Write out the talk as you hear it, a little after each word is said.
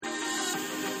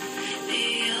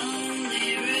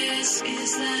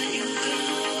I'm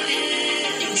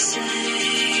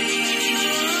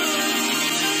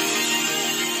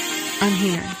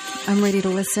here. I'm ready to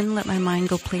listen, let my mind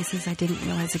go places I didn't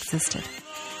realize existed.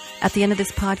 At the end of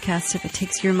this podcast, if it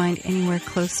takes your mind anywhere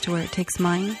close to where it takes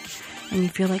mine, and you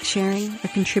feel like sharing or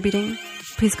contributing,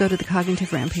 please go to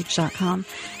thecognitiveRampage.com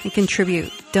and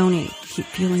contribute, donate, keep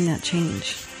fueling that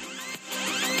change.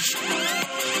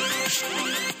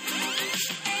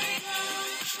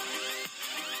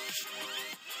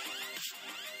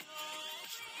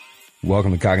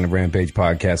 Welcome to Cognitive Rampage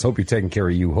Podcast. Hope you're taking care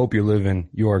of you. Hope you're living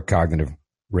your cognitive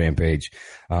rampage.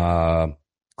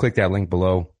 Click that link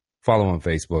below. Follow on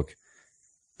Facebook.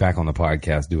 Back on the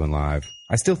podcast doing live.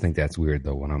 I still think that's weird,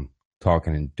 though, when I'm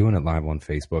talking and doing it live on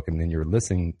Facebook, and then you're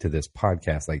listening to this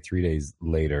podcast like 3 days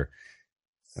later.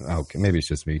 Okay, maybe it's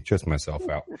just me. Trust myself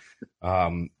out.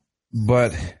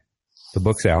 But the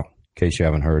book's out, in case you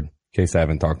haven't heard, in case I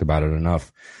haven't talked about it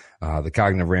enough. The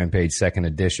Cognitive Rampage, second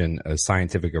edition, a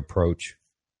scientific approach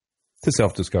to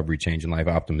self-discovery, change, and life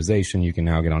optimization. You can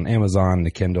now get on Amazon,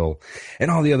 the Kindle, and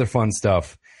all the other fun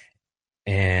stuff.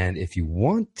 And if you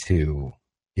want to,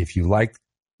 if you like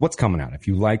what's coming out, if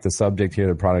you like the subject here,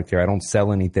 the product here, I don't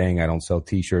sell anything. I don't sell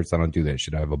T-shirts. I don't do that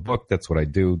shit. I have a book. That's what I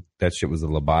do. That shit was a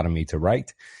lobotomy to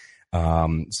write.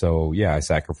 So, yeah, I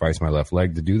sacrificed my left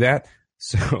leg to do that.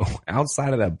 So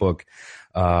outside of that book,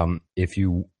 if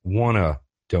you want to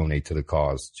donate to the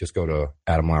cause, just go to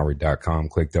adamlowry.com,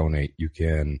 click donate. You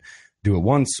can do it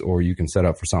once or you can set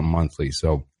up for something monthly.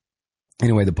 So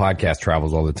anyway, the podcast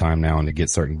travels all the time now, and to get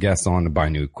certain guests on, to buy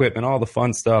new equipment, all the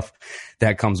fun stuff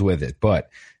that comes with it. But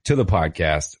to the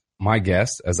podcast, my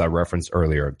guests, as I referenced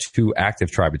earlier, 2 active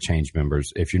Tribe of Change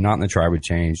members. If you're not in the Tribe of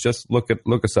Change, just look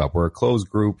us up. We're a closed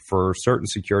group for certain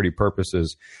security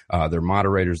purposes. There are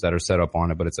moderators that are set up on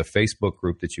it, but it's a Facebook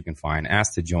group that you can find.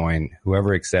 Ask to join.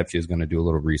 Whoever accepts you is going to do a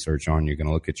little research on you. You're going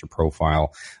to look at your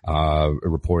profile,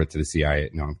 report it to the CIA.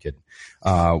 No, I'm kidding.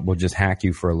 We'll just hack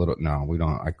you for a little. No, we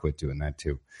don't. I quit doing that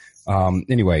too.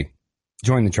 Anyway.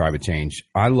 Join the Tribe of Change.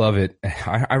 I love it.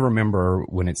 I remember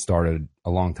when it started a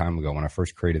long time ago, when I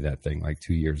first created that thing like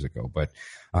 2 years ago. But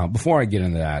before I get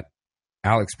into that,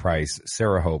 Alex Price,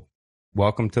 Sara Hope,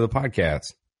 welcome to the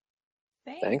podcast.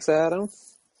 Thanks, Adam.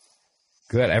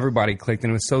 Good. Everybody clicked, and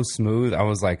it was so smooth. I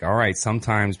was like, all right,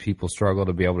 sometimes people struggle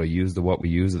to be able to use what we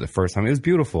use at the first time. It was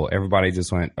beautiful. Everybody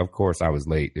just went, of course, I was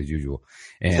late as usual.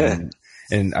 And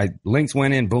links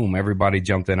went in, boom, everybody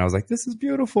jumped in. I was like, this is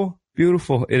beautiful.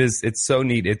 Beautiful. It's so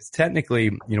neat. It's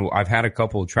technically, I've had a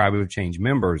couple of Tribe of Change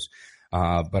members,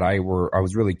 but I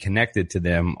was really connected to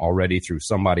them already through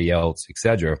somebody else, et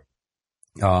cetera.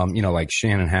 Like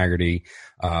Shannon Haggerty,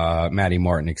 Maddie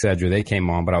Martin, et cetera. They came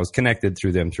on, but I was connected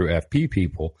through them through FP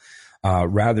people,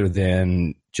 rather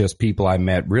than just people I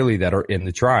met really that are in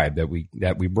the tribe that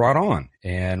we brought on.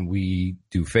 And we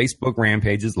do Facebook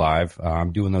Rampages live.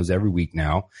 I'm doing those every week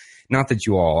now. Not that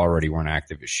you all already weren't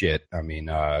active as shit. I mean,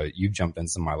 you jumped in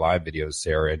some of my live videos,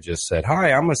 Sara, and just said,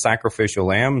 hi, I'm a sacrificial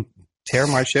lamb. Tear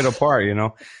my shit apart,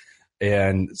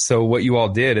 And so what you all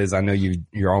did is, I know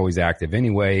you're always active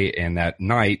anyway. And that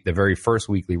night, the very first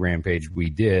weekly Rampage we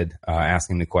did,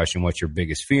 asking the question, what's your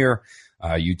biggest fear?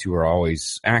 You two are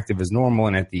always active as normal.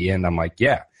 And at the end, I'm like,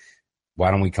 yeah,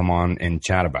 why don't we come on and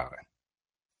chat about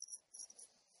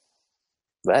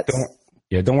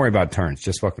it? Don't worry about turns.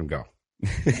 Just fucking go.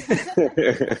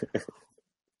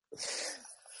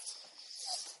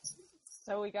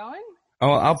 So we going? Oh,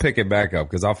 I'll pick it back up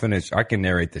because I can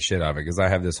narrate the shit out of it because I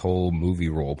have this whole movie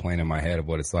role playing in my head of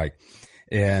what it's like.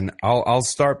 And I'll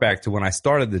start back to when I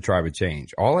started the Tribe of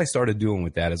Change. All I started doing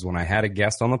with that is when I had a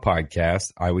guest on the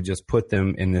podcast, I would just put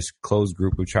them in this closed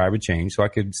group of Tribe of Change so I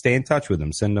could stay in touch with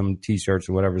them, send them T-shirts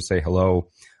or whatever, say hello,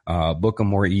 book them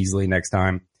more easily next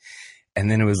time.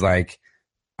 And then it was like,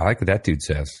 I like what that dude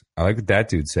says. I like what that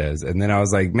dude says. And then I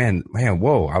was like, man,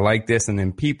 whoa, I like this. And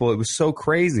then it was so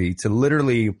crazy to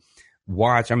literally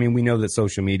watch. I mean, we know that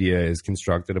social media is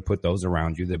constructed to put those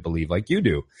around you that believe like you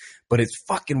do, but it's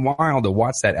fucking wild to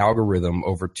watch that algorithm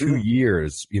over 2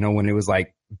 years, when it was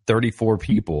like 34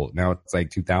 people, now it's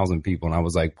like 2,000 people. And I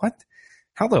was like, what?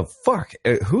 How the fuck?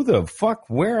 Who the fuck?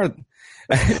 Where?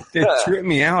 It tripped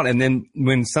me out. And then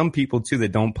when some people too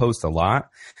that don't post a lot,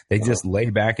 they just lay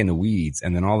back in the weeds,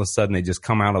 and then all of a sudden they just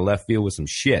come out of left field with some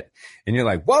shit, and you're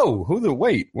like, whoa, who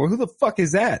the fuck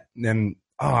is that? And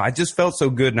I just felt so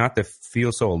good not to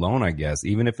feel so alone, I guess,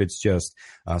 even if it's just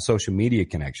a social media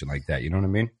connection like that. You know what I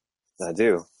mean? I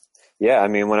do. Yeah. I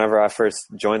mean, whenever I first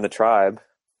joined the tribe,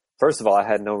 first of all, I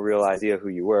had no real idea who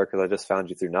you were because I just found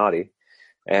you through Naughty.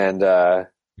 And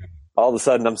all of a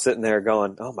sudden I'm sitting there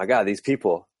going, oh my God, these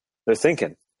people, they're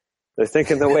thinking. They're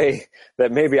thinking the way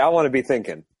that maybe I want to be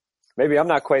thinking. Maybe I'm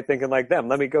not quite thinking like them.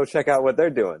 Let me go check out what they're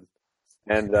doing.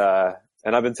 And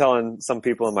I've been telling some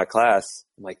people in my class,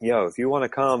 I'm like, yo, if you want to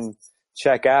come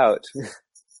check out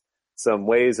some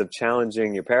ways of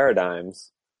challenging your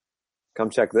paradigms, come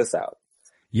check this out.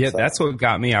 Yeah, so that's what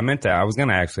got me. I was going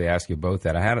to actually ask you both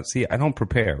that. I don't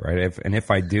prepare, right?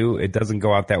 If I do, it doesn't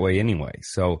go out that way anyway.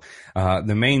 So,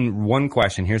 the main one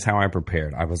question, here's how I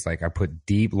prepared. I was like, I put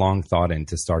deep, long thought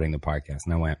into starting the podcast,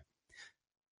 and I went,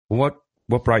 what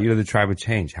brought you to the Tribe of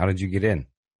Change? How did you get in?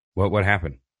 What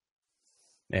happened?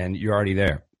 And you're already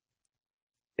there.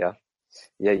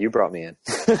 Yeah, you brought me in.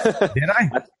 Did I?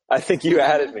 I think you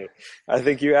added me. I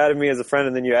think you added me as a friend,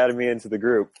 and then you added me into the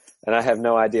group. And I have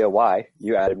no idea why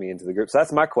you added me into the group. So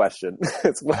that's my question.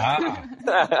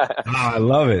 I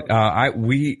love it.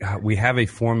 We have a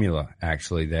formula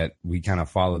actually that we kind of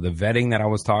follow. The vetting that I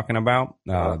was talking about,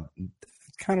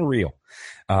 kind of real.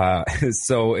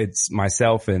 So it's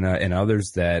myself and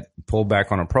others that pull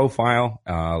back on a profile.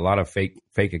 A lot of fake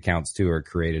accounts too are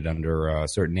created under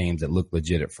certain names that look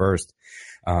legit at first.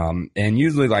 And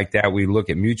usually like that, we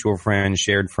look at mutual friends,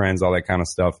 shared friends, all that kind of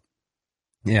stuff.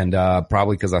 And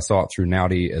probably because I saw it through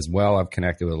Nowdy as well, I've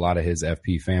connected with a lot of his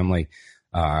FP family.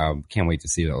 Can't wait to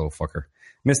see that little fucker.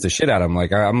 Missed the shit out of him.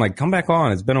 I'm like, come back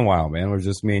on. It's been a while, man. We're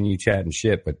just me and you chatting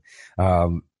shit. But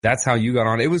that's how you got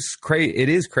on. It was crazy. It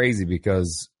is crazy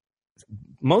because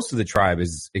most of the tribe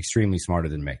is extremely smarter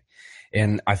than me.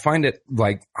 And I find it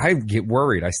like I get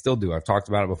worried. I still do. I've talked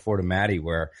about it before to Maddie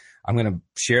where I'm going to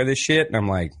share this shit and I'm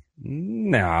like,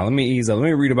 nah, let me ease up. Let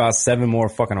me read about 7 more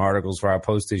fucking articles where I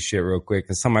post this shit real quick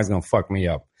because somebody's going to fuck me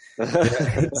up.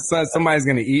 Somebody's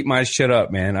going to eat my shit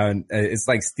up, man. It's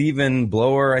like Stephen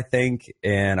Blower, I think,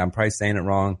 and I'm probably saying it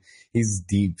wrong. He's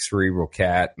deep cerebral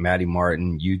cat, Maddie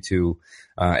Martin, you two.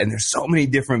 And there's so many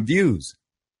different views.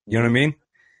 You know what I mean?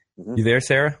 Mm-hmm. You there,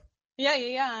 Sarah?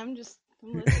 Yeah. I'm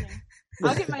listening.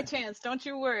 I'll get my chance. Don't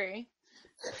you worry.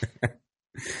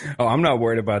 Oh, I'm not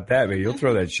worried about that, man. You'll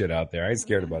throw that shit out there. I ain't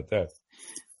scared about that.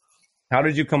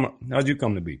 How'd you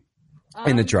come to be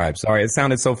in the tribe? Sorry, it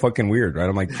sounded so fucking weird, right?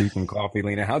 I'm like drinking coffee,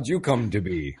 Lena. How'd you come to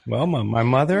be? Well, my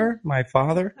mother, my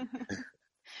father.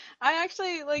 I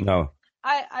actually No.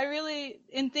 I really,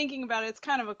 in thinking about it, it's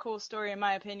kind of a cool story in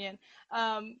my opinion.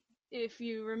 If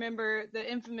you remember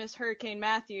the infamous Hurricane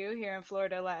Matthew here in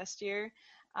Florida last year,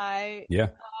 I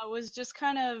was just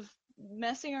kind of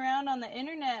messing around on the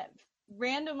internet,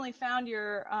 randomly found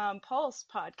your Pulse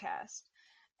podcast,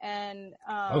 and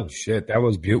oh shit, that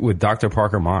was beautiful with Dr.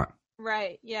 Parker Mott.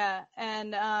 Right, yeah,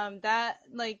 and that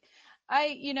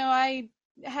I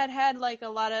had like a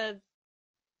lot of.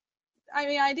 I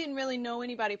mean, I didn't really know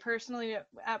anybody personally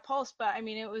at Pulse, but I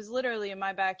mean, it was literally in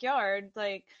my backyard,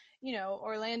 like,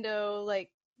 Orlando, like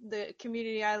the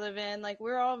community I live in, like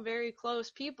we're all very close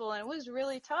people, and it was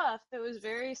really tough. It was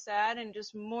very sad, and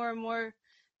just more and more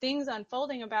things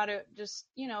unfolding about it. Just,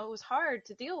 it was hard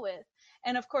to deal with.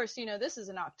 And of course, this is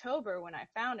in October when I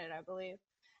found it, I believe.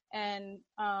 And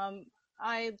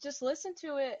I just listened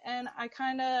to it, and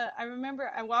I remember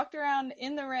I walked around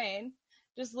in the rain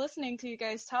just listening to you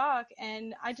guys talk,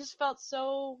 and I just felt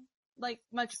so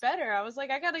much better. I was like,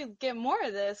 I gotta get more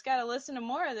of this, gotta listen to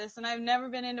more of this. And I've never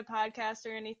been into podcasts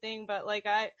or anything, but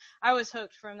I was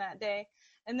hooked from that day.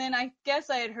 And then I guess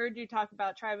I had heard you talk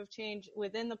about Tribe of Change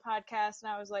within the podcast,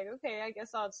 and I was like, okay, I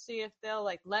guess I'll see if they'll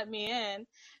let me in.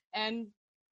 And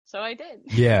so I did.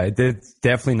 Yeah, it's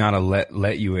definitely not a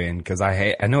let you in, because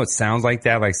I know it sounds like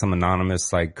that, like some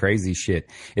anonymous crazy shit.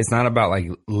 It's not about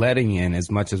letting in as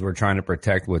much as we're trying to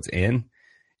protect what's in.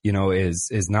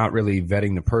 Is not really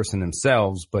vetting the person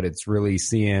themselves, but it's really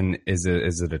seeing is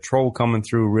it a troll coming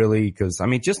through really? Because I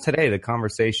mean, just today the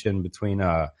conversation between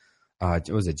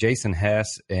was it Jason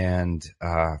Hess and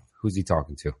who's he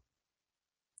talking to?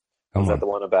 Was that the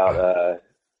one about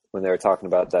when they were talking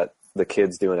about that the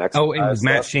kids doing exercise? Oh, it was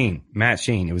Matt Sheen.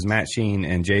 It was Matt Sheen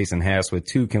and Jason Hess with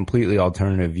two completely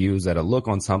alternative views that a look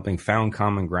on something, found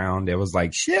common ground. It was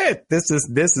like, shit, this is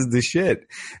the shit.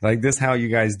 This how you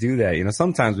guys do that.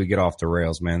 Sometimes we get off the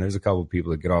rails, man. There's a couple of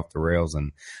people that get off the rails,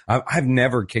 and I've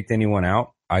never kicked anyone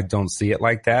out. I don't see it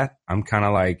like that. I'm kind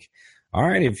of like, all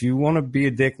right, if you want to be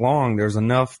a dick long, there's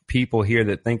enough people here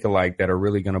that think alike that are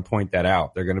really going to point that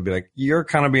out. They're going to be like, you're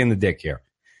kind of being the dick here.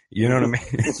 You know what I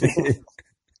mean?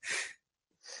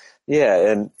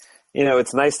 Yeah, and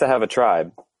it's nice to have a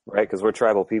tribe, right? Because we're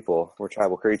tribal people, we're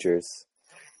tribal creatures,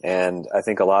 and I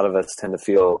think a lot of us tend to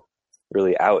feel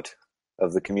really out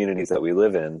of the communities that we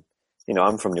live in.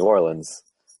 I'm from New Orleans,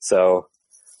 so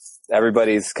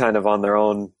everybody's kind of on their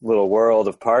own little world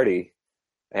of party.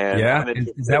 And yeah,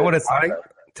 is that what it's like?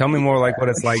 Tell me more like what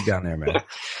it's like down there, man.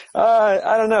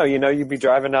 I don't know. You'd be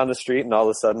driving down the street and all of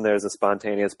a sudden there's a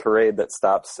spontaneous parade that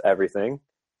stops everything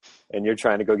and you're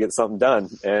trying to go get something done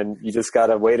and you just got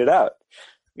to wait it out,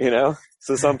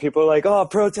 So some people are like, oh,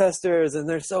 protesters, and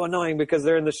they're so annoying because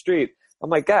they're in the street. I'm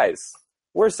like, guys,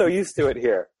 we're so used to it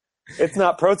here. It's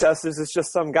not protesters. It's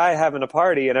just some guy having a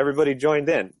party and everybody joined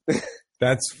in.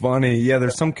 That's funny. Yeah,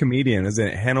 there's some comedian, isn't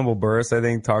it? Hannibal Buress, I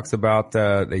think, talks about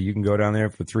that you can go down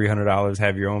there for $300,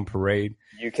 have your own parade.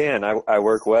 You can. I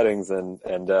work weddings, and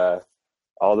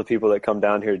all the people that come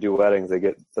down here to do weddings, they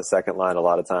get the second line a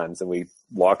lot of times. And we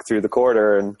walk through the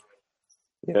quarter, and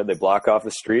they block off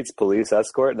the streets, police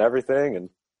escort and everything, and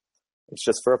it's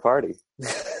just for a party.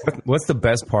 What's the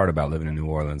best part about living in New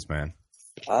Orleans, man?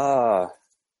 I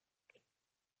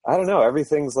don't know.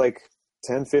 Everything's like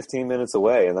 10, 15 minutes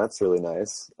away, and that's really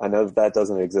nice. I know that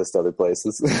doesn't exist other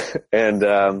places. And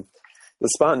the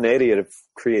spontaneity of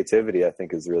creativity, I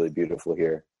think, is really beautiful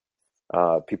here.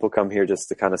 People come here just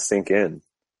to kind of sink in,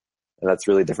 and that's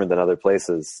really different than other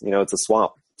places. It's a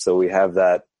swamp, so we have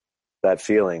that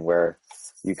feeling where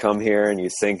you come here and you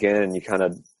sink in and you kind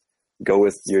of go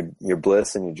with your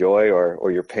bliss and your joy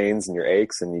or your pains and your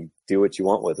aches, and you do what you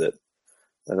want with it.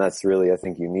 And that's really, I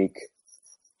think, unique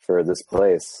for this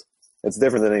place. It's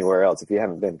different than anywhere else. If you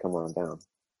haven't been, come on down.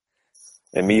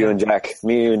 And me, you and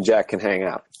Jack can hang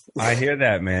out. I hear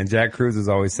that, man. Jack Cruz is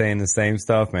always saying the same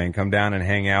stuff, man. Come down and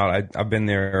hang out. I've been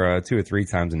there 2 or 3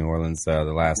 times in New Orleans the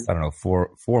last,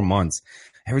 4 months.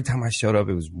 Every time I showed up,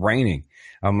 it was raining.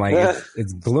 I'm like,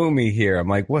 it's gloomy here. I'm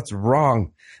like, what's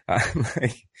wrong?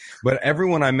 But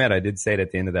everyone I met, I did say it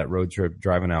at the end of that road trip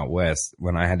driving out west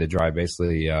when I had to drive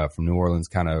basically from New Orleans,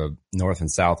 kind of north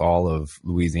and south, all of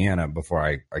Louisiana before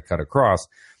I cut across.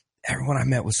 Everyone I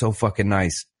met was so fucking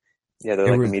nice. Yeah,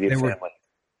 they're like immediate family.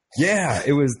 Yeah,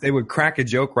 they would crack a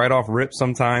joke right off rip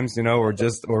sometimes,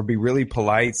 or be really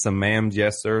polite, some ma'ams,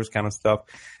 yes, sirs kind of stuff.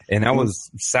 And that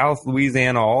was South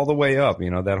Louisiana all the way up,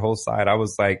 that whole side. I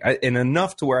was like, and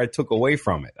enough to where I took away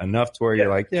from it, enough to where you're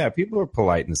like, yeah, people are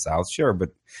polite in the South, sure, but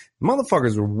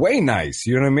motherfuckers were way nice.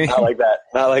 You know what I mean?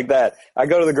 Not like that. I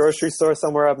go to the grocery store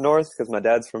somewhere up north because my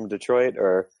dad's from Detroit,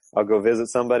 or I'll go visit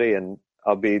somebody and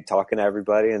I'll be talking to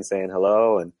everybody and saying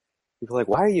hello. And people are like,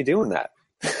 why are you doing that?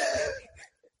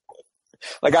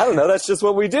 Like, I don't know. That's just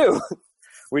what we do.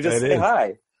 We just say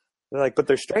hi. They're like, but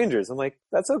they're strangers. I'm like,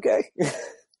 that's okay.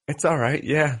 It's all right.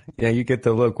 Yeah. Yeah, you get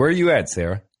the look. Where are you at,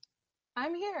 Sarah?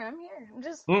 I'm here. I'm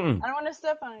just, I don't want to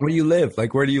step on it. Where do you live?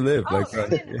 Like, where do you live? Oh, like,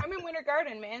 I'm in Winter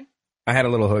Garden, man. I had a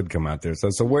little hood come out there.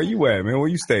 So where you at, man? Where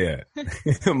you stay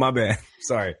at? My bad.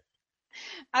 Sorry.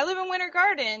 I live in Winter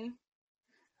Garden.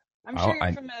 I'm sure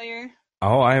you're familiar.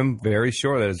 Oh, I am very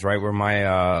sure that it's right where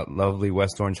my lovely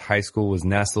West Orange High School was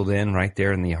nestled in, right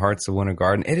there in the hearts of Winter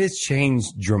Garden. It has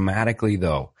changed dramatically,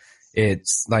 though.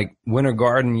 It's like Winter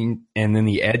Garden and then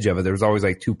the edge of it. There was always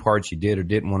like 2 parts you did or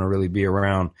didn't want to really be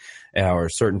around or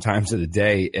certain times of the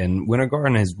day. And Winter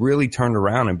Garden has really turned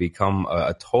around and become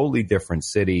a totally different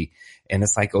city. And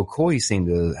it's like Ocoee seemed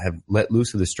to have let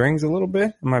loose of the strings a little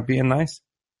bit. Am I being nice?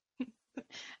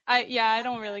 I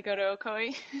don't really go to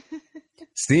Ocoee.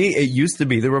 See, it used to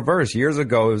be the reverse. Years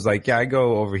ago, it was like, yeah, I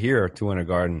go over here to Winter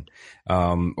Garden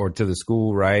or to the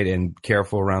school, right, and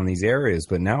careful around these areas.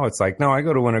 But now it's like, no, I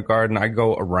go to Winter Garden. I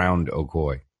go around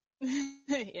Ocoee.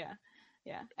 Yeah.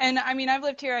 And, I mean, I've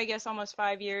lived here, I guess, almost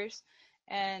 5 years.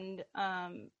 And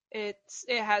it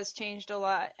has changed a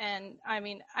lot. And, I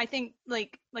mean, I think,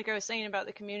 like I was saying about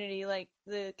the community, like,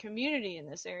 the community in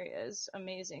this area is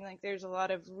amazing. Like, there's a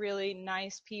lot of really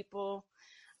nice people.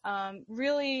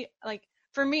 Really, like,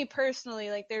 for me personally,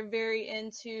 like, they're very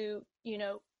into,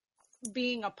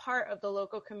 being a part of the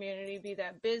local community, be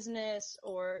that business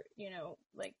or,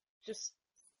 like, just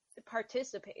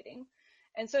participating.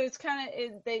 And so it's kind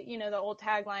of, the old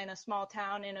tagline, a small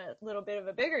town in a little bit of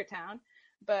a bigger town.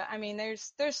 But I mean,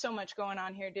 there's so much going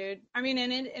on here, dude. I mean,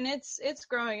 and it's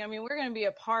growing. I mean, we're going to be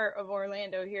a part of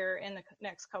Orlando here in the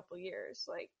next couple years.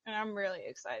 Like, and I'm really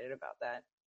excited about that.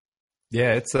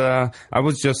 Yeah, it's I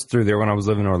was just through there when I was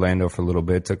living in Orlando for a little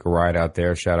bit. Took a ride out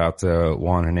there. Shout out to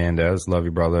Juan Hernandez, love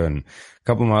you, brother, and a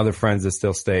couple of my other friends that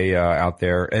still stay out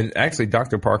there. And actually,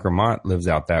 Dr. Parker Mott lives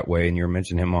out that way, and you were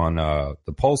mentioning him on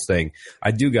the Pulse thing.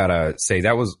 I do gotta say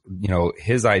that was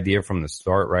his idea from the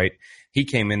start, right? He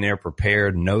came in there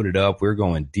prepared, noted up. We were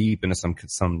going deep into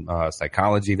some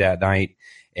psychology that night,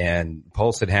 and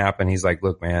Pulse had happened. He's like,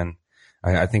 "Look, man,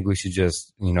 I think we should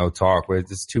just, talk.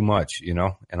 It's too much, And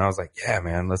I was like, yeah,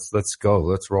 man, let's go.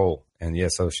 Let's roll. And yeah,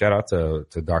 so shout out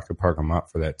to Dr. Parker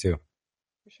Mott for that too.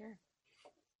 For sure.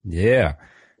 Yeah.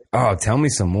 Oh, tell me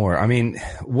some more. I mean,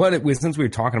 since we were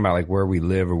talking about like where we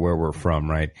live or where we're from,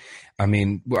 right? I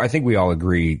mean, I think we all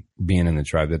agree, being in the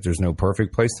tribe, that there's no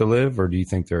perfect place to live, or do you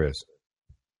think there is?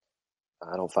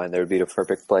 I don't find there to be a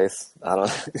perfect place. I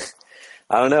don't.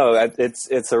 I don't know.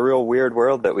 It's a real weird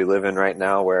world that we live in right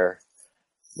now, where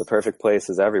the perfect place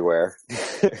is everywhere.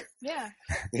 Yeah.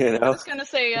 You know? I was gonna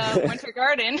say Winter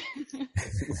Garden.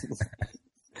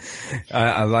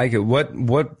 I like it. What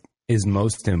is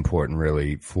most important,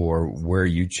 really, for where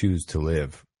you choose to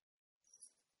live?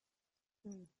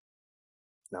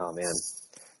 Oh man.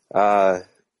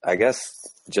 I guess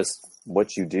just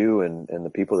what you do and the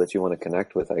people that you want to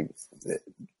connect with.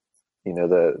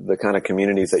 The kind of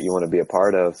communities that you want to be a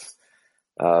part of.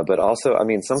 But also, I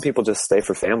mean, some people just stay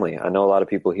for family. I know a lot of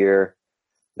people here,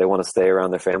 they want to stay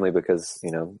around their family because,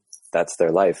 that's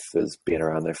their life, is being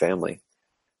around their family.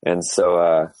 And so,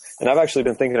 and I've actually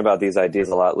been thinking about these ideas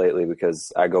a lot lately,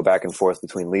 because I go back and forth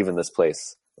between leaving this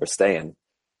place or staying.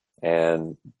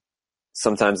 And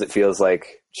sometimes it feels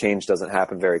like change doesn't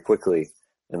happen very quickly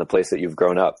in the place that you've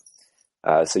grown up.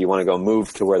 So you want to go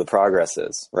move to where the progress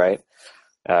is, right?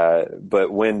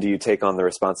 But when do you take on the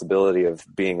responsibility of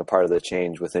being a part of the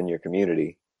change within your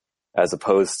community, as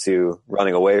opposed to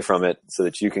running away from it so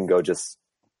that you can go just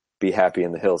be happy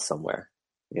in the hills somewhere,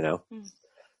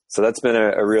 So that's been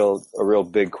a real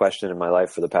big question in my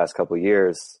life for the past couple of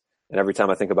years. And every time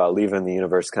I think about leaving, the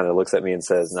universe kind of looks at me and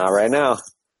says, "Not right now.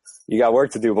 You got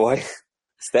work to do, boy.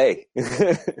 Stay."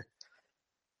 What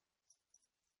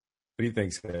do you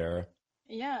think, Sarah?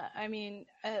 Yeah, I mean,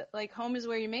 like, home is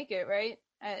where you make it, right?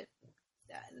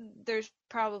 There's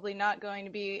probably not going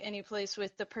to be any place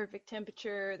with the perfect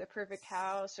temperature, the perfect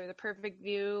house, or the perfect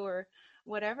view, or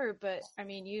whatever. But I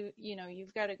mean,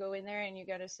 you've got to go in there and you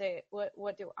got to say,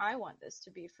 what do I want this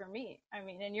to be for me? I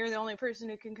mean, and you're the only person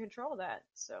who can control that.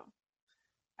 So,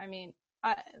 I mean,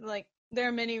 there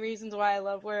are many reasons why I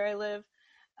love where I live,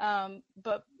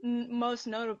 but most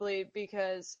notably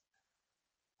because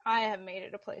I have made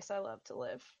it a place I love to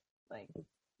live.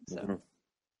 Mm-hmm.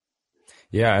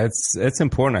 Yeah, it's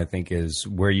important, I think, is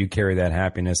where you carry that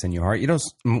happiness in your heart.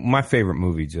 My favorite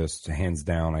movie, just hands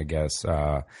down, I guess,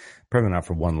 probably not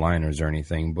for one-liners or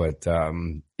anything, but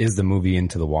is the movie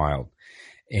Into the Wild.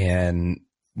 And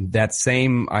that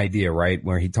same idea, right,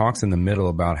 where he talks in the middle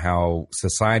about how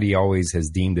society always has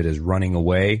deemed it as running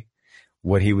away,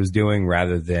 what he was doing,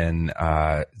 rather than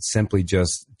simply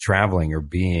just traveling or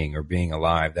being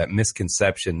alive. That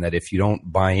misconception that if you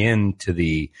don't buy into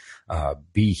the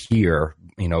be here,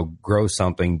 grow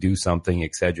something, do something,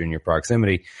 et cetera, in your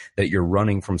proximity, that you're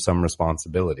running from some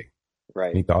responsibility.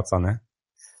 Right. Any thoughts on that?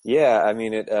 Yeah, I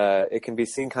mean, it can be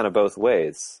seen kind of both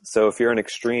ways. So if you're an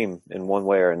extreme in one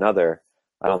way or another,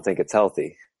 I don't think it's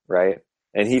healthy, right?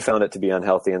 And he found it to be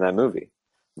unhealthy in that movie.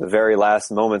 The very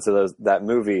last moments of that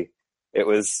movie, it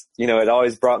was, it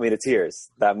always brought me to tears,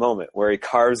 that moment where he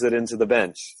carves it into the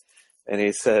bench and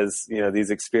he says, these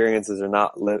experiences are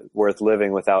not worth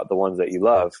living without the ones that you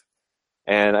love.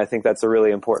 And I think that's a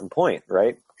really important point,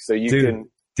 right? So you can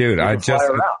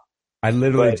I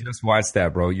literally just watched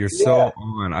that, bro. You're so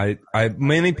on. I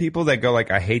many people that go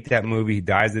like, I hate that movie. He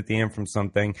dies at the end from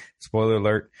something. Spoiler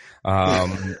alert. I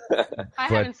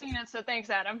haven't seen it, so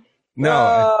thanks, Adam.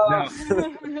 No.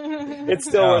 It's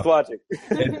still worth watching.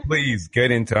 Please get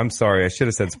into. I'm sorry, I should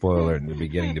have said spoiler alert in the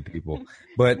beginning to people.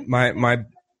 But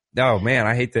oh man,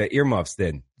 I hate the earmuffs.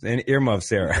 Then and earmuffs,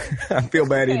 Sarah. I feel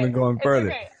bad even going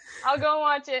further. Okay. I'll go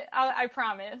watch it. I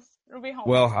promise. It'll be home.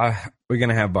 Well, we're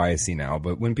gonna have biasy now,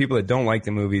 but when people that don't like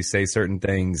the movie say certain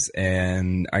things,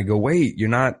 and I go, wait, you're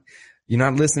not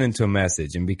listening to a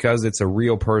message. And because it's a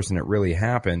real person, it really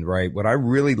happened, right? What I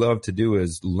really love to do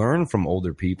is learn from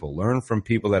older people, learn from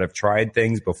people that have tried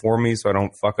things before me, so I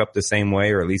don't fuck up the same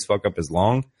way, or at least fuck up as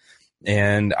long.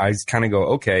 And I just kind of go,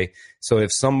 okay, so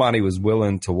if somebody was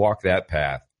willing to walk that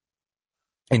path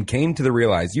and came to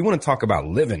realize, you want to talk about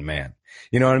living, man.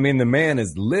 You know what I mean? The man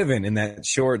is living in that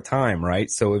short time, right?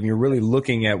 So if you're really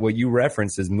looking at what you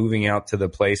reference as moving out to the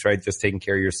place, right, just taking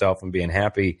care of yourself and being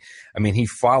happy. I mean, he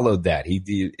followed that. He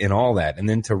did in all that. And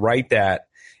then to write that,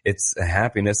 it's a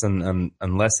happiness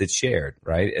unless it's shared,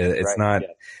 right? It's right.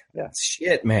 Not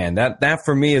shit, man. That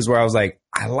for me is where I was like,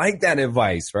 I like that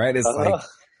advice, right? It's like,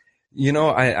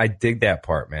 I dig that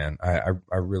part, man.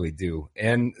 I really do.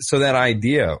 And so that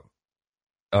idea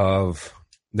of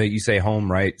that you say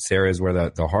home, right? Sarah, is where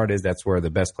the heart is. That's where the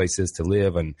best place is to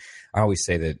live. And I always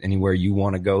say that anywhere you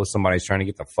want to go, somebody's trying to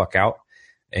get the fuck out.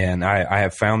 And I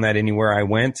have found that anywhere I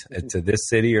went to this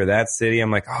city or that city,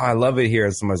 I'm like, oh, I love it here.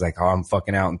 And somebody's like, oh, I'm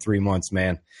fucking out in 3 months,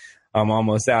 man. I'm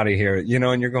almost out of here. And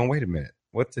you're going, wait a minute.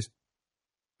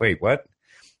 Wait, what?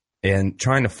 and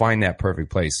trying to find that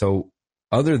perfect place. So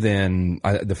other than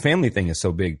the family thing is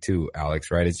so big too,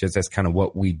 Alex, right? It's just, that's kind of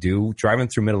what we do. Driving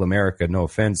through middle America, no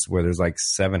offense, where there's like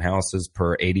 7 houses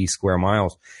per 80 square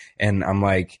miles. And I'm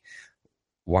like,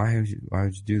 why would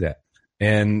you do that?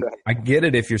 And I get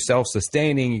it if you're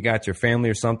self-sustaining, you got your family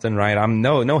or something, right? I'm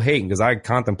no hating, because I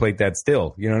contemplate that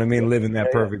still. You know what I mean? Live in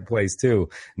that perfect place too.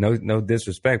 No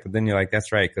disrespect, but then you're like,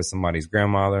 that's right, because somebody's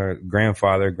grandmother,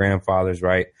 grandfather's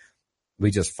right. We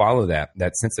just follow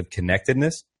that sense of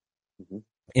connectedness. Mm-hmm.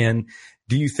 And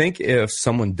do you think if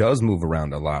someone does move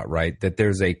around a lot, right, that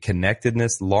there's a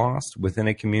connectedness lost within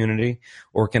a community,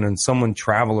 or can someone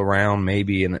travel around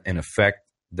maybe and affect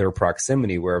their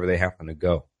proximity wherever they happen to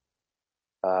go?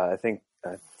 I think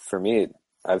for me,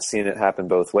 I've seen it happen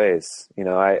both ways. You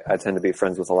know, I tend to be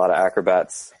friends with a lot of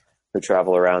acrobats who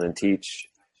travel around and teach,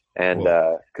 and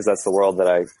because that's the world that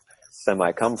I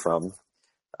semi come from,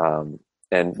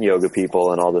 and yoga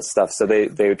people and all this stuff. So they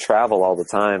travel all the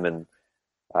time, and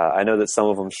I know that some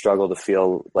of them struggle to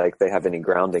feel like they have any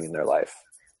grounding in their life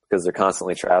because they're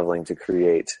constantly traveling to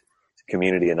create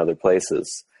community in other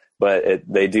places. But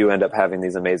they do end up having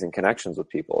these amazing connections with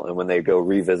people. And when they go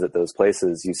revisit those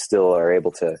places, you still are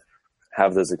able to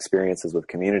have those experiences with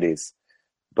communities.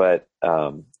 But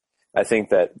I think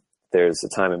that there's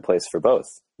a time and place for both,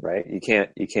 right? You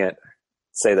can't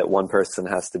say that one person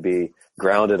has to be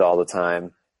grounded all the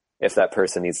time if that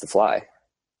person needs to fly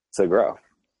to grow,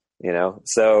 you know?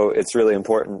 So it's really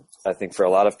important, I think, for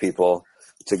a lot of people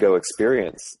to go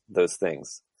experience those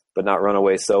things, but not run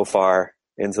away so far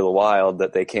into the wild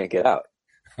that they can't get out.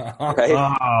 Right?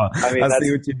 I mean, I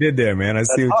see what you did there, man. I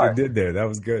see what you did there. That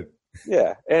was good.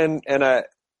 Yeah. And I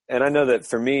know that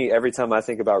for me, every time I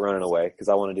think about running away, because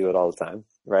I want to do it all the time,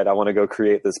 right? I want to go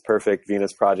create this perfect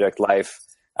Venus Project life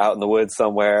out in the woods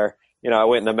somewhere. You know, I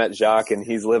went and I met Jacques, and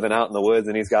he's living out in the woods,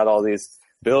 and he's got all these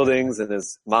buildings and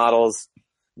his models.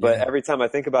 But every time I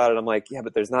think about it, I'm like, yeah,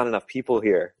 but there's not enough people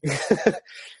here.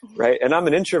 Right. And I'm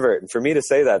an introvert. And for me to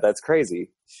say that, that's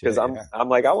crazy, because I'm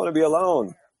like, I want to be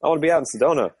alone. I want to be out in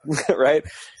Sedona, right,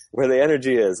 where the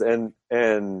energy is. And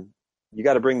you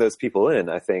got to bring those people in,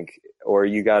 I think, or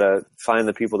you got to find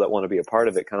the people that want to be a part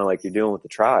of it, kind of like you're doing with the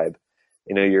tribe.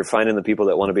 You know, you're finding the people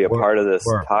that want to be a part of this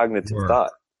cognitive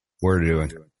thought.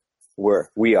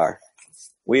 We are.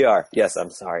 Yes,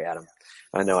 I'm sorry, Adam.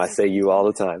 I know I say you all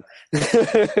the time.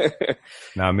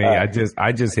 Not me.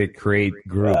 I just hit create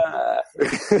group.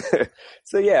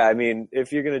 So yeah, I mean,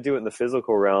 if you're going to do it in the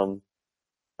physical realm,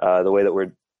 the way that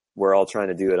we're all trying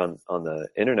to do it on the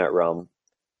internet realm,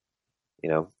 you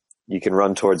know, you can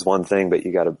run towards one thing, but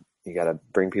you gotta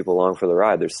bring people along for the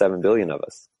ride. There's 7 billion of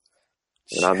us.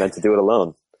 You're not meant to do it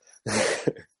alone.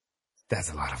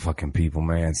 That's a lot of fucking people,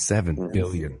 man. 7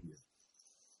 billion.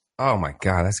 Oh my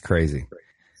God, that's crazy.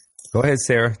 Go ahead,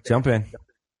 Sarah. Jump in.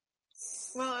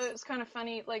 Well, it was kind of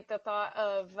funny, like the thought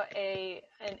of an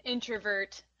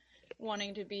introvert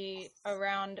wanting to be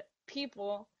around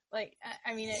people. Like,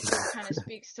 I mean, it just kind of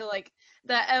speaks to like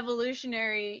the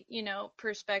evolutionary, you know,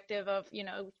 perspective of, you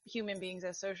know, human beings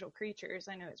as social creatures.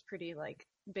 I know it's pretty like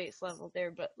base level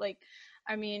there, but like,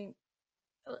 I mean,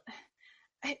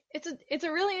 it's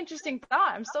a really interesting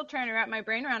thought. I'm still trying to wrap my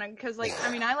brain around it, because like,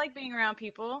 I mean, I like being around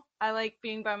people. I like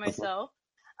being by myself.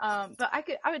 But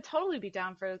I would totally be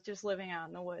down for just living out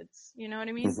in the woods. You know what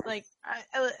I mean? Like,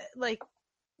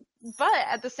 but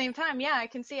at the same time, yeah, I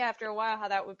can see after a while how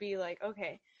that would be like,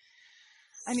 okay,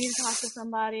 I need to talk to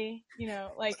somebody, you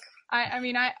know, like, I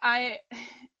mean, I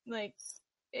like,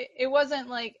 it wasn't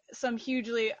like some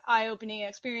hugely eye-opening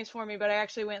experience for me, but I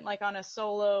actually went like on a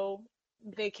solo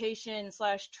vacation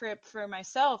 / trip for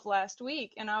myself last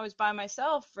week, and I was by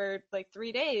myself for like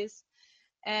 3 days,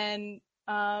 and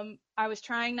I was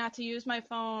trying not to use my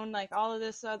phone, like all of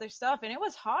this other stuff, and it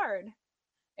was hard.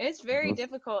 It's very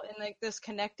difficult in like this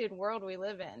connected world we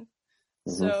live in.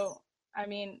 So, I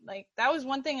mean, like that was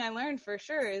one thing I learned for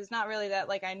sure, is not really that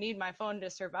like I need my phone to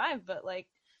survive, but like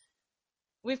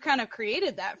we've kind of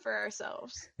created that for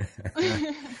ourselves.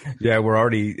 Yeah,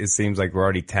 it seems like we're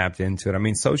already tapped into it. I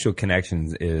mean, social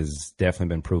connections is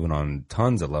definitely been proven on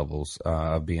tons of levels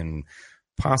of being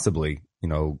possibly, you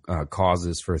know,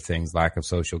 causes for things, lack of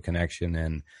social connection.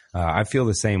 And I feel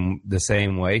the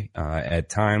same way. At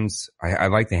times, I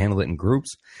like to handle it in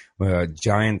groups,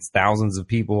 giants, thousands of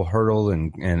people hurtled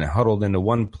and huddled into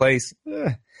one place.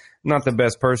 Not the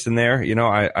best person there. You know,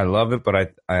 I love it,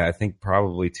 but I think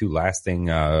probably too lasting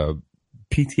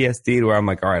PTSD to where I'm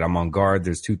like, all right, I'm on guard.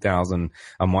 There's 2,000.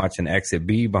 I'm watching Exit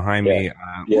B behind me. All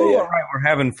right, we're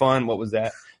having fun. What was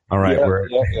that? All right.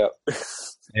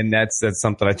 And that's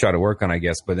something I try to work on, I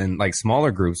guess. But in like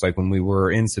smaller groups, like when we were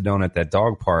in Sedona at that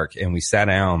dog park and we sat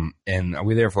down and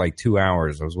we were there for like 2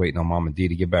 hours. I was waiting on Mom and Dee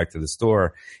to get back to the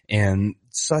store, and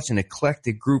such an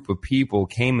eclectic group of people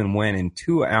came and went in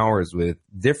 2 hours with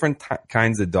different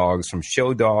kinds of dogs, from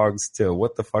show dogs to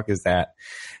what the fuck is that,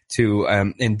 to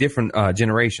in different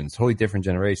generations, totally different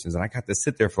generations. And I got to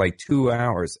sit there for like 2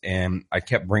 hours, and I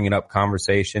kept bringing up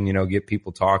conversation, get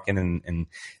people talking. And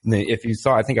if you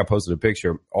saw, I think I posted a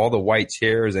picture, all the white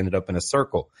chairs ended up in a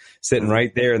circle, sitting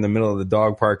right there in the middle of the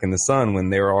dog park in the sun when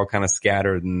they were all kind of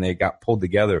scattered and they got pulled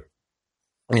together.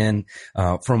 And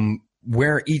from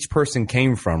where each person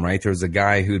came from, right? There was a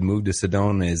guy who'd moved to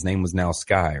Sedona. His name was now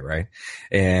Sky, right?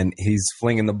 And he's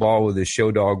flinging the ball with his show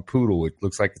dog poodle. It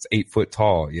looks like it's 8 foot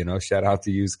tall, shout out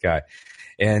to you, Sky.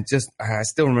 And I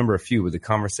still remember a few of the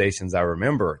conversations I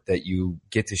remember that you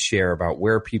get to share about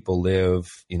where people live,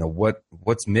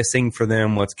 what's missing for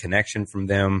them, what's connection from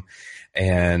them.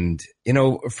 And,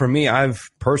 for me,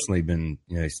 I've personally been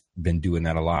doing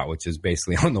that a lot, which is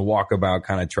basically on the walkabout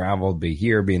kind of travel, be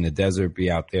here, be in the desert,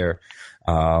 be out there,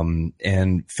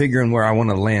 and figuring where I want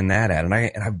to land that at. And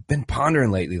I've been pondering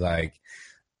lately, like,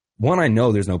 one, I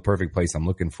know there's no perfect place I'm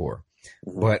looking for.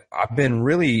 But I've been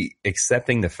really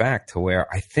accepting the fact to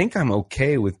where I think I'm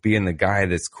okay with being the guy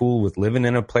that's cool with living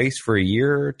in a place for a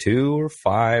year or 2 or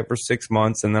 5 or 6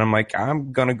 months. And then I'm like,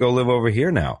 I'm going to go live over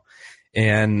here now.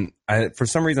 And for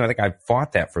some reason, I think I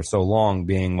fought that for so long,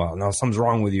 being, well, no, something's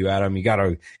wrong with you, Adam. You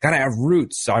gotta have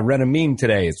roots. I read a meme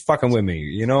today. It's fucking with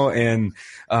me, and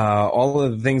all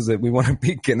of the things that we want to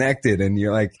be connected. And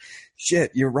you're like,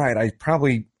 shit, you're right.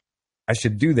 I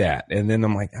should do that. And then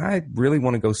I'm like, I really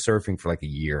want to go surfing for like a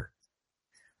year.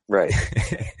 Right.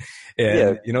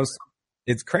 And,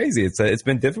 it's crazy. It's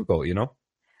been difficult,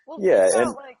 Well, yeah.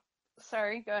 And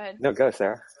sorry, go ahead. No, go,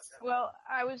 Sarah. Well,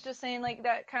 I was just saying, like,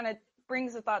 that kind of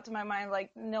brings a thought to my mind, like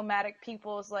nomadic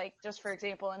peoples, like, just for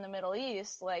example, in the Middle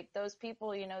East, like those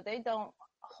people, they don't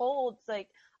hold like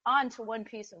on to one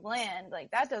piece of land.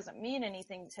 Like, that doesn't mean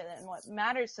anything to them. What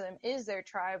matters to them is their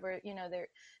tribe, or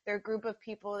their group of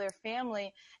people, their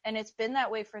family, and it's been that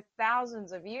way for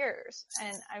thousands of years.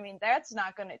 And I mean, that's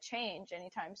not going to change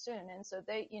anytime soon. And so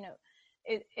they,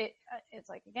 it's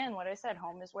like, again, what I said,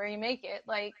 home is where you make it.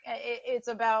 Like, it's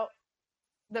about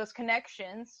those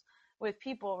connections with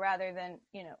people rather than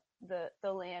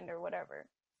the land or whatever.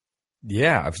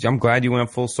 Yeah, I'm glad you went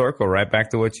full circle, right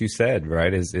back to what you said,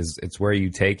 right? Is it's where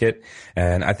you take it.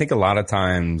 And I think a lot of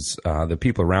times, the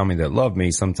people around me that love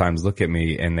me sometimes look at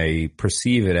me and they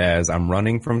perceive it as I'm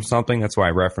running from something. That's why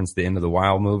I referenced the Into the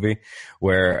Wild movie,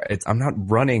 where I'm not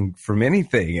running from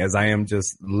anything, as I am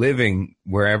just living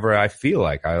wherever I feel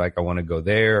like. I want to go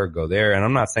there or go there. And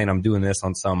I'm not saying I'm doing this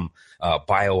on some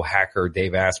biohacker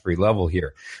Dave Asprey level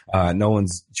here. No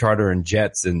one's chartering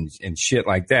jets and shit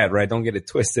like that, right? Don't get it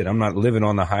twisted. I'm not living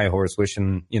on the high horse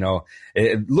wishing,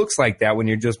 it looks like that when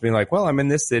you're just being like, well, I'm in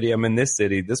this city.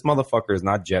 This motherfucker is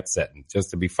not jet setting,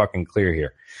 just to be fucking clear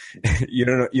here. you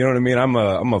know what I mean? I'm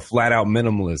a flat out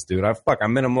minimalist, dude. I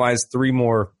minimalized 3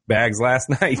 more bags last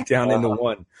night down into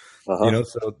one,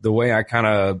 so the way I kind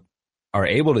of are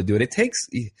able to do it,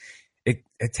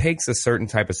 it takes a certain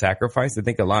type of sacrifice. I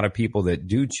think a lot of people that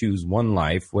do choose one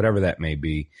life, whatever that may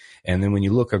be, and then when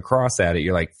you look across at it,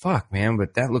 you're like, fuck, man,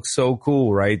 but that looks so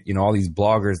cool, right? All these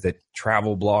bloggers that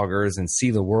travel bloggers and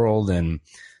see the world and,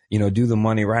 do the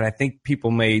money, right? I think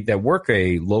people that work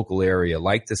a local area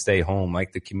like to stay home,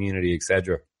 like the community,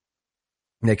 etc.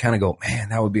 They kind of go, man,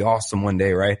 that would be awesome one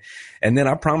day, right? And then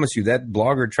I promise you that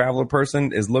blogger traveler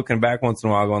person is looking back once in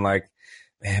a while going like,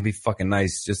 man, it'd be fucking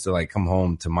nice just to like come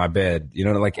home to my bed,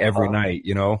 like every night,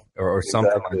 or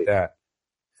something like that.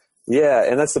 Yeah.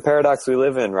 And that's the paradox we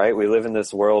live in, right? We live in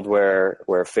this world where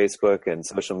Facebook and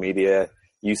social media,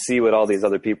 you see what all these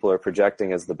other people are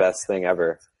projecting as the best thing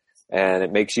ever. And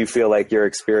it makes you feel like your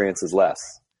experience is less.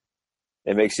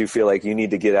 It makes you feel like you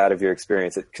need to get out of your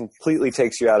experience. It completely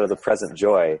takes you out of the present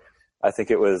joy. I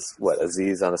think it was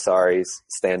Aziz Ansari's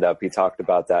stand up. He talked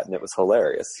about that and it was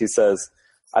hilarious. He says,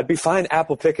 I'd be fine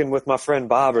apple picking with my friend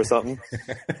Bob or something.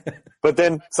 But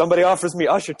then somebody offers me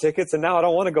Usher tickets and now I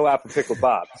don't want to go apple pick with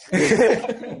Bob.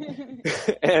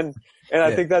 and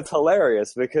I think that's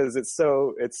hilarious because it's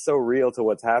so real to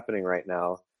what's happening right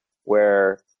now,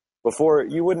 where before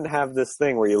you wouldn't have this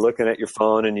thing where you're looking at your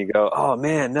phone and you go, oh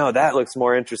man, no, that looks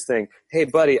more interesting. Hey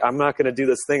buddy, I'm not going to do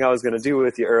this thing I was going to do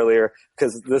with you earlier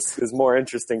because this is more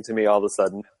interesting to me all of a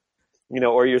sudden.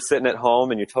 Or you're sitting at home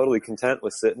and you're totally content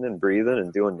with sitting and breathing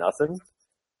and doing nothing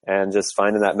and just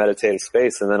finding that meditative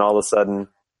space. And then all of a sudden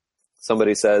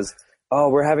somebody says, oh,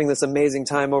 we're having this amazing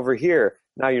time over here.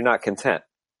 Now you're not content.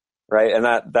 right? And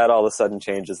that all of a sudden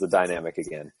changes the dynamic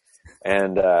again.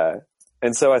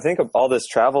 And so I think of all this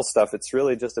travel stuff, it's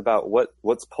really just about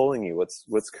what's pulling you,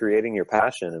 what's creating your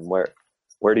passion, and where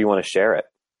do you want to share it?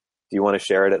 Do you want to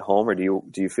share it at home, or do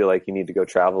you feel like you need to go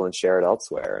travel and share it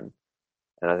elsewhere?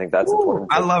 And I think that's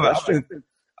important. I love it.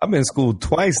 I've been schooled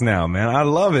twice now, man. I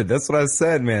love it. That's what I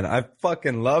said, man. I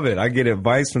fucking love it. I get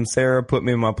advice from Sara, put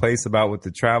me in my place about what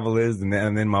the travel is, and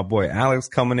then my boy Alex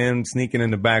coming in, sneaking in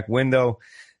the back window.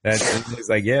 He's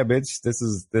like, yeah, bitch,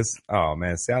 this. Oh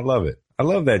man, see, I love it. I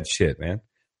love that shit, man.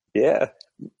 Yeah.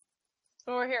 That's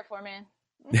what we're here for, man.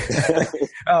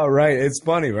 Oh, right. It's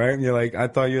funny, right? And you're like, I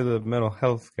thought you're the mental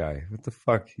health guy. What the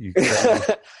fuck?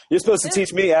 You're supposed to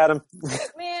teach me, Adam.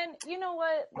 Man, you know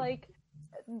what? Like,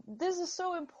 this is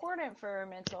so important for our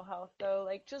mental health, though.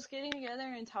 Like, just getting together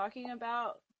and talking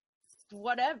about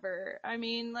whatever. I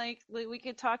mean, like we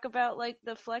could talk about, like,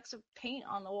 the flecks of paint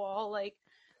on the wall. Like,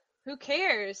 who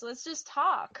cares? Let's just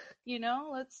talk, you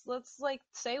know? Let's like,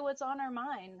 say what's on our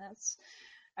mind.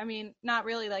 I mean, not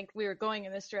really like we were going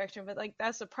in this direction, but like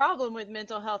that's the problem with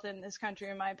mental health in this country,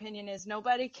 in my opinion, is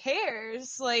nobody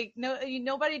cares. Like,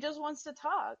 nobody just wants to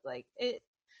talk. Like,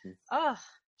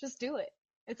 just do it.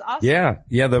 It's awesome.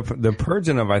 Yeah. The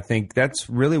purging of, I think that's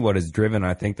really what has driven,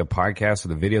 I think, the podcast or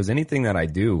the videos, anything that I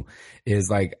do is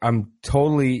like, I'm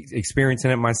totally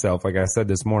experiencing it myself. Like I said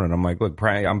this morning, I'm like, look,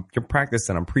 you're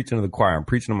practicing. I'm preaching to the choir. I'm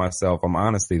preaching to myself. I'm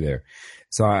honestly there.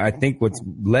 So I think what's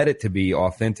led it to be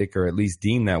authentic, or at least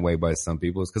deemed that way by some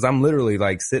people, is because I'm literally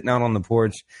like sitting out on the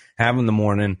porch, having the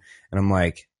morning, and I'm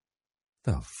like,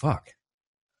 the fuck?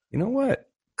 You know what?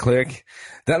 Click.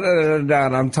 And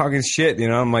I'm talking shit, you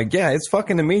know. I'm like, yeah, it's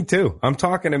fucking to me too. I'm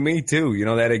talking to me too. You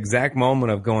know, that exact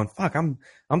moment of going, fuck, I'm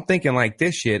thinking like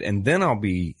this shit, and then I'll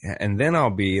be, and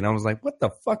I was like, what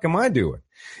the fuck am I doing?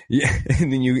 Yeah.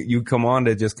 And then you come on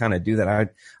to just kind of do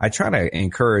that. I try to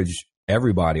encourage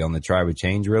everybody on the Tribe of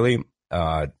Change, really,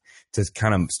 to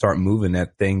kind of start moving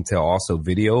that thing to also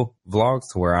video vlogs,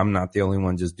 to where I'm not the only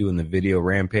one just doing the video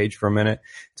rampage for a minute,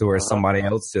 to where somebody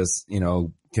else just, you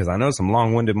know, because I know some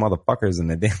long-winded motherfuckers in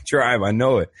the damn Tribe. I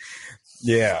know it.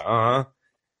 Yeah.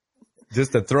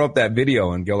 Just to throw up that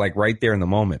video and go like right there in the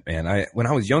moment, man. When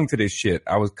I was young to this shit,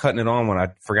 I was cutting it on when I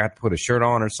forgot to put a shirt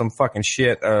on or some fucking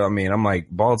shit. I mean, I'm like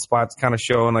bald spots kind of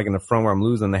showing like in the front where I'm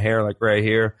losing the hair, like right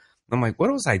here. I'm like,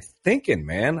 what was I thinking,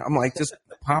 man? I'm like, just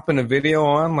popping a video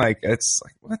on. Like, it's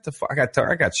like, what the fuck?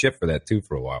 I got shit for that too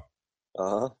for a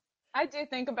while. I do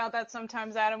think about that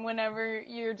sometimes, Adam, whenever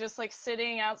you're just like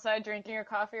sitting outside drinking your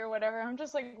coffee or whatever. I'm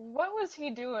just like, what was he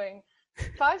doing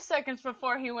 5 seconds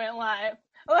before he went live?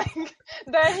 Like,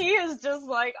 that he is just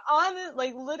like on this,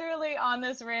 like literally on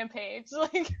this rampage.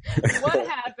 Like, what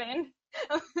happened?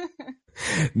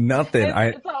 Nothing.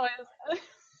 It's always...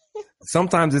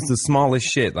 Sometimes it's the smallest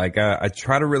shit. Like I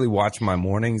try to really watch my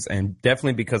mornings, and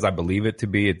definitely because I believe it to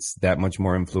be, it's that much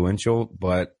more influential.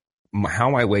 But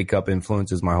how I wake up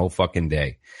influences my whole fucking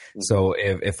day. So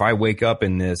if I wake up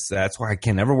in this, that's why I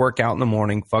can never work out in the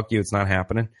morning. Fuck you, it's not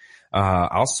happening.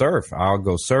 I'll surf. I'll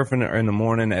go surfing in the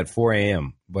morning at 4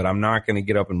 a.m. But I'm not going to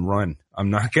get up and run. I'm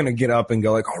not going to get up and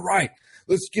go like, all right,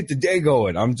 let's get the day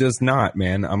going. I'm just not,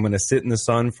 man. I'm going to sit in the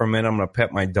sun for a minute. I'm going to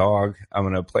pet my dog. I'm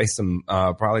going to play some,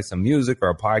 probably some music or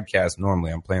a podcast.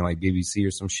 Normally I'm playing like BBC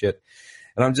or some shit,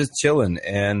 and I'm just chilling.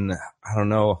 And I don't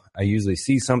know, I usually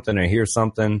see something or hear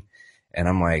something, and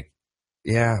I'm like,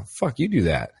 yeah, fuck, you do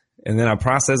that. And then I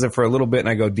process it for a little bit, and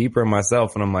I go deeper in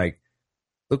myself, and I'm like,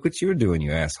 look what you're doing,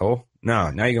 you asshole. No,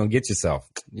 now you're going to get yourself.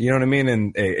 You know what I mean?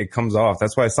 And it comes off.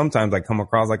 That's why sometimes I come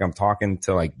across like I'm talking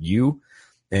to like you.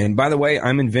 And by the way,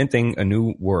 I'm inventing a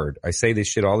new word. I say this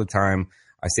shit all the time.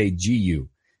 I say GU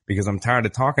because I'm tired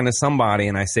of talking to somebody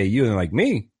and I say you, and they're like,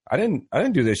 me? I didn't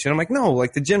do this shit. I'm like, no,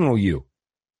 like the general you.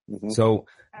 Mm-hmm. So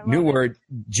new word,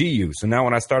 GU. So now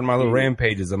when I start my little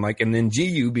rampages, I'm like, and then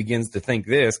GU begins to think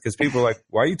this, because people are like,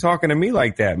 why are you talking to me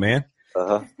like that, man?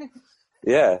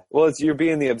 Yeah. Well, you're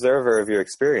being the observer of your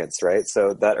experience, right?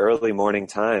 So that early morning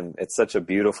time, it's such a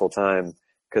beautiful time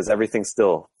because everything's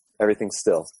still.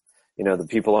 You know, the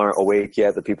people aren't awake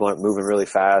yet. The people aren't moving really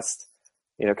fast.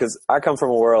 You know, because I come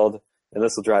from a world, and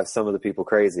this will drive some of the people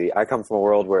crazy. I come from a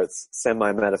world where it's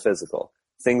semi-metaphysical.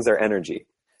 Things are energy.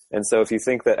 And so if you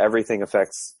think that everything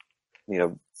affects, you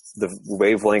know, the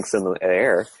wavelengths in the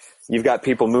air, you've got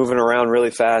people moving around really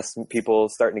fast, people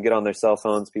starting to get on their cell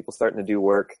phones, people starting to do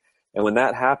work. And when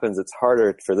that happens, it's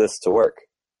harder for this to work,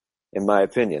 in my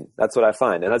opinion. That's what I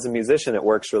find. And as a musician, it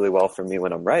works really well for me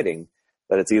when I'm writing,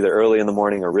 that it's either early in the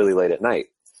morning or really late at night.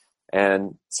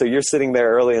 And so you're sitting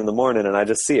there early in the morning, and I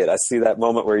just see it. I see that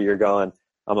moment where you're going,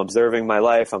 I'm observing my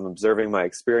life, I'm observing my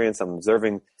experience, I'm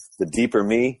observing the deeper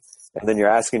me, And then you're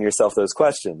asking yourself those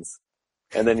questions.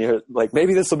 And then you're like,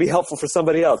 maybe this will be helpful for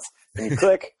somebody else. And you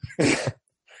click and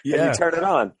you turn it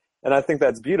on. And I think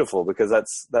that's beautiful, because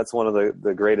that's one of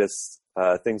the greatest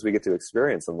things we get to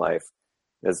experience in life,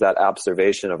 is that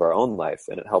observation of our own life,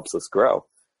 and it helps us grow.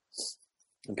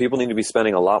 And people need to be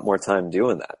spending a lot more time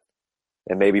doing that.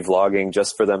 And maybe vlogging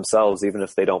just for themselves, even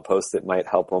if they don't post it, might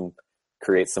help them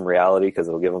create some reality, because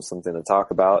it'll give them something to talk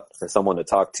about or someone to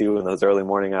talk to in those early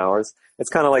morning hours.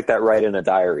 It's kind of like that write in a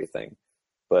diary thing,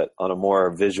 but on a more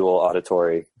visual,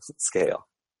 auditory scale.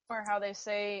 Or how they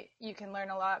say you can learn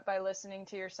a lot by listening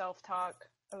to yourself talk,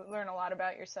 learn a lot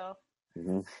about yourself.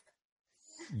 Mm-hmm.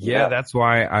 Yeah, that's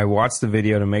why I watched the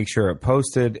video to make sure it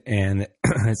posted and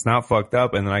it's not fucked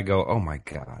up. And then I go, oh my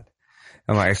God.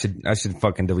 I'm like, I should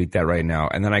fucking delete that right now.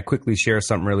 And then I quickly share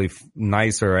something really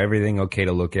nice or everything okay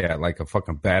to look at, like a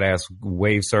fucking badass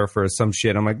wave surfer or some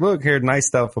shit. I'm like, look here, nice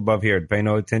stuff above here. Pay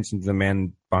no attention to the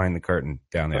man behind the curtain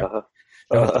down there.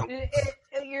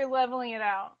 You're leveling it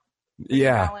out.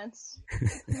 Yeah. Balance.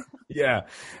 Yeah.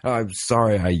 I'm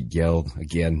sorry I yelled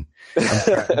again.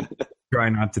 I'm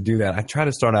trying not to do that. I try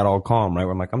to start out all calm, right?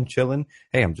 Where I'm like, I'm chilling.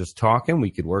 Hey, I'm just talking.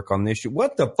 We could work on this shit.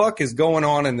 What the fuck is going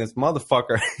on in this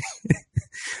motherfucker?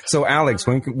 So, Alex,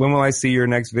 when will I see your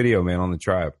next video, man, on the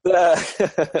tribe?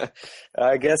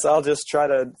 I guess I'll just try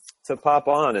to pop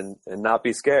on and not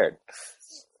be scared.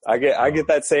 I get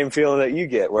that same feeling that you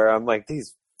get, where I'm like,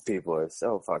 these people are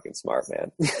so fucking smart,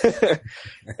 man.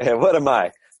 And what am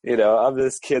I? I'm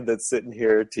this kid that's sitting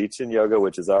here teaching yoga,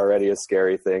 which is already a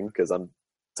scary thing, because I'm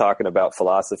talking about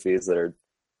philosophies that are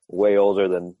way older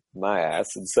than my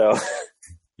ass. And so,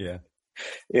 yeah,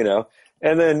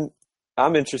 and then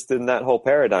I'm interested in that whole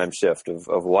paradigm shift of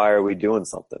why are we doing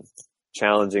something,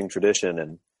 challenging tradition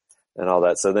and all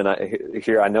that. So then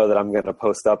I know that I'm going to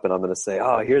post up and I'm going to say,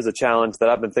 oh, here's a challenge that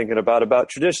I've been thinking about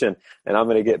tradition. And I'm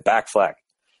going to get back flack.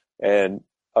 And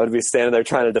I would be standing there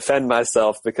trying to defend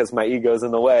myself because my ego's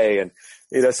in the way. And,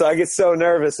 so I get so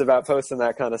nervous about posting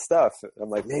that kind of stuff. I'm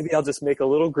like, maybe I'll just make a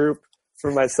little group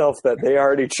for myself that they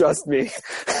already trust me.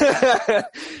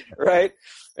 Right.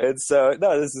 And so,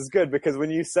 no, this is good, because when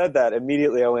you said that,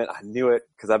 immediately I went, I knew it,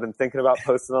 because I've been thinking about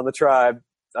posting on the tribe,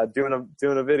 doing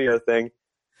a video thing,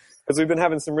 because we've been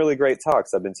having some really great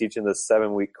talks. I've been teaching this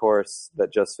 7-week course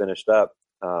that just finished up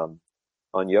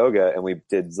on yoga, and we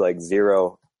did like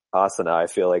 0 asana, I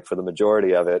feel like, for the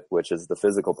majority of it, which is the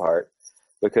physical part,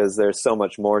 because there's so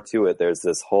much more to it. There's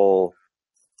this whole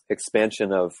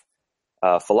expansion of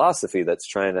philosophy that's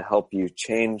trying to help you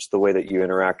change the way that you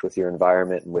interact with your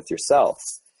environment and with yourself.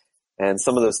 And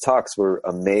some of those talks were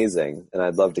amazing, and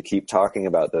I'd love to keep talking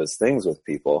about those things with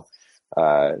people.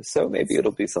 So maybe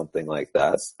it'll be something like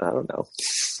that. I don't know.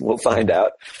 We'll find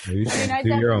out. You should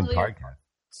do your own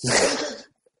podcast.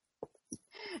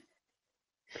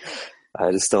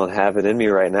 I just don't have it in me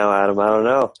right now, Adam. I don't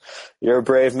know. You're a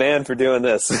brave man for doing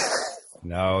this.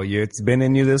 No, it's been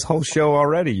in you this whole show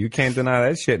already. You can't deny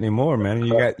that shit anymore, man.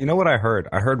 You know what I heard?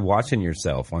 I heard watching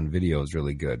yourself on video is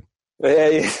really good.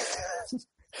 Yeah.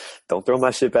 Don't throw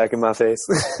my shit back in my face.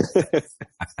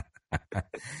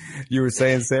 You were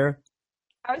saying, Sarah?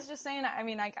 I was just saying, I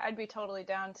mean, I'd be totally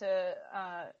down to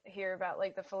hear about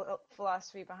like the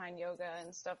philosophy behind yoga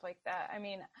and stuff like that. I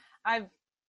mean, I've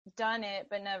done it,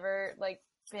 but never like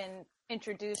been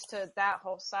introduced to that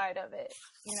whole side of it.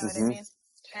 You know what I mean?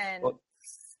 And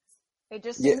it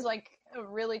just seems like a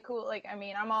really cool, like, I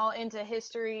mean, I'm all into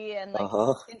history and like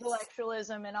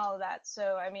intellectualism and all of that.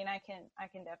 So, I mean, I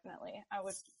can definitely, I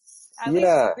would at least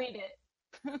read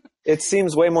it. It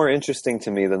seems way more interesting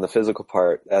to me than the physical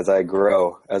part as I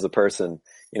grow as a person.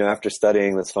 After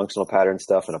studying this functional pattern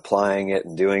stuff and applying it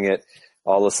and doing it,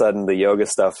 all of a sudden the yoga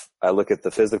stuff, I look at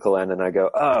the physical end and I go,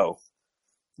 oh,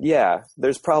 yeah,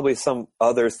 there's probably some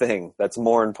other thing that's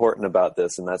more important about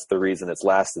this, and that's the reason it's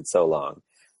lasted so long.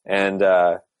 And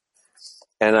I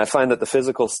find that the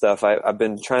physical stuff, I've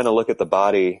been trying to look at the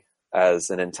body as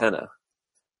an antenna,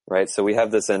 right? So we have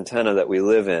this antenna that we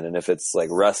live in, and if it's like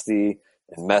rusty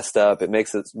and messed up, it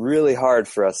makes it really hard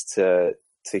for us to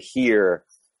hear.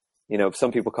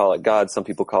 Some people call it God, some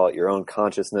people call it your own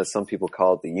consciousness, some people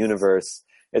call it the universe.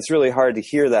 It's really hard to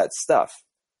hear that stuff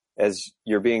as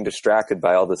you're being distracted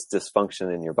by all this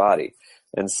dysfunction in your body.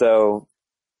 And so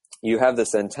you have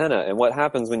this antenna, and what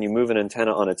happens when you move an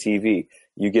antenna on a TV,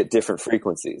 you get different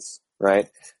frequencies, right?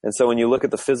 And so when you look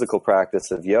at the physical practice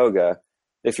of yoga,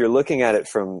 if you're looking at it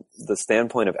from the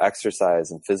standpoint of exercise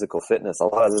and physical fitness, a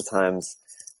lot of the times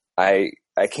I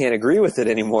can't agree with it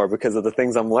anymore because of the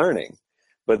things I'm learning.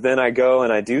 But then I go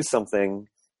and I do something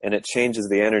and it changes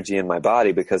the energy in my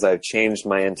body because I've changed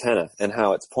my antenna and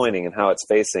how it's pointing and how it's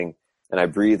facing and I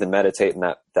breathe and meditate in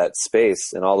that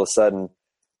space. And all of a sudden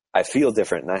I feel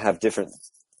different and I have different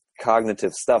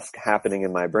cognitive stuff happening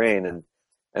in my brain. And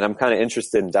I'm kind of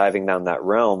interested in diving down that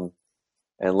realm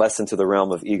and less into the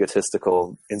realm of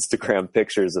egotistical Instagram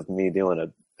pictures of me doing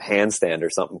a handstand or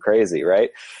something crazy.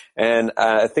 Right. And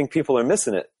I think people are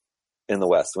missing it in the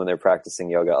West when they're practicing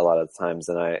yoga a lot of the times.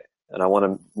 And I want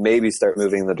to maybe start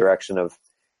moving in the direction of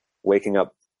waking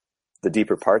up the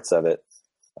deeper parts of it.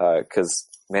 'Cause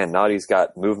man, Nadi's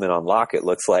got movement on lock. It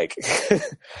looks like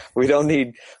we don't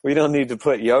need to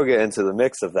put yoga into the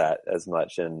mix of that as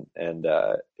much. And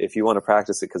if you want to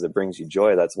practice it because it brings you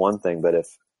joy, that's one thing. But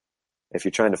if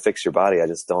you're trying to fix your body, I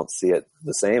just don't see it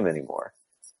the same anymore.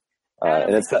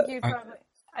 Adam,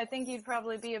 I think you'd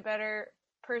probably be a better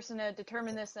person to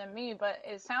determine this than me, but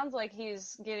it sounds like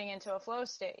he's getting into a flow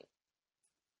state.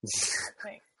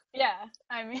 Yeah,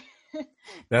 I mean,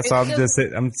 that's all. I'm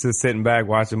just sitting back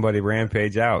watching Buddy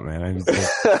Rampage out, man. No,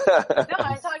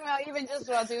 I'm talking about even just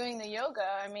while doing the yoga.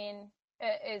 I mean,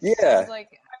 it sounds like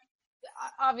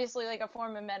obviously like a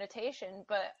form of meditation,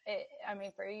 but I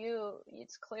mean, for you,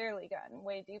 it's clearly gotten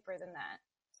way deeper than that.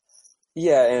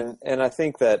 Yeah, and I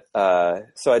think that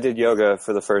so I did yoga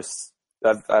for the first.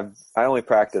 I only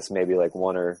practiced maybe like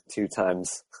 1 or 2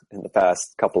 times in the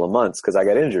past couple of months because I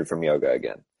got injured from yoga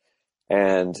again.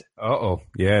 And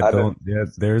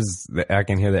there's I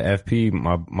can hear the FP,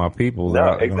 my people.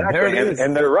 No, exactly,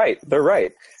 and they're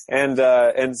right.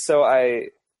 And so I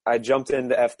jumped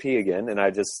into FP again, and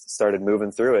I just started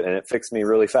moving through it, and it fixed me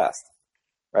really fast.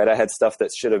 Right, I had stuff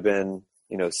that should have been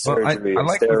surgery, I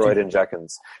like steroid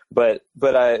injections, but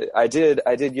I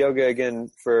did yoga again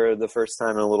for the first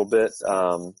time in a little bit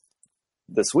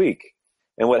this week.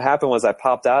 And what happened was I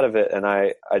popped out of it and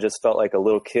I just felt like a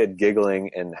little kid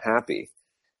giggling and happy.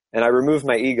 And I removed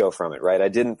my ego from it, right? I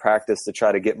didn't practice to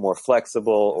try to get more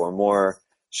flexible or more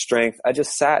strength. I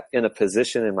just sat in a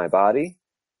position in my body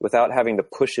without having to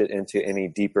push it into any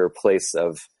deeper place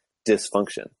of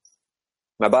dysfunction.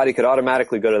 My body could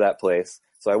automatically go to that place.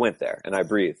 So I went there and I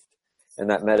breathed,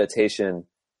 and that meditation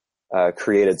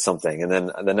created something. And then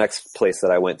the next place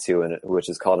that I went to, which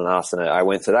is called an asana, I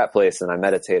went to that place and I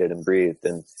meditated and breathed,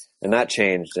 and that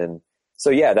changed. And so,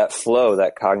 yeah, that flow,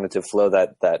 that cognitive flow,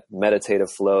 that meditative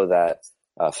flow, that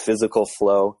physical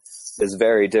flow is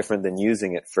very different than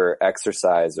using it for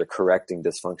exercise or correcting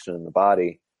dysfunction in the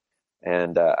body.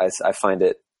 And I find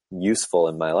it useful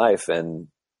in my life, and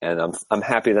I'm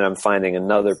happy that I'm finding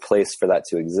another place for that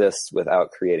to exist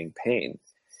without creating pain,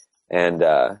 and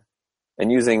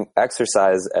using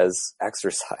exercise as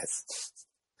exercise.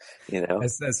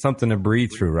 That's something to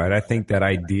breathe through, right? I think that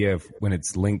idea of when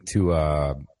it's linked to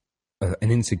an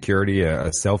insecurity,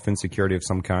 a self insecurity of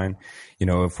some kind,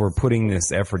 if we're putting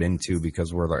this effort into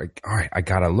because we're like, all right, I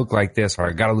gotta look like this, or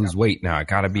I gotta lose weight now, I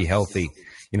gotta be healthy.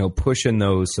 Pushing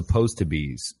those supposed to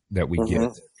be's that we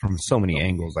get from so many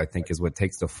angles, I think, is what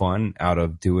takes the fun out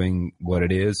of doing what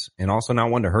it is. And also not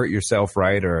wanting to hurt yourself,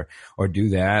 right? Or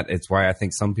do that. It's why I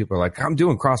think some people are like, I'm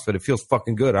doing CrossFit. It feels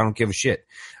fucking good. I don't give a shit.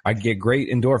 I get great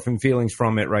endorphin feelings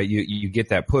from it, right? You get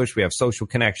that push. We have social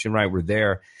connection, right? We're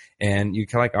there. And you're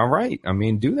kind of like, all right, I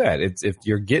mean, do that. It's if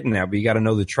you're getting that, but you got to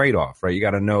know the trade-off, right? You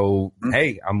got to know,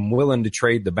 hey, I'm willing to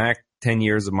trade the back 10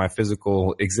 years of my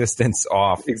physical existence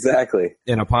off exactly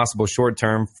in a possible short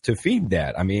term to feed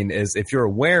that. I mean, if you're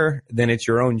aware, then it's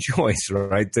your own choice,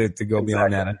 right? To go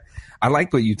beyond that. I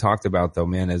like what you talked about though,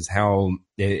 man, is how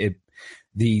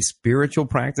the spiritual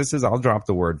practices, I'll drop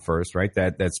the word first, right?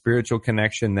 That spiritual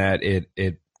connection that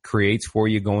it creates for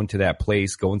you, going to that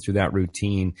place, going through that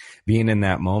routine, being in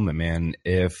that moment, man.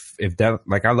 If that,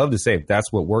 like I love to say, if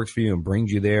that's what works for you and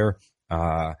brings you there,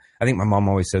 I think my mom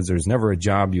always says there's never a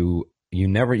job you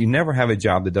never have a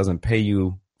job that doesn't pay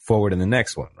you forward in the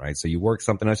next one, right? So you work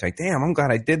something else, like, damn, I'm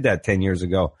glad I did that 10 years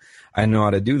ago. I know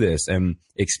how to do this. And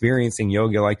experiencing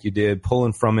yoga like you did,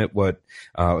 pulling from it what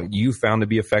you found to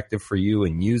be effective for you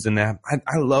and using that.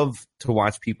 I love to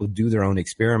watch people do their own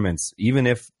experiments, even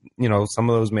if, some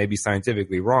of those may be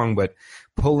scientifically wrong, but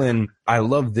pull in, I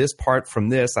love this part from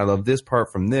this. I love this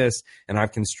part from this. And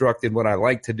I've constructed what I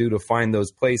like to do to find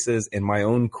those places in my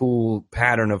own cool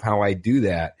pattern of how I do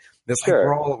that. That's sure.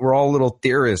 Like we're all little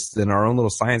theorists in our own little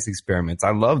science experiments.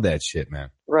 I love that shit, man.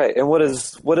 Right. And what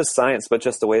is science but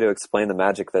just a way to explain the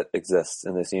magic that exists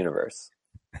in this universe?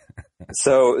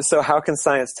 So how can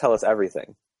science tell us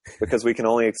everything? Because we can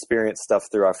only experience stuff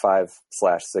through our 5/6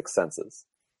 senses.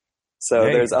 So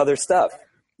there's other stuff.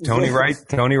 Tony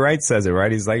Wright says it,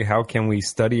 right? He's like, how can we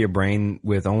study a brain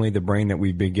with only the brain that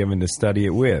we've been given to study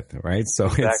it with, right? So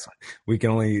exactly. We can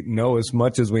only know as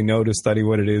much as we know to study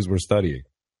what it is we're studying.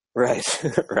 Right,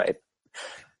 right.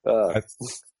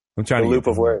 I'm trying the to loop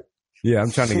of words. Yeah,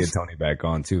 I'm trying to get Tony back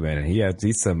on too, man. And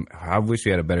he's some. I wish we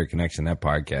had a better connection. That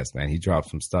podcast, man. He dropped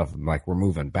some stuff like we're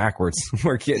moving backwards.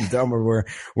 We're getting dumber.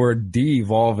 We're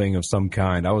de-evolving of some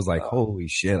kind. I was like, holy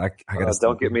shit! I gotta.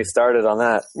 Don't get me started on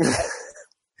that.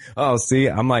 Oh, see,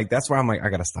 I'm like, that's why I'm like, I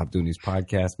gotta stop doing these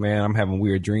podcasts, man. I'm having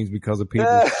weird dreams because of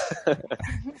people.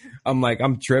 I'm like,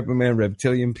 I'm tripping, man.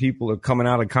 Reptilian people are coming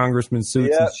out of congressman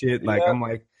suits and shit. Like, I'm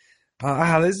like,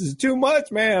 this is too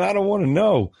much, man. I don't want to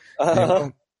know. You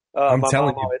know? I'm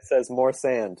telling you, it says more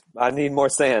sand. I need more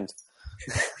sand.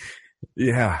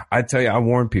 Yeah, I tell you, I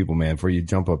warn people, man, before you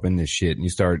jump up in this shit and you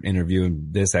start interviewing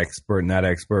this expert and that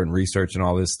expert and researching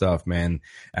all this stuff, man.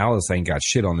 Alice ain't got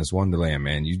shit on this Wonderland,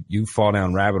 man. You fall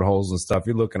down rabbit holes and stuff.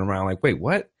 You're looking around like, wait,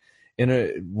 what?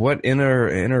 Inner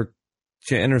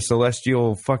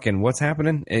celestial fucking what's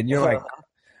happening? And you're like,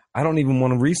 I don't even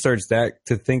want to research that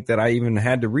to think that I even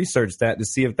had to research that to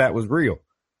see if that was real.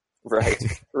 Right,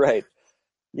 right.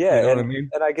 Yeah, you know what I mean?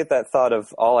 And I get that thought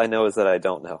of all I know is that I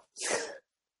don't know.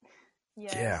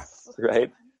 Yes. Yeah. Right?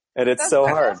 And it's so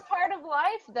hard. That's part of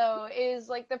life, though, is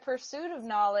like the pursuit of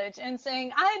knowledge and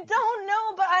saying, I don't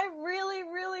know, but I really,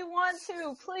 really want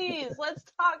to. Please, let's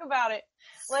talk about it.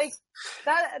 Like,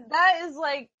 that is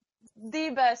like the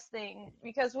best thing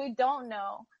because we don't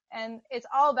know. And it's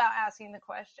all about asking the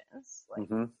questions, like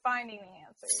finding the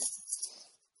answers.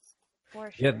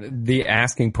 For sure. Yeah, the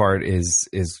asking part is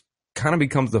kind of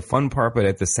becomes the fun part, but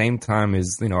at the same time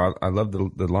is, you know, I love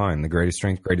the line, the greatest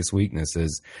strength, greatest weakness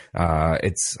is,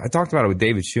 I talked about it with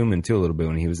David Schumann too a little bit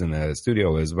when he was in the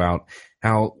studio, is about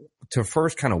how to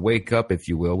first kind of wake up, if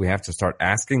you will, we have to start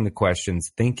asking the questions,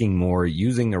 thinking more,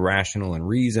 using the rational and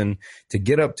reason to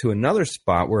get up to another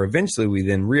spot where eventually we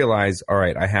then realize, all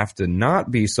right, I have to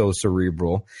not be so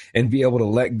cerebral and be able to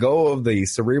let go of the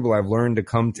cerebral I've learned to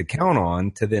come to count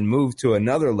on to then move to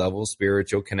another level,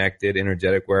 spiritual, connected,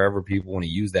 energetic, wherever people want to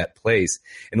use that place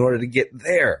in order to get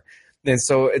there. And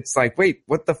so it's like, wait,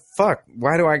 what the fuck?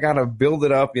 Why do I got to build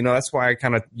it up? You know, that's why I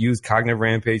kind of use cognitive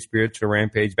rampage, spiritual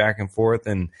rampage back and forth.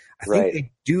 And I think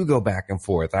they do go back and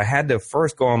forth. I had to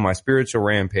first go on my spiritual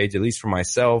rampage, at least for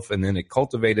myself, and then it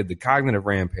cultivated the cognitive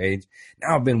rampage.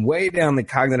 Now I've been way down the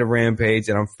cognitive rampage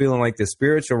and I'm feeling like the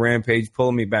spiritual rampage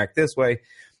pulling me back this way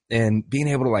and being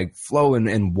able to like flow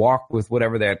and walk with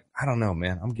whatever that, I don't know,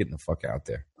 man, I'm getting the fuck out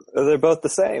there. They're both the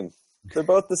same. They're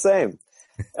both the same.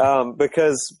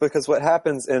 Because what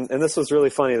happens, and this was really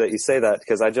funny that you say that,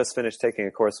 because I just finished taking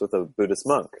a course with a Buddhist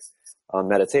monk on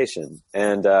meditation,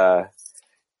 and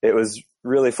it was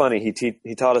really funny.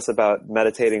 He taught us about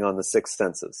meditating on the six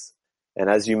senses,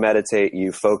 and as you meditate,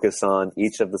 you focus on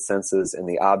each of the senses and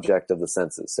the object of the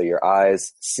senses. So your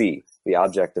eyes see the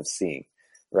object of seeing,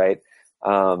 right?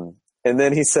 And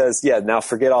then he says, "Yeah, now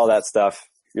forget all that stuff.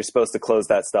 You're supposed to close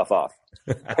that stuff off."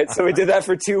 Right? So we did that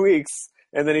for 2 weeks.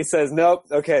 And then he says, nope,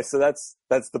 okay, so that's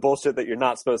the bullshit that you're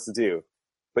not supposed to do.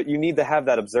 But you need to have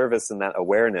that observance and that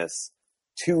awareness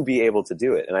to be able to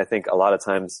do it. And I think a lot of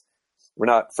times we're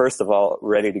not, first of all,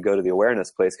 ready to go to the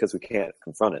awareness place because we can't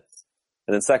confront it.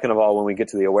 And then second of all, when we get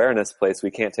to the awareness place,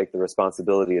 we can't take the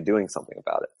responsibility of doing something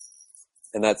about it.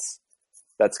 And that's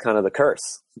kind of the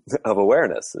curse of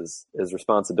awareness is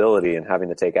responsibility and having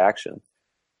to take action.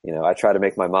 You know, I try to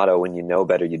make my motto, when you know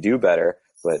better, you do better.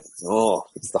 But,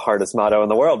 it's the hardest motto in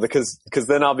the world because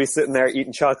then I'll be sitting there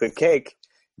eating chocolate cake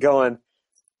going,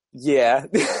 yeah.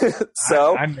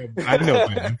 So I know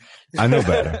better. I know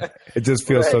better. It just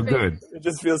feels so good. It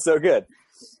just feels so good.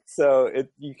 So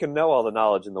you can know all the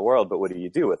knowledge in the world, but what do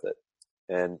you do with it?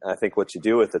 And I think what you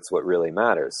do with it's what really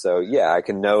matters. So yeah, I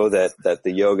can know that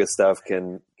the yoga stuff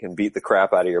can beat the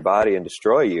crap out of your body and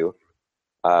destroy you.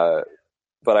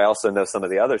 But I also know some of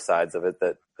the other sides of it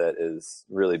that is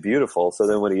really beautiful. So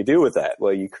then what do you do with that?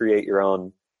 Well, you create your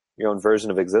own version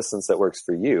of existence that works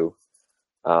for you.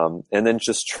 And then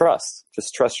just trust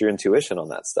your intuition on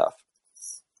that stuff,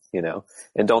 you know,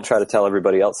 and don't try to tell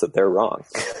everybody else that they're wrong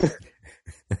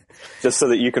just so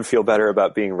that you can feel better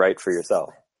about being right for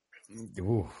yourself.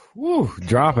 Ooh,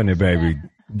 dropping it, baby.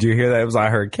 Did you hear that? It was, I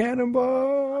heard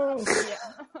cannonball. Yeah.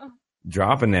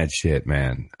 Dropping that shit,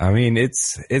 man. I mean,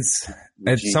 it's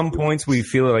at some points we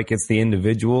feel like it's the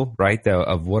individual, right?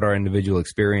 Of what our individual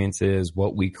experience is,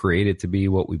 what we create it to be,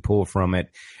 what we pull from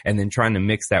it, and then trying to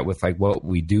mix that with like what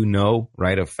we do know,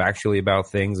 right? Of factually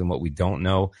about things and what we don't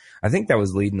know. I think that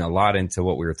was leading a lot into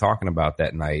what we were talking about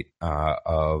that night,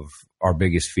 of our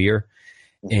biggest fear.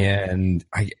 And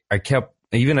I kept,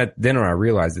 even at dinner, I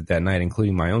realized it that night,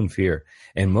 including my own fear,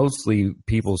 and mostly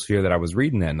people's fear that I was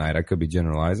reading that night. I could be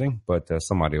generalizing, but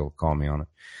somebody will call me on it.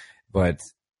 But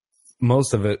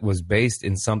most of it was based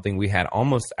in something we had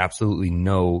almost absolutely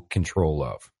no control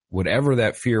of, whatever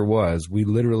that fear was, we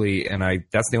literally,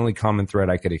 that's the only common thread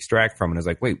I could extract from it, is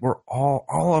like, wait, we're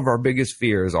all of our biggest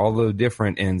fears, although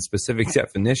different in specific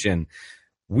definition,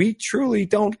 we truly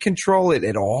don't control it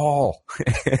at all.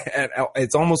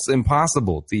 It's almost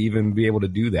impossible to even be able to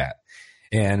do that.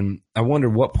 And I wonder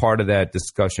what part of that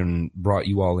discussion brought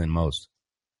you all in most.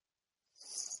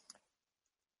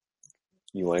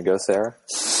 You want to go, Sarah?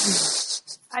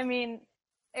 I mean,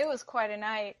 it was quite a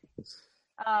night.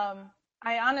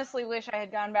 I honestly wish I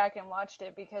had gone back and watched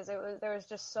it, because there was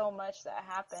just so much that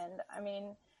happened. I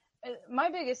mean, my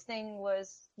biggest thing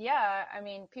was,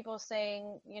 people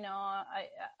saying, I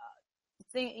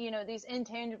think, these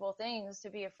intangible things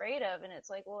to be afraid of. And it's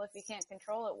like, well, if you can't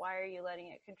control it, why are you letting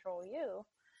it control you?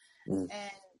 And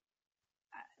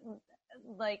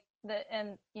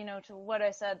to what I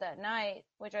said that night,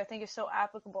 which I think is so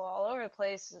applicable all over the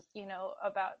place,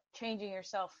 about changing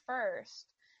yourself first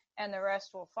and the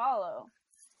rest will follow.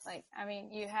 Like, I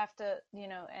mean, you have to,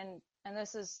 and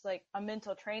this is like a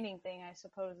mental training thing, I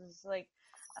suppose, is like,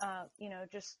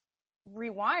 just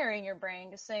rewiring your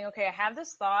brain, just saying, okay, I have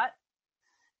this thought.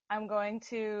 I'm going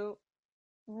to,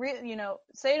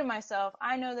 say to myself,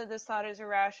 I know that this thought is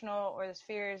irrational, or this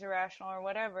fear is irrational, or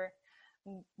whatever.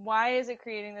 Why is it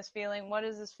creating this feeling? What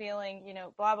is this feeling?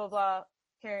 Blah, blah, blah,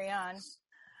 carry on.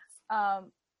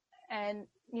 And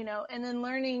then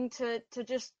learning to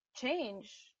just change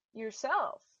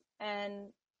yourself. And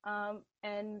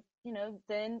then,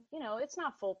 it's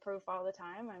not foolproof all the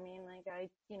time. I mean, like, I,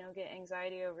 get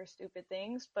anxiety over stupid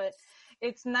things, but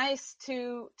it's nice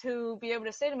to be able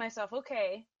to say to myself,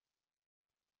 okay,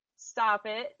 stop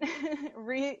it,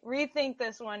 rethink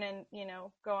this one, and,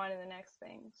 go on to the next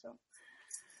thing. So,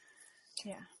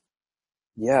 yeah.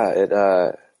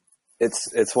 Yeah.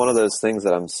 It's one of those things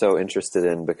that I'm so interested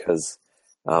in, because,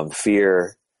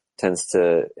 fear tends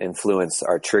to influence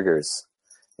our triggers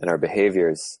and our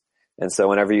behaviors. And so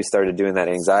whenever you started doing that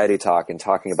anxiety talk and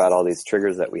talking about all these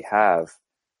triggers that we have,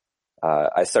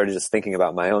 I started just thinking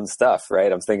about my own stuff,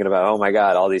 right? I'm thinking about, oh my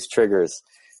God, all these triggers.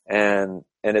 And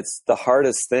it's the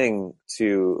hardest thing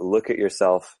to look at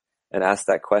yourself and ask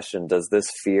that question, does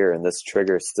this fear and this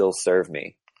trigger still serve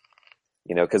me?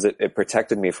 Because it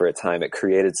protected me for a time. It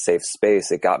created safe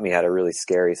space. It got me out of really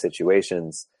scary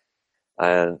situations.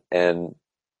 And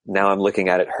now I'm looking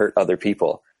at it hurt other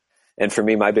people. And for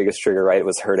me, my biggest trigger, right,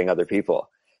 was hurting other people.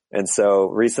 And so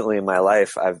recently in my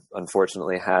life, I've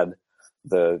unfortunately had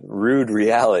the rude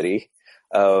reality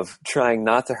of trying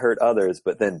not to hurt others,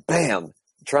 but then bam,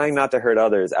 trying not to hurt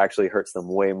others actually hurts them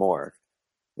way more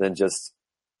than just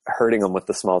hurting them with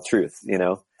the small truth,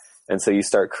 And so you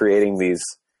start creating these,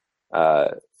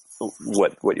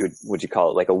 what would you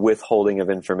call it? Like a withholding of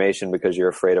information because you're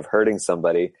afraid of hurting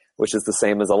somebody, which is the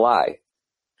same as a lie.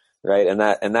 Right. And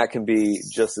that can be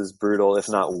just as brutal, if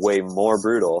not way more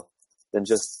brutal, than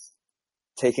just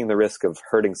taking the risk of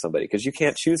hurting somebody, because you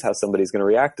can't choose how somebody's going to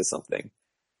react to something.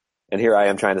 And here I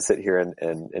am trying to sit here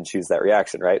and choose that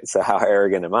reaction. Right. So how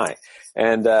arrogant am I?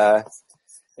 And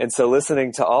so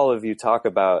listening to all of you talk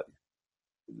about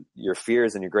your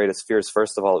fears and your greatest fears,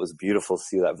 first of all, it was beautiful to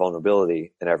see that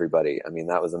vulnerability in everybody. I mean,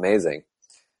 that was amazing.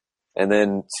 And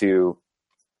then to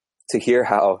hear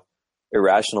how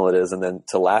irrational it is, and then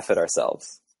to laugh at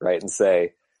ourselves, right? And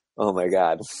say, oh my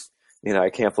God, I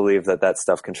can't believe that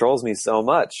stuff controls me so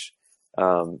much.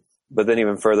 But then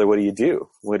even further, what do you do?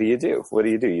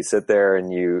 You sit there and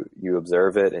you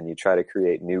observe it, and you try to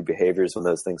create new behaviors when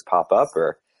those things pop up,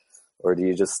 or do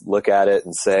you just look at it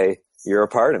and say, you're a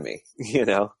part of me,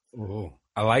 Ooh,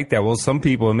 I like that. Well, some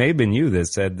people, it may have been you that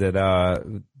said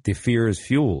that, the fear is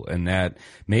fuel, and that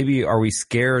maybe are we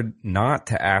scared not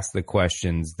to ask the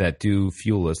questions that do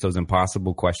fuel us, those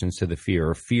impossible questions to the fear,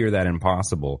 or fear that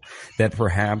impossible, that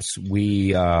perhaps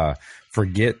we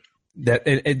forget that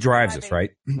it drives us, right?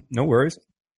 No worries.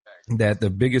 That the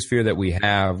biggest fear that we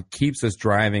have keeps us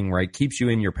driving, right? Keeps you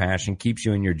in your passion, keeps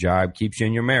you in your job, keeps you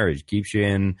in your marriage, keeps you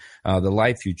in the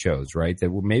life you chose, right? That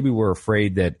maybe we're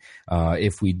afraid that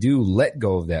if we do let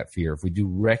go of that fear, if we do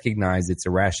recognize its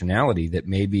irrationality, that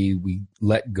maybe we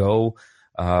let go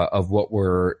of what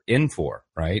we're in for,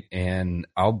 right? And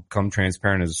I'll come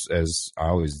transparent as I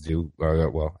always do.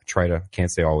 Well, I try to,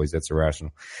 can't say always, that's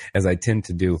irrational, as I tend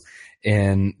to do.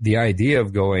 And the idea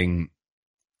of going,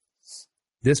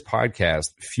 this podcast,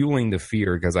 fueling the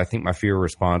fear, because I think my fear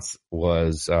response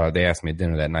was, they asked me at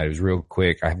dinner that night. It was real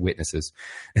quick. I have witnesses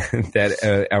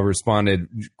that I responded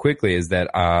quickly, is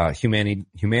that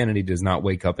humanity does not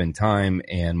wake up in time,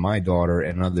 and my daughter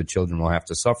and other children will have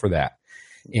to suffer that.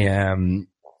 And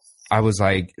I was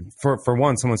like, for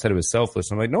one, someone said it was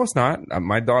selfless. I'm like, no, it's not.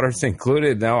 My daughter's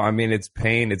included. No, I mean, it's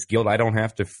pain, it's guilt I don't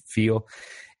have to feel.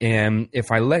 And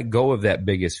if I let go of that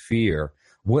biggest fear,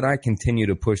 would I continue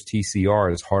to push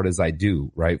TCR as hard as I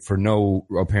do, right? For no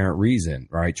apparent reason,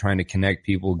 right? Trying to connect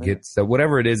people, get so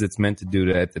whatever it is it's meant to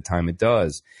do at the time it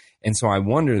does. And so I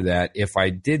wonder that if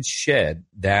I did shed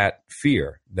that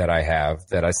fear that I have,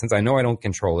 since I know I don't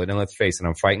control it, and let's face it,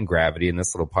 I'm fighting gravity, and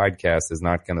this little podcast is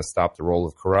not going to stop the roll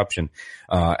of corruption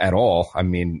at all. I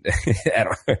mean,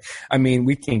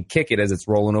 we can kick it as it's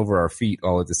rolling over our feet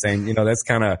all at the same. That's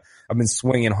kind of, I've been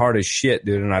swinging hard as shit,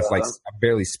 dude, and I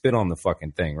barely spit on the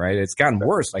fucking thing, right? It's gotten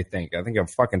worse, I think. I think I've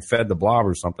fucking fed the blob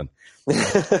or something.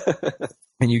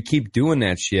 And you keep doing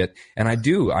that shit. And I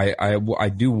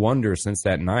do wonder since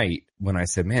that night when I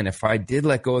said, man, if I did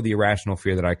let go of the irrational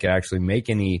fear that I could actually make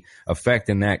any effect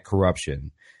in that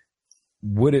corruption,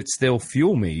 would it still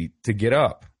fuel me to get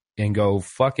up and go,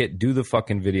 fuck it, do the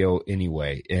fucking video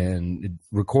anyway and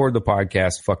record the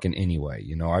podcast fucking anyway?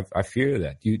 I fear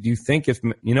that. Do you think if,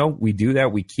 we do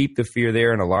that, we keep the fear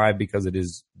there and alive because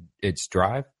it's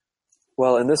drive?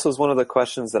 Well, and this was one of the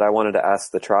questions that I wanted to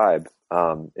ask the tribe,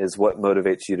 is what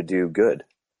motivates you to do good?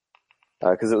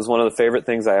 Because it was one of the favorite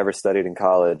things I ever studied in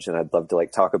college, and I'd love to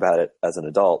talk about it as an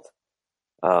adult,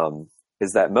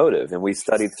 is that motive. And we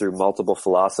studied through multiple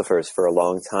philosophers for a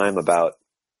long time about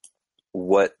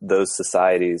what those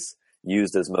societies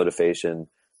used as motivation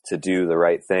to do the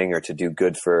right thing or to do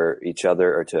good for each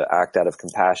other or to act out of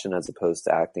compassion as opposed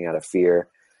to acting out of fear.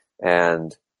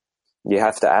 And you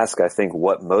have to ask, I think,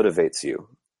 what motivates you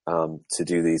to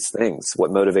do these things?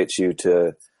 What motivates you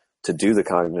to do the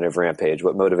cognitive rampage?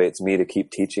 What motivates me to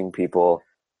keep teaching people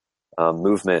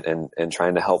movement and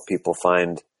trying to help people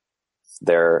find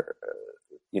their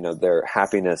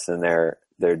happiness and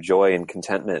their joy and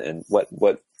contentment? And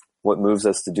what moves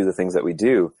us to do the things that we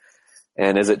do?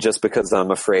 And is it just because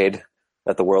I'm afraid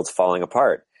that the world's falling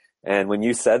apart? And when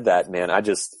you said that, man,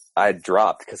 I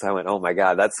dropped because I went, oh my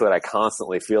God, that's what I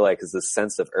constantly feel like, is this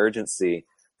sense of urgency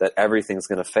that everything's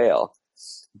going to fail.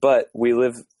 But we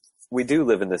do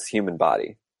live in this human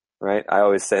body, right? I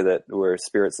always say that we're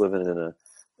spirits living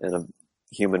in a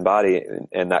human body,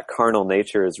 and that carnal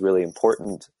nature is really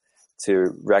important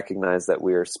to recognize that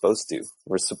we're supposed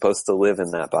to live in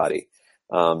that body.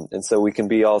 And so we can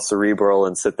be all cerebral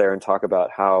and sit there and talk about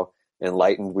how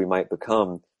enlightened we might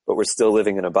become, but we're still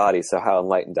living in a body. So how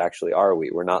enlightened actually are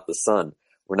we? We're not the sun.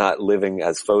 We're not living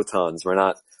as photons. We're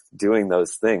not doing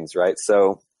those things, right?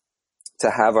 So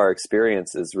to have our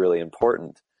experience is really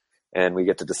important, and we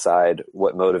get to decide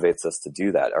what motivates us to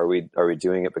do that. Are we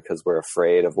doing it because we're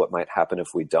afraid of what might happen if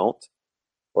we don't?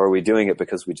 Or are we doing it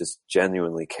because we just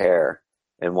genuinely care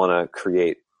and want to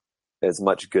create as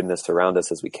much goodness around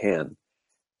us as we can?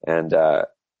 And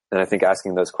I think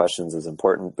asking those questions is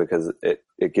important because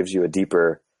it gives you a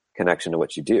deeper connection to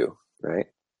what you do, right?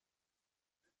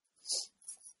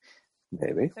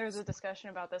 Maybe. There was a discussion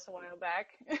about this a while back.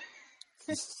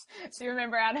 Do you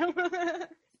remember, Adam?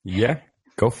 Yeah,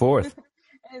 go forth.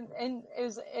 And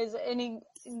is any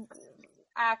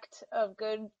act of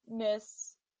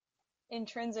goodness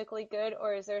intrinsically good,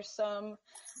 or is there some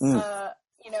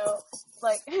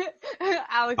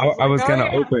Alex, I was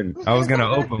gonna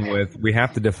open with, we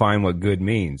have to define what good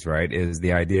means, right? Is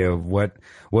the idea of what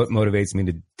motivates me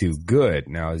to do good.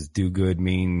 Now, does do good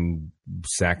mean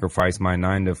sacrifice my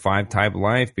 9-to-5 type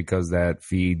life because that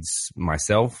feeds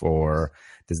myself, or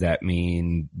does that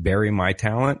mean bury my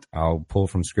talent? I'll pull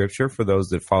from scripture for those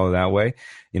that follow that way.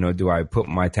 Do I put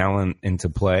my talent into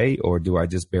play, or do I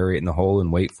just bury it in the hole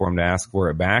and wait for him to ask for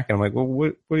it back? And I'm like, well,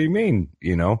 what do you mean?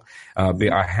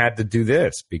 I had to do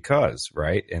this because,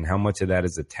 right? And how much of that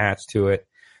is attached to it?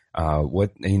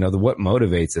 What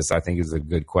motivates us, I think, is a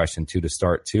good question too, to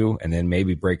start to, and then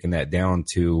maybe breaking that down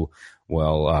to,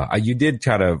 you did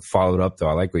try to follow it up though.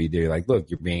 I like what you did. You're like, look,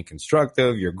 you're being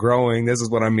constructive, you're growing. This is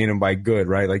what I mean by good,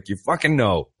 right? Like, you fucking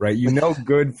know, right? You know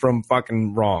good from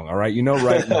fucking wrong. All right.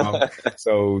 Right and wrong.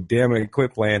 So damn it,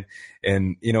 quit playing.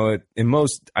 And, and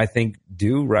most, I think,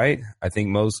 do, right? I think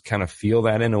most kind of feel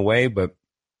that in a way, but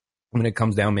when it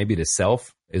comes down maybe to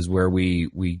self is where we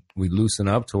loosen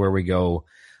up to where we go,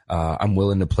 I'm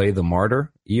willing to play the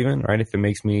martyr even, right? If it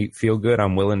makes me feel good,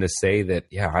 I'm willing to say that,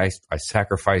 yeah, I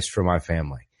sacrificed for my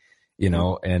family,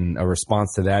 and a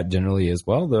response to that generally is,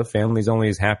 well, the family's only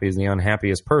as happy as the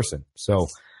unhappiest person. So,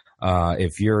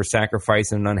 if you're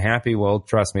sacrificing and unhappy, well,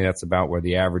 trust me, that's about where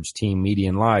the average team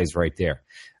median lies right there,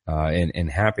 in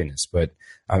happiness. But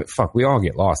we all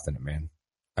get lost in it, man.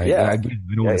 I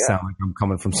don't want to sound like I'm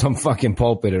coming from some fucking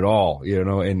pulpit at all,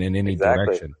 in any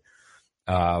direction.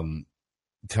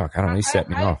 Chuck, I don't know. You set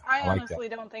me off. I honestly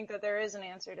don't think that there is an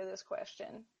answer to this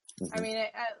question. Mm-hmm. I mean,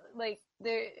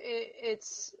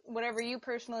 it's whatever you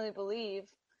personally believe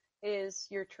is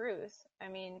your truth. I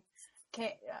mean,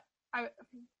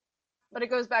 but it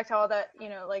goes back to all that,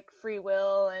 like free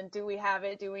will and do we have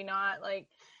it, do we not? Like,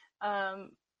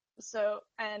 so,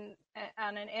 and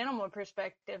on an animal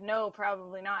perspective, no,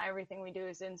 probably not everything we do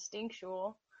is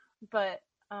instinctual, but,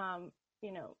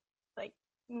 like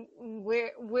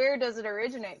where does it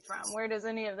originate from? Where does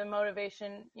any of the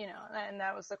motivation, and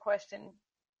that was the question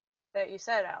that you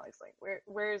said, Alex, like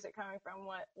where is it coming from?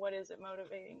 What is it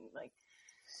motivating? Like,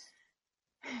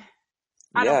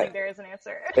 I don't think there is an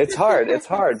answer. It's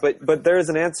hard, but there is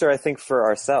an answer, I think, for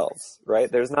ourselves, right?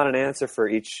 There's not an answer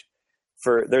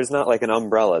there's not like an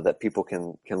umbrella that people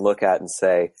can look at and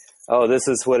say, oh, this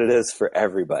is what it is for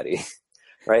everybody,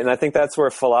 right? And I think that's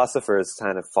where philosophers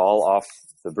kind of fall off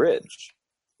the bridge,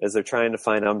 is they're trying to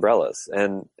find umbrellas,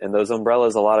 and those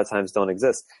umbrellas a lot of times don't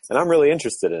exist. And I'm really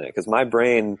interested in it because my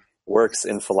brain works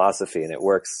in philosophy, and it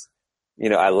works,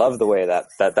 I love the way that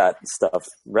stuff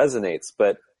resonates,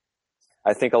 but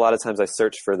I think a lot of times I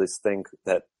search for this thing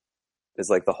that is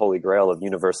like the holy grail of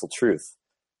universal truth.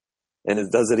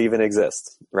 And does it even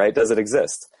exist, right? Does it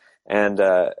exist? And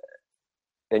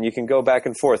you can go back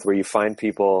and forth where you find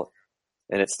people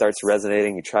and it starts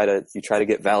resonating. You try to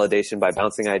get validation by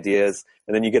bouncing ideas.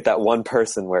 And then you get that one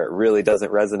person where it really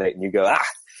doesn't resonate and you go,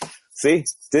 see,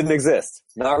 didn't exist.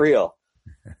 Not real.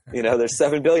 There's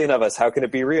 7 billion of us. How can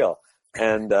it be real?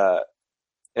 And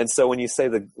so when you say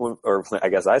or I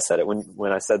guess I said it,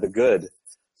 when I said the good,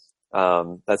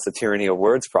 that's the tyranny of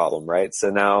words problem, right? So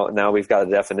now we've got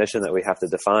a definition that we have to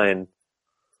define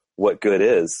what good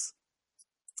is.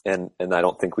 And I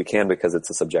don't think we can, because it's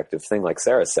a subjective thing, like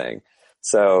Sarah's saying.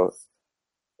 So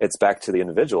it's back to the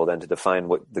individual then to define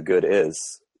what the good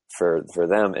is for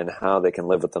them and how they can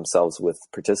live with themselves with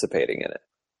participating in it.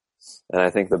 And I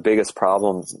think the biggest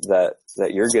problem that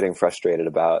you're getting frustrated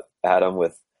about, Adam,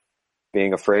 with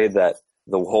being afraid that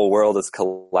the whole world is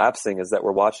collapsing, is that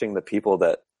we're watching the people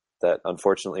that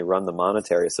unfortunately run the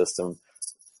monetary system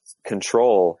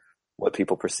control what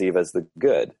people perceive as the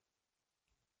good.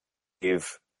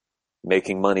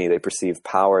 Making money, they perceive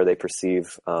power, they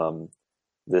perceive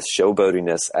this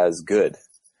showboatiness as good.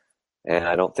 And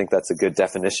I don't think that's a good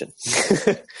definition.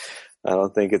 I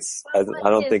don't think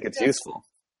it's useful.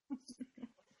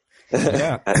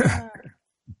 Yeah.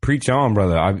 Preach on,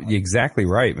 brother. Exactly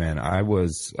right, man. I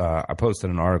posted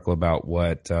an article about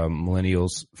what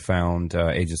millennials found,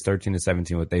 ages 13 to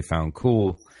 17, what they found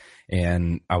cool.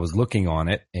 And I was looking on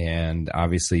it, and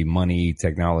obviously money,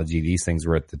 technology, these things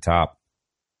were at the top.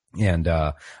 And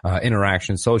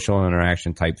interaction, social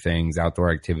interaction type things,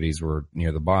 outdoor activities were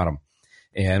near the bottom.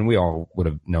 And we all would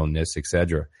have known this,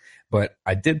 etc. But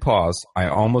I did pause. I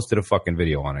almost did a fucking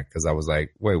video on it because I was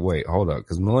like, wait, hold up.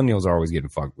 Because millennials are always getting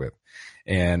fucked with.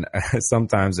 And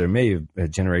sometimes there may be a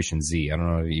Generation Z. I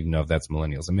don't even know if that's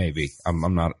millennials. It may be.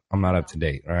 I'm not up to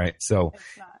date. All right. So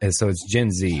it's Gen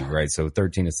Z, right? So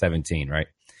 13 to 17, right?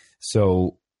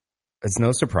 So it's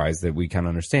no surprise that we kind of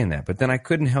understand that. But then I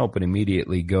couldn't help but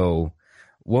immediately go,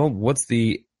 well, what's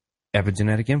the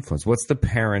epigenetic influence? What's the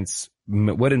parents,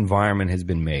 what environment has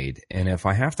been made? And if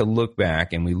I have to look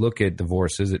back and we look at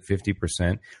divorces at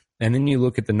 50%, and then you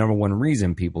look at the number one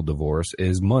reason people divorce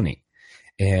is money.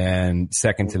 And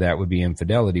second to that would be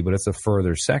infidelity, but it's a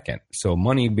further second. So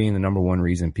money being the number one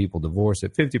reason people divorce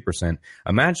at 50%.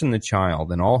 Imagine the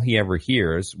child, and all he ever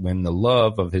hears when the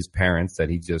love of his parents that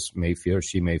he just may feel or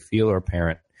she may feel, or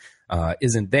parent,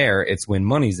 isn't there. It's when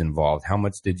money's involved. How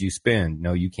much did you spend?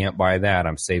 No, you can't buy that.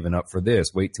 I'm saving up for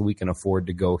this. Wait till we can afford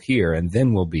to go here, and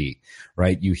then we'll be,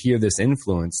 right? You hear this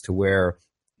influence to where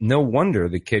no wonder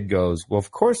the kid goes, well, of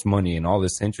course money and all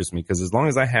this interests me, because as long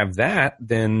as I have that,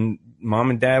 then mom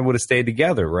and dad would have stayed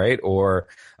together, right? Or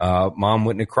mom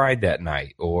wouldn't have cried that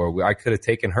night, or I could have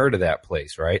taken her to that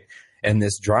place, right? And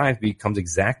this drive becomes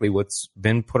exactly what's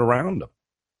been put around them.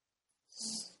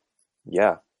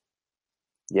 Yeah.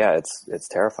 Yeah, it's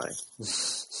terrifying.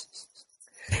 It's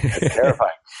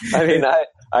terrifying. I mean,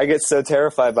 I get so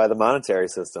terrified by the monetary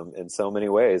system in so many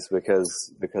ways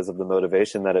because of the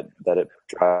motivation that it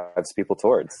drives people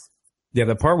towards. Yeah,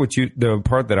 the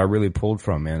part that I really pulled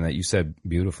from, man, that you said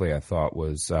beautifully, I thought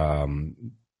was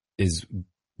is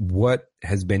what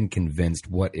has been convinced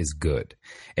what is good,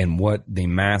 and what the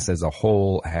mass as a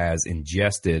whole has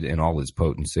ingested in all its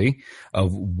potency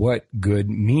of what good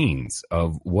means,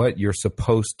 of what you're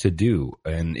supposed to do.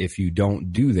 And if you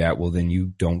don't do that, well, then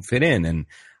you don't fit in. And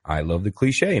I love the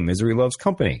cliche, misery loves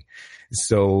company.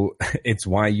 So it's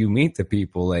why you meet the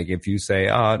people. Like if you say,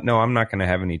 no, I'm not going to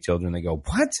have any children, they go,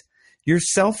 what? You're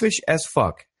selfish as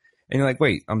fuck. And you're like,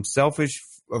 wait, I'm selfish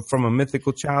from a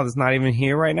mythical child that's not even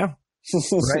here right now?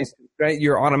 Right? right?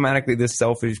 You're automatically this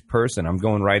selfish person. I'm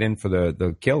going right in for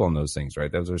the kill on those things,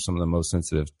 right? Those are some of the most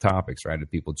sensitive topics, right?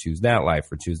 If people choose that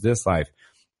life or choose this life.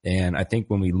 And I think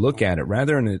when we look at it,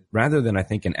 rather than I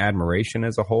think in admiration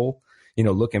as a whole, you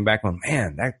know, looking back on,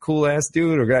 man, that cool ass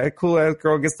dude or that cool ass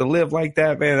girl gets to live like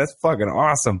that, man, that's fucking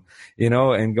awesome, you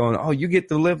know, and going, oh, you get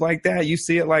to live like that, you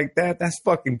see it like that, that's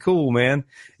fucking cool, man.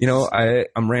 You know,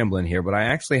 I'm rambling here, but I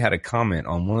actually had a comment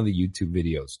on one of the YouTube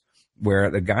videos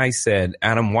where the guy said,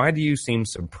 Adam, why do you seem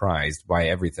surprised by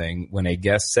everything when a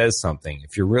guest says something?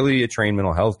 If you're really a trained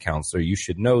mental health counselor, you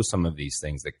should know some of these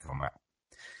things that come out.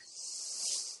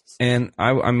 And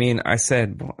I mean, I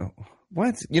said,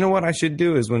 what? You know what I should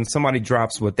do is when somebody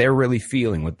drops what they're really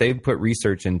feeling, what they've put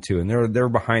research into, and they're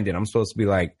behind it, I'm supposed to be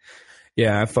like,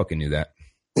 yeah, I fucking knew that.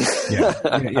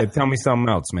 Yeah, tell me something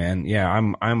else, man. Yeah,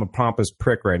 I'm a pompous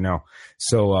prick right now.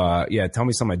 So yeah, tell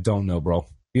me something I don't know, bro.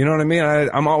 You know what I mean?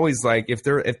 I'm always like, if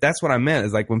that's what I meant,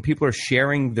 is like when people are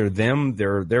sharing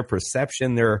their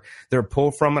perception, their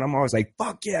pull from it, I'm always like,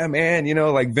 fuck yeah, man. You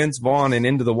know, like Vince Vaughn in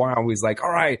Into the Wild, he's like,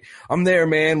 all right, I'm there,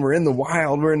 man. We're in the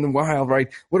wild, right?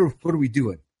 What are we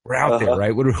doing? We're out there,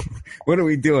 right? What are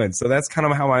we doing? So that's kind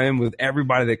of how I am with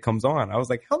everybody that comes on. I was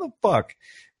like, how the fuck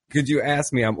could you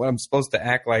ask me what I'm supposed to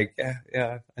act like?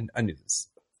 Yeah, I knew this.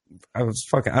 I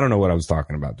don't know what I was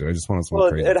talking about, dude. I just wanted some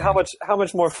crazy. And how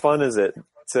much more fun is it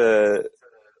to,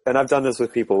 and I've done this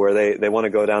with people where they want to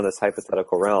go down this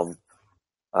hypothetical realm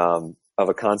of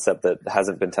a concept that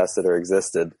hasn't been tested or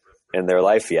existed in their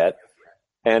life yet.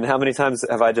 And how many times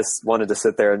have I just wanted to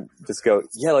sit there and just go,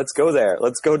 yeah, let's go there.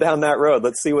 Let's go down that road.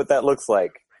 Let's see what that looks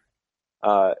like.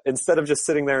 Instead of just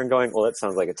sitting there and going, well, that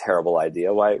sounds like a terrible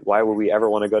idea. Why would we ever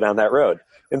want to go down that road?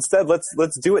 Instead,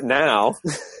 let's do it now.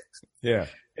 Yeah.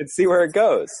 And see where it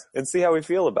goes and see how we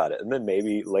feel about it. And then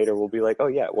maybe later we'll be like, oh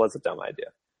yeah, it was a dumb idea.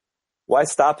 Why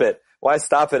stop it? Why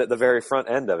stop it at the very front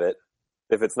end of it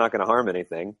if it's not going to harm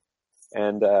anything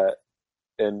and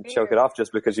choke it off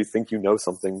just because you think you know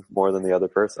something more than the other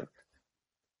person?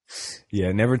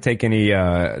 Yeah. Never take any,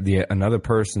 another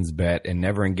person's bet and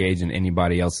never engage in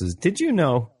anybody else's. Did you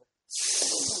know?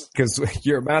 Because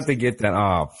you're about to get that.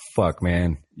 Oh, fuck,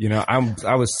 man. You know,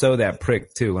 I was so that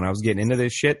prick too. When I was getting into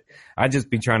this shit, I'd just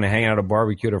be trying to hang out at a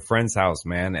barbecue at a friend's house,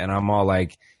 man. And I'm all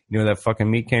like, you know where that fucking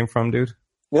meat came from, dude?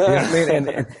 Yeah. You know what I mean?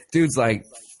 And dude's like,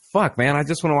 fuck, man, I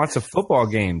just want to watch a football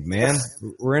game, man.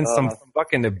 We're in some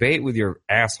fucking debate with your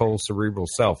asshole cerebral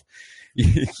self.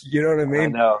 You know what I mean?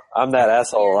 I know. I'm that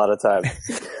asshole a lot of times.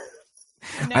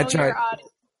 I try.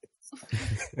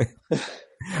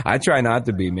 I try not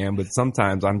to be, man, but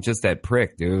sometimes I'm just that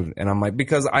prick, dude. And I'm like,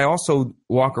 because I also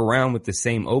walk around with the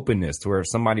same openness to where if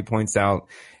somebody points out,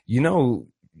 you know,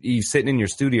 you sitting in your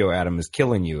studio, Adam, is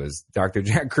killing you, as Dr.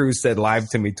 Jack Cruz said live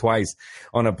to me twice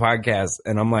on a podcast.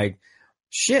 And I'm like,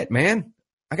 shit, man,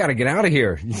 I got to get out of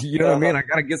here. You know what I mean? I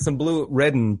got to get some blue,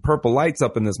 red, and purple lights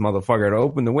up in this motherfucker to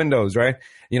open the windows, right?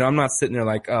 You know, I'm not sitting there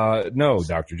like, no,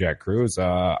 Dr. Jack Cruz,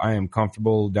 I am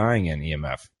comfortable dying in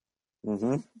EMF.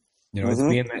 Mm-hmm. You know,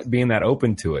 it's being that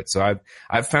open to it. So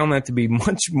I've found that to be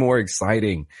much more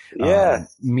exciting. Yeah.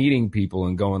 Meeting people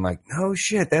and going like, no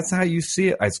shit, that's how you see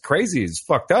it. It's crazy. It's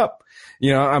fucked up.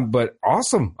 You know, but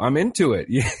awesome. I'm into it.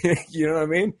 You know what I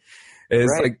mean?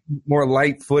 It's right. Like more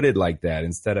light footed like that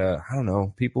instead of, I don't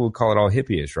know, people would call it all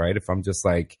hippie-ish, right? If I'm just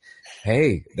like,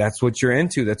 hey, that's what you're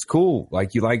into. That's cool.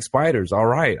 Like you like spiders. All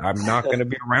right. I'm not going to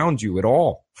be around you at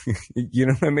all. You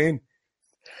know what I mean?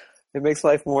 It makes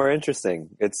life more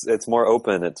interesting. It's more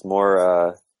open. It's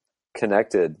more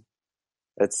connected.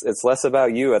 It's less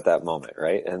about you at that moment,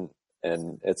 right?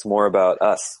 And it's more about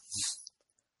us.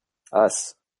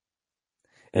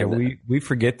 Yeah, we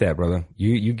forget that, brother.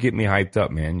 You get me hyped up,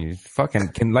 man. You fucking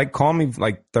can like call me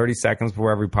like 30 seconds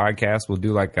before every podcast. We'll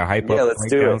do like a hype up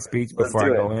breakdown speech before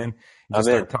I go in. Just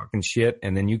start talking shit,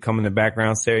 and then you come in the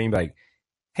background staring. You be like,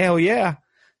 hell yeah.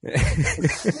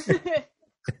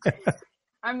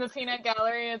 I'm the peanut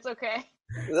gallery. It's okay.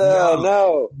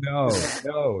 No,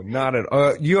 not at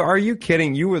all. Are you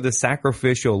kidding? You were the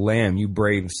sacrificial lamb, you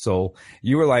brave soul.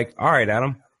 You were like, all right,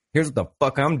 Adam, here's what the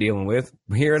fuck I'm dealing with.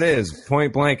 Here it is,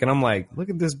 point blank. And I'm like,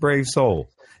 look at this brave soul.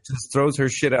 Just throws her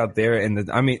shit out there. And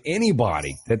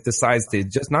anybody that decides to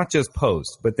not just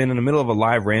post, but then in the middle of a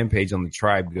live rampage on the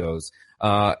tribe goes,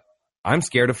 I'm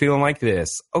scared of feeling like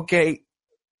this. Okay.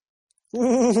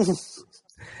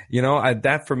 You know,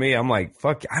 that for me, I'm like,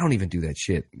 fuck, I don't even do that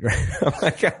shit. I'm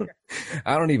like,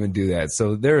 I don't even do that.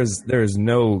 So there is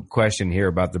no question here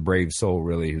about the brave soul,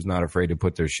 really, who's not afraid to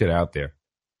put their shit out there.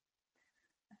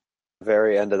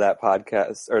 Very end of that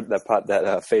podcast or that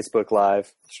Facebook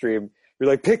live stream, you're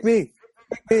like, pick me.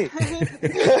 I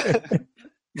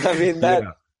mean,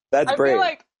 that's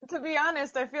brave. To be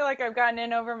honest, I feel like I've gotten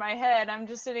in over my head. I'm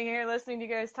just sitting here listening to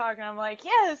you guys talk, and I'm like,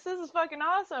 yes, this is fucking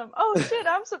awesome. Oh shit,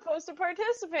 I'm supposed to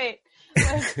participate.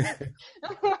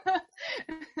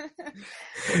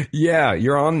 Yeah,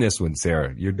 you're on this one,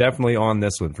 Sarah. You're definitely on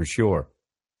this one for sure.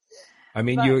 I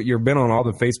mean, But- you've been on all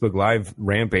the Facebook Live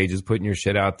rampages, putting your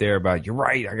shit out there about, you're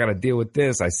right, I got to deal with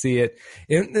this. I see it.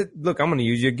 Look, I'm going to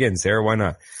use you again, Sarah. Why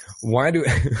not? Why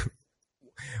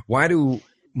do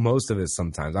most of us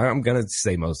sometimes, I'm going to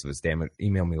say most of us, damn it,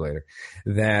 email me later,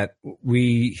 that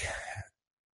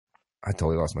I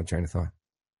totally lost my train of thought.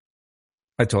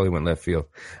 I totally went left field.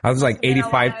 I was like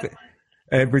 85,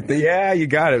 everything. Yeah, you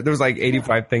got it. There was like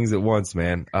 85 things at once,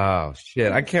 man. Oh,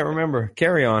 shit. I can't remember.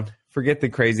 Carry on. Forget the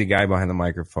crazy guy behind the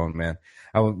microphone, man.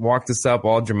 I walked this up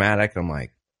all dramatic. I'm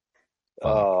like,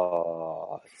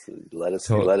 oh, let us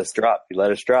drop. You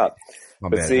let us drop.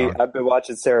 But see, I've been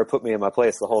watching Sarah put me in my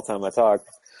place the whole time I talk.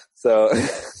 So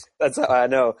that's how I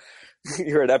know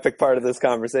you're an epic part of this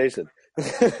conversation.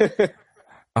 It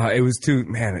was too,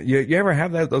 man. You ever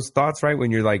have those thoughts, right?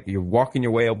 When you're walking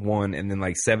your way up one and then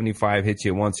like 75 hits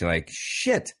you at once. You're like,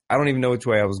 shit, I don't even know which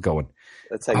way I was going.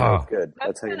 That's how you know it's good.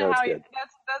 That's how you know it's good.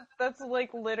 That's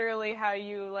like literally how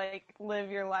you like live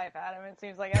your life, Adam. It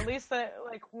seems like, at least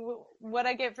what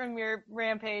I get from your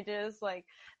rampages, like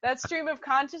that stream of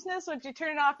consciousness. Once you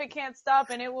turn it off, it can't stop,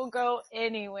 and it will go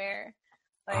anywhere.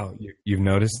 Like, you've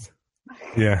noticed?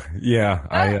 Yeah. Those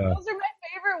are my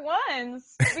favorite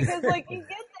ones because like you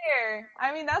get there.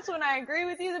 I mean, that's when I agree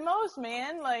with you the most,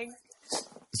 man. Like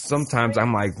sometimes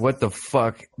I'm like, what the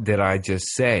fuck did I just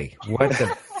say? What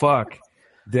the fuck?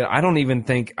 I don't even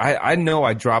think I know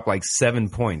I dropped like 7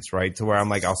 points, right? To where I'm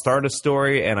like, I'll start a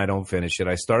story and I don't finish it.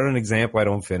 I start an example, I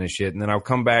don't finish it. And then I'll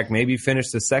come back, maybe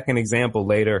finish the second example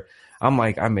later. I'm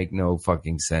like, I make no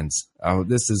fucking sense.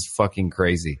 This is fucking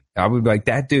crazy. I would be like,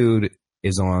 that dude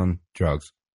is on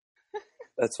drugs.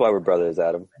 That's why we're brothers,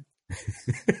 Adam.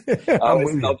 I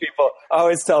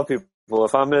always tell people,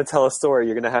 if I'm going to tell a story,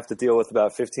 you're going to have to deal with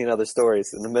about 15 other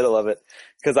stories in the middle of it.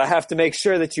 Because I have to make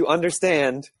sure that you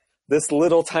understand this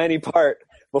little tiny part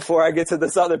before I get to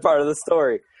this other part of the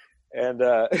story. And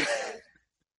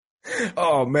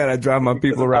oh man, I drive my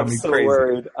people around me crazy.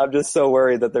 Worried. I'm just so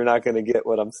worried that they're not going to get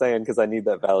what I'm saying because I need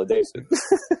that validation.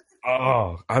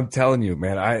 Oh, I'm telling you,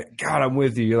 man. I'm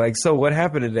with you. You're like, so what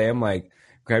happened today? I'm like,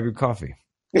 grab your coffee.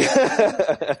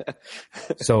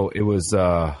 So it was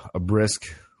a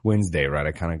brisk Wednesday, right?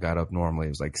 I kind of got up normally. It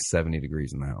was like 70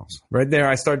 degrees in the house. Right there,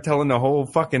 I start telling the whole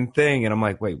fucking thing, and I'm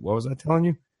like, wait, what was I telling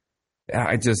you?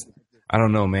 I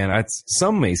don't know, man.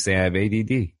 Some may say I have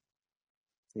ADD.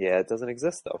 Yeah, it doesn't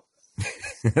exist, though.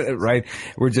 Right?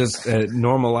 We're just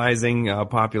normalizing a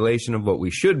population of what we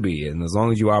should be. And as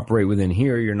long as you operate within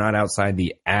here, you're not outside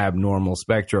the abnormal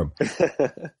spectrum.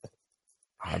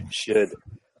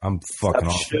 I'm fucking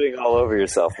off. Stop shitting all over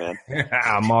yourself, man.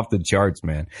 I'm off the charts,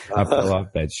 man. I fell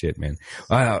off that shit, man.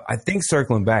 I think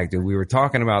circling back, dude, we were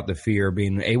talking about the fear,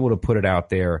 being able to put it out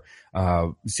there.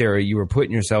 Sarah, you were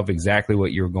putting yourself exactly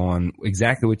what you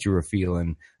were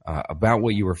feeling, about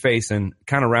what you were facing,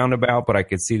 kind of roundabout, but I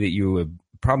could see that you have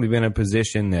probably been in a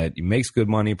position that makes good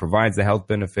money, provides the health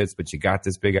benefits, but you got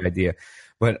this big idea.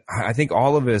 But I think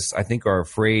all of us, are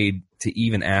afraid to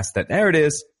even ask that. There it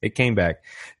is. It came back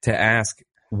to ask,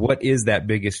 what is that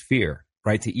biggest fear,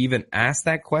 right? To even ask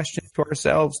that question to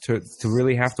ourselves, to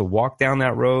really have to walk down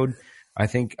that road. I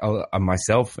think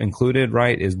myself included,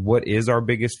 right, is what is our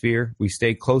biggest fear? We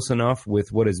stay close enough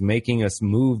with what is making us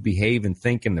move, behave, and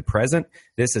think in the present.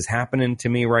 This is happening to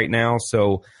me right now,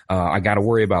 so I got to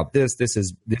worry about this. This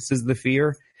is the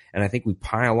fear. And I think we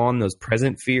pile on those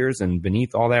present fears, and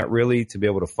beneath all that, really, to be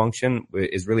able to function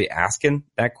is really asking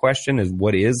that question: is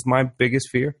what is my biggest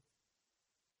fear?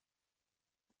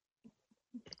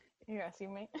 You're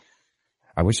asking me.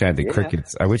 I wish I had the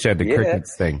crickets. I wish I had the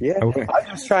crickets thing. Yeah. I'm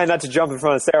just trying not to jump in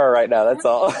front of Sarah right now. That's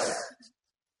all.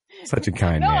 Such a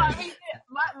kind man. I mean,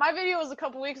 my video was a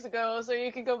couple weeks ago, so you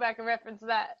can go back and reference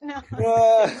that. No.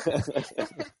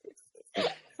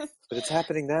 But it's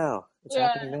happening now. It's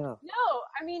happening now. No,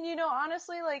 I mean,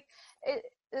 honestly, like it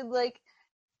like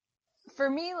for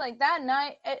me, like that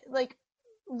night,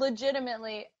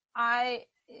 legitimately,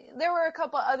 there were a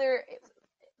couple other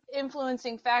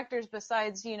influencing factors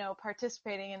besides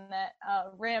participating in that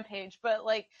rampage, but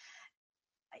like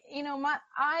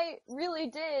I really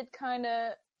did kind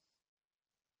of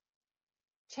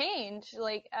change.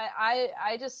 Like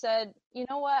I just said, you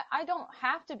know what, I don't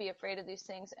have to be afraid of these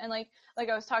things. And like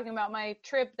I was talking about my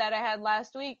trip that I had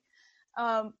last week,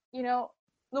 the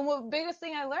biggest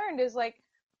thing I learned is like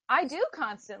I do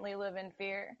constantly live in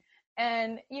fear.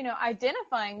 And,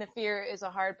 identifying the fear is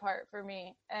a hard part for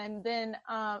me. And then,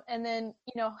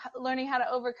 learning how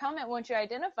to overcome it once you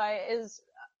identify it is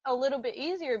a little bit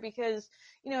easier, because,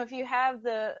 if you have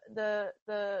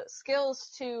the skills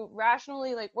to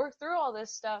rationally like work through all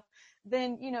this stuff,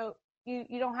 then,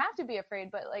 you don't have to be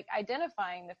afraid. But like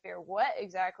identifying the fear, what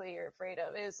exactly you're afraid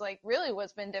of, is like really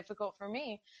what's been difficult for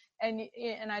me.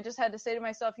 And I just had to say to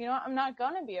myself, I'm not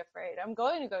going to be afraid. I'm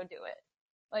going to go do it.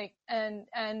 Like, and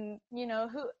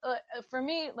for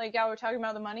me, like y'all were talking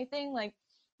about the money thing, like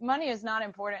money is not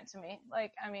important to me.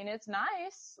 Like, I mean, it's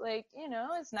nice, like,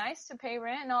 it's nice to pay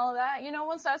rent and all of that.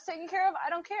 Once that's taken care of, I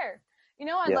don't care.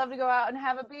 I'd love to go out and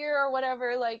have a beer or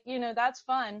whatever, like, that's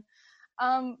fun.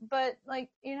 But like,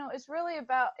 it's really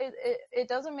about it. It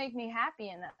doesn't make me happy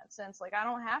in that sense. Like, I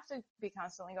don't have to be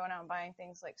constantly going out and buying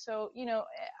things. Like, so,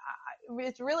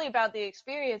 it's really about the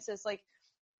experiences. Like,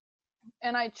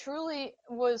 and I truly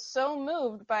was so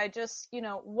moved by just,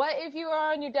 what if you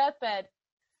are on your deathbed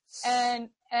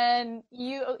and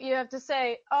you have to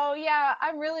say, oh yeah,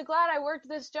 I'm really glad I worked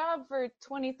this job for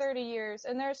 20, 30 years.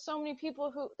 And there's so many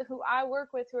people who I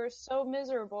work with who are so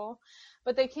miserable,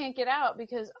 but they can't get out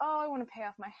because, I want to pay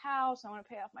off my house. I want to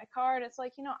pay off my car. And it's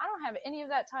like, I don't have any of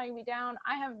that tying me down.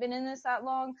 I haven't been in this that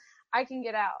long. I can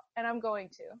get out, and I'm going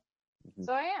to.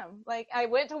 So I am. Like, I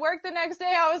went to work the next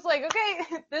day. I was like, okay,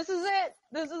 this is it.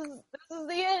 This is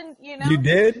the end, You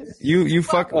did? You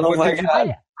fucking. Oh my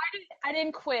God. I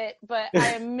didn't quit, but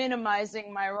I am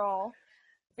minimizing my role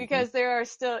because there are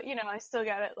still, I still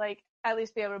got to like at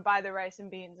least be able to buy the rice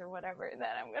and beans or whatever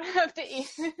that I'm going to have to eat.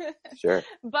 Sure.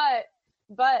 But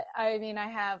I mean, I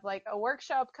have like a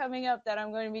workshop coming up that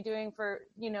I'm going to be doing for,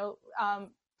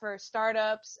 for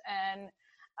startups and,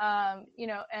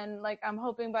 and like, I'm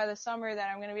hoping by the summer that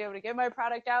I'm going to be able to get my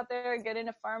product out there and get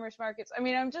into farmers markets. I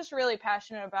mean, I'm just really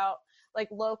passionate about like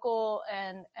local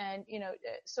and,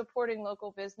 supporting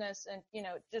local business and,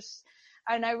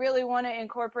 and I really want to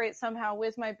incorporate somehow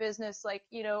with my business, like,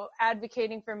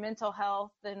 advocating for mental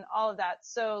health and all of that.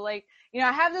 So like, I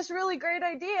have this really great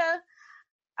idea.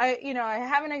 I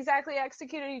haven't exactly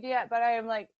executed it yet, but I am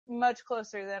like much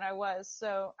closer than I was.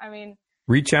 So, I mean,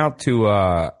 reach out to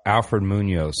Alfred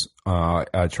Munoz,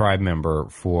 a tribe member.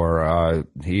 I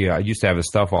used to have his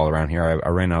stuff all around here. I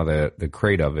ran out of the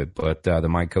crate of it, but the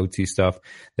Mycote stuff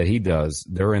that he does,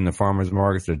 they're in the farmers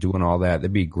markets. They're doing all that.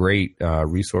 That'd be a great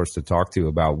resource to talk to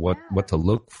about what to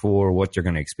look for, what you're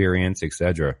going to experience,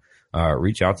 etc.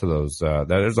 Reach out to those.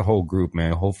 There's a whole group,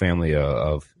 man, a whole family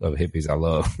of hippies I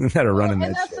love that are running that shit.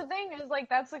 And that's the thing is, like,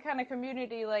 that's the kind of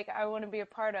community, like, I want to be a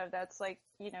part of. That's, like,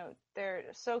 they're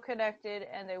so connected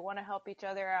and they want to help each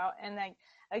other out. And, like,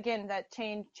 again, that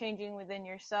changing within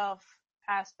yourself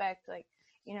aspect, like,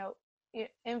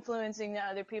 influencing the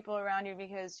other people around you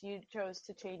because you chose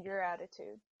to change your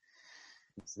attitude.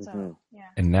 So, yeah.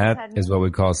 And that is what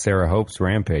we call Sara Hope's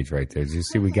Rampage right there. Did you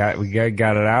see we got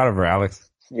it out of her, Alex?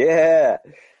 Yeah.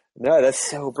 No, that's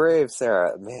so brave,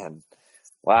 Sara. Man.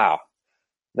 Wow.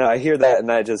 No, I hear that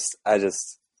and I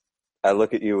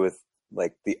look at you with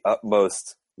like the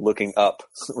utmost looking up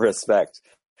respect,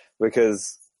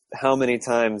 because how many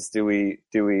times do we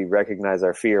recognize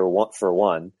our fear for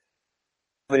one?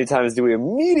 How many times do we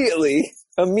immediately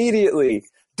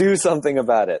do something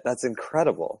about it? That's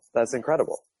incredible.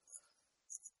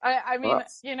 I mean,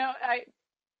 I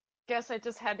guess I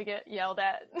just had to get yelled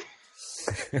at.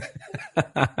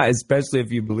 Especially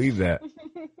if you believe that.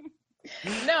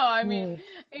 No, I mean,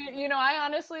 I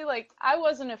honestly, like, I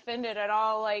wasn't offended at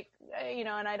all, like,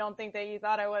 and I don't think that you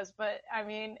thought I was, but I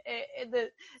mean,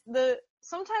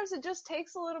 sometimes it just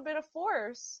takes a little bit of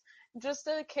force, just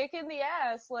a kick in the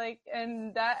ass, like,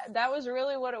 and that was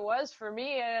really what it was for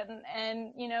me, and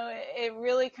it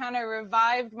really kind of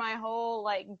revived my whole,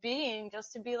 like, being,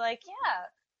 just to be like, yeah,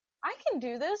 I can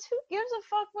do this. Who gives a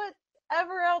fuck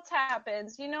whatever else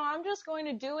happens? I'm just going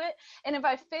to do it. And if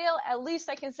I fail, at least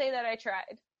I can say that I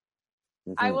tried.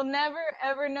 Mm-hmm. I will never,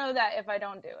 ever know that if I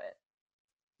don't do it.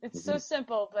 It's so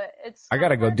simple, but it's... I got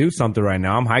to go do something right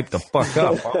now. I'm hyped the fuck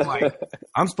up. I'm like,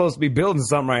 I'm supposed to be building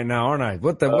something right now, aren't I?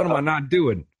 What am I not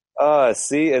doing?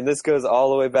 See, and this goes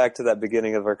all the way back to that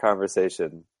beginning of our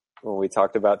conversation when we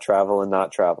talked about travel and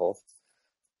not travel,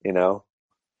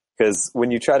 Because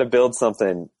when you try to build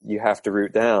something, you have to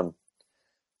root down.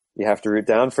 You have to root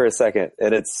down for a second.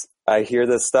 And I hear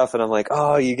this stuff and I'm like,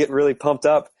 oh, you get really pumped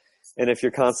up. And if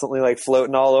you're constantly like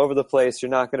floating all over the place,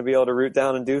 you're not going to be able to root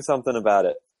down and do something about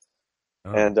it.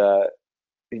 Oh. And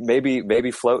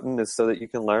maybe floating is so that you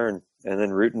can learn, and then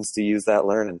rooting's to use that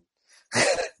learning.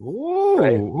 Ooh,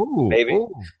 right? Ooh, maybe.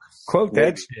 Ooh. Quote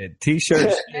that shit.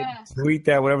 T-shirt, shit, tweet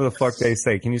that, whatever the fuck they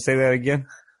say. Can you say that again?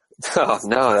 Oh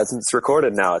no, it's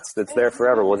recorded now. It's there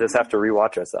forever. We'll just have to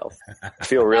rewatch ourselves. I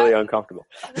feel really uncomfortable.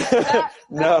 That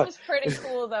No. was pretty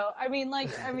cool, though. I mean,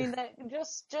 that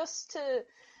just to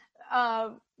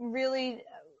really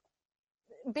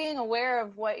being aware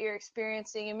of what you're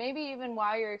experiencing, and maybe even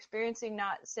while you're experiencing,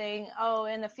 not saying, "Oh,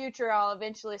 in the future I'll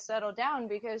eventually settle down,"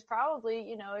 because probably,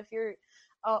 you know, if you're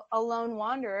a lone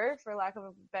wanderer, for lack of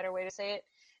a better way to say it,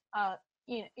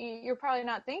 you're probably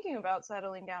not thinking about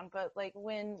settling down. But like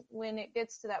when it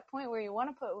gets to that point where you want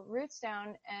to put roots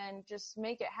down and just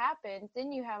make it happen,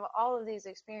 then you have all of these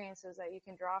experiences that you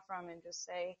can draw from and just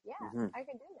say, yeah, I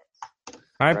can do this.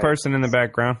 Hi, Right. person in the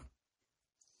background.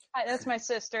 Hi, that's my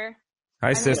sister. Hi,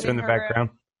 I'm sister in in the her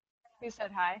background. Who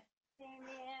said hi?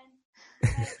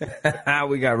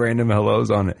 We got random hellos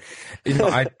on it. You know,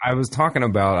 I was talking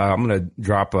about, I'm going to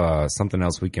drop something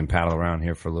else we can paddle around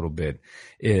here for a little bit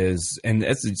and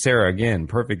that's Sara, again,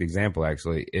 perfect example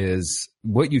actually, is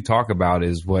what you talk about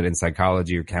is what in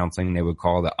psychology or counseling they would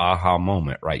call the aha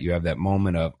moment, right? You have that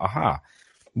moment of aha,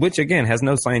 which again has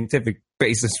no scientific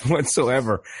basis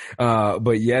whatsoever,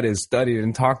 but yet is studied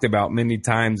and talked about many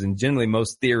times, and generally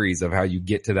most theories of how you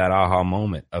get to that aha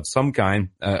moment of some kind.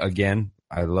 Again,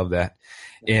 I love that.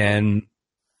 And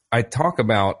I talk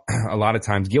about a lot of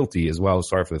times guilty as well.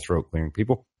 Sorry for the throat clearing,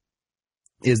 people.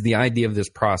 Is the idea of this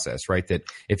process, right? That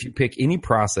if you pick any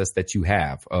process that you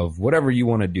have of whatever you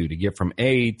want to do to get from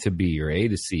A to B or A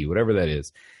to C, whatever that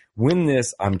is, when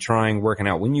working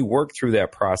out, when you work through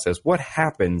that process, what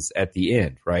happens at the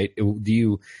end, right?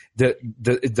 Does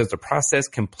the process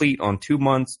complete on 2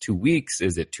 months, 2 weeks?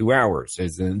 Is it 2 hours?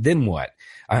 Then what?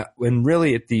 And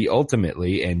really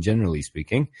ultimately and generally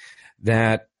speaking,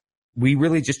 that we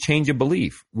really just change a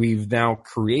belief. We've now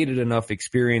created enough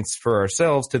experience for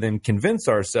ourselves to then convince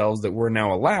ourselves that we're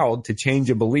now allowed to change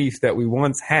a belief that we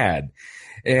once had.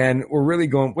 And we're really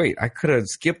going, wait, I could have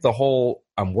skipped the whole,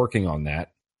 I'm working on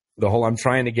that. The whole, I'm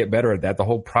trying to get better at that. The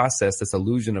whole process, this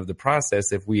illusion of the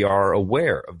process, if we are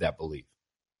aware of that belief.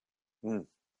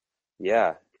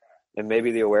 Yeah. And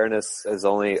maybe the awareness is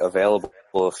only available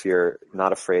if you're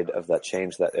not afraid of that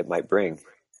change that it might bring.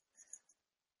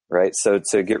 Right. So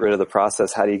to get rid of the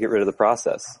process, how do you get rid of the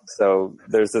process? So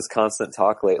there's this constant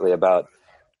talk lately about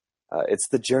it's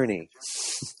the journey.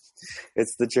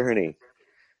 It's the journey.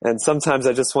 And sometimes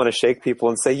I just want to shake people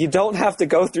and say, you don't have to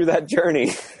go through that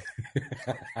journey.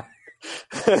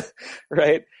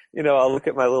 Right. You know, I'll look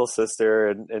at my little sister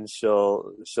and she'll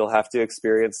have to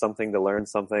experience something to learn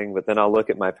something. But then I'll look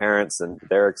at my parents and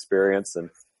their experience. And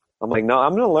I'm like, no,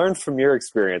 I'm going to learn from your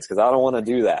experience because I don't want to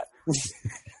do that.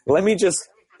 Let me just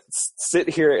sit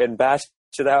here and bash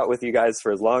it out with you guys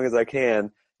for as long as I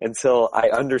can until I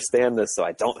understand this so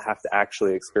I don't have to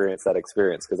actually experience that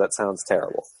experience because that sounds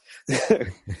terrible.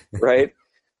 Right?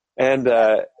 And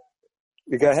go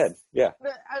ahead. Yeah.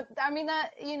 But I mean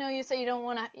that, you know, you say you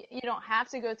don't have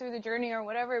to go through the journey or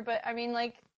whatever, but I mean,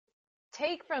 like,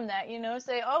 take from that, you know,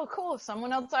 say, oh, cool,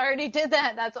 someone else already did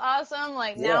that. That's awesome.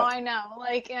 Like, now I know.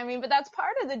 Like, I mean, but that's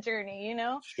part of the journey, you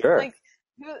know? Sure. Like,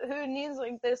 who needs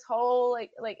like this whole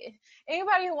like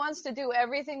anybody who wants to do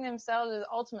everything themselves is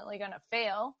ultimately going to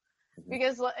fail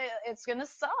because it's going to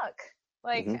suck.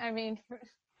 Like, I mean,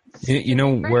 you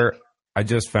know where I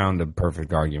just found a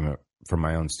perfect argument for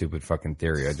my own stupid fucking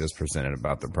theory I just presented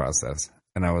about the process.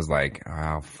 And I was like,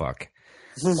 oh, fuck.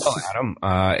 Well, Adam,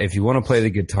 if you want to play the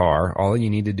guitar, all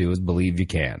you need to do is believe you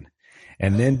can.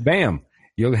 And then, bam,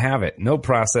 you'll have it. No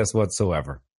process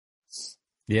whatsoever.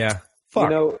 Yeah. Fuck. You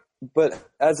know, but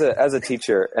as a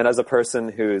teacher and as a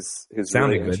person who's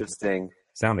really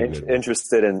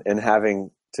interested in having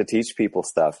to teach people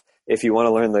stuff, if you want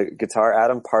to learn the guitar,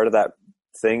 Adam, part of that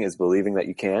thing is believing that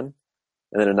you can.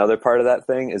 And then another part of that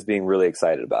thing is being really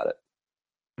excited about it.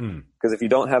 Because if you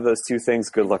don't have those two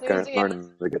things, good luck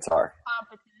learning the guitar.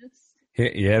 Competence.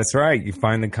 Yeah, that's right. You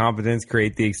find the competence,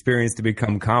 create the experience to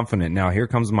become confident. Now, here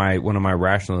comes one of my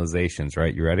rationalizations,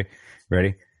 right? You ready?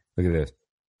 Ready? Look at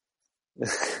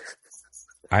this.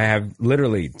 I have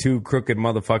literally 2 crooked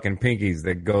motherfucking pinkies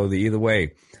that go the either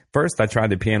way. First, I tried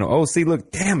the piano. Oh, see,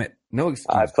 look, damn it. No excuse.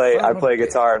 I play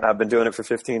guitar and I've been doing it for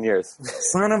 15 years.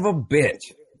 Son of a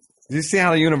bitch. Do you see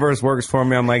how the universe works for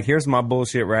me? I'm like, here's my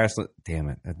bullshit rational. Damn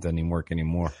it. That doesn't even work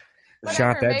anymore. Whatever,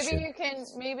 Shot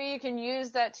that maybe you can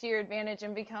use that to your advantage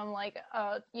and become like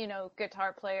a, you know,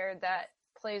 guitar player that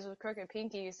plays with crooked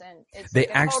pinkies, and they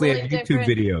actually have YouTube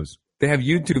videos. They have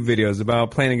YouTube videos about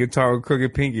playing a guitar with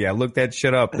crooked pinky. I looked that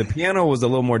shit up. The piano was a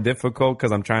little more difficult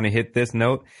because I'm trying to hit this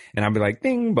note, and I'll be like,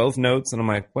 ding, both notes. And I'm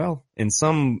like, well, in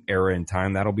some era in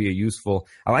time, that'll be a useful.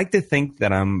 I like to think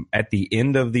that I'm at the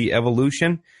end of the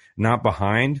evolution, not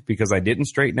behind, because I didn't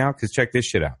straighten out. Because check this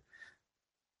shit out.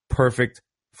 perfect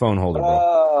phone holder, bro.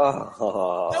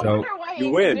 Oh, No So, wonder why you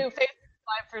you win. can do Facebook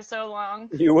Live for so long.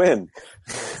 You win.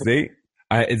 See,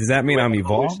 does that mean I'm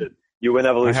evolved? You win I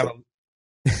evolution. have,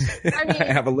 I mean,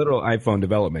 I have a little iPhone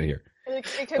development here.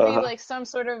 it could be like some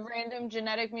sort of random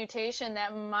genetic mutation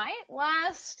that might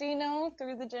last,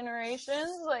 through the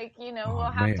generations. Like, Oh,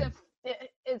 we'll have man.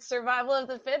 it's survival of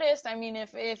the fittest. I mean,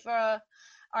 if our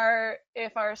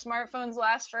smartphones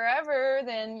last forever,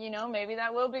 then, maybe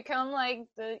that will become like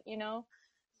the,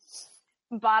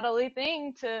 bodily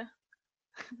thing to.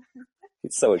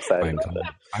 He's so excited.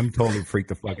 I'm totally freaked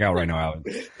the fuck out right now, Alan.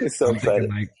 He's so I'm excited.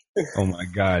 thinking like, oh my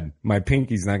God, my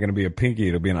pinky's not going to be a pinky.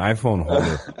 It'll be an iPhone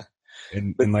holder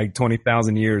in like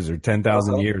 20,000 years or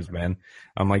 10,000 years, man.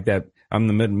 I'm like that. I'm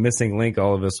the missing link,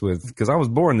 all of us because I was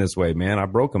born this way, man. I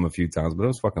broke them a few times, but I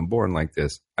was fucking born like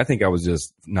this. I think I was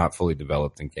just not fully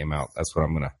developed and came out. That's what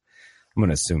I'm going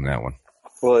to assume that one.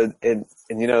 Well, and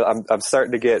I'm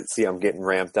starting to I'm getting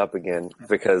ramped up again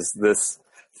because this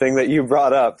thing that you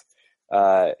brought up,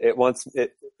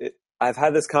 I've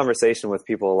had this conversation with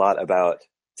people a lot about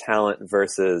talent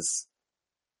versus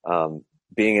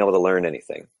being able to learn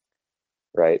anything,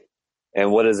 right?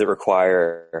 And what does it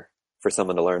require for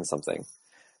someone to learn something?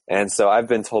 And so I've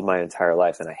been told my entire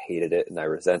life, and I hated it and I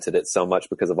resented it so much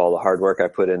because of all the hard work I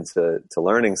put into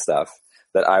learning stuff,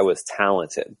 that I was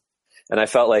talented. And I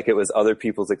felt like it was other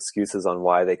people's excuses on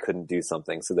why they couldn't do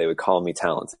something, so they would call me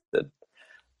talented,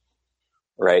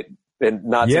 right? And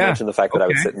not to mention the fact that I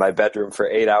would sit in my bedroom for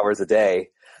 8 hours a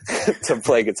day to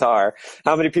play guitar.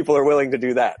 How many people are willing to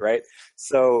do that, right?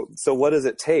 So what does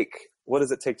it take? What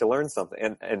does it take to learn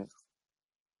something? And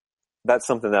that's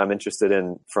something that I'm interested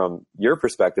in from your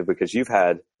perspective, because you've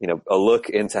had, a look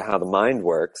into how the mind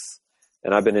works.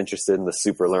 And I've been interested in the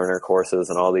super learner courses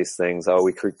and all these things. Oh,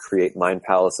 we could create mind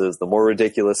palaces. The more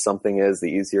ridiculous something is, the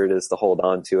easier it is to hold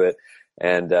on to it.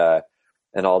 And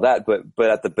all that, but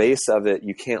at the base of it,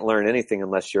 you can't learn anything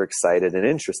unless you're excited and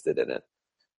interested in it.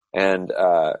 And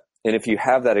if you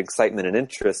have that excitement and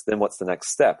interest, then what's the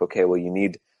next step? Okay, well, you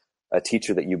need a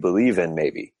teacher that you believe in,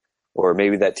 maybe, or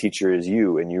maybe that teacher is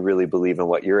you and you really believe in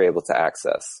what you're able to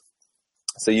access.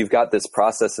 So you've got this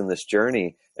process and this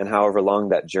journey, and however long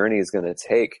that journey is going to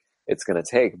take, it's going to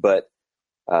take. But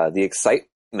the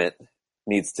excitement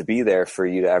needs to be there for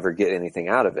you to ever get anything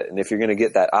out of it. And if you're going to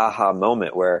get that aha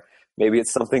moment where maybe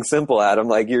it's something simple, Adam,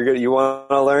 like you want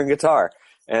to learn guitar,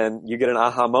 and you get an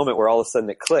aha moment where all of a sudden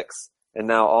it clicks. And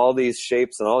now all these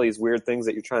shapes and all these weird things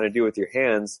that you're trying to do with your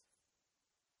hands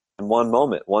in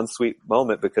one sweet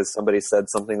moment, because somebody said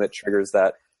something that triggers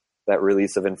that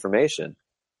release of information.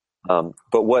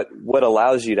 But what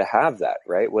allows you to have that,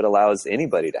 right? What allows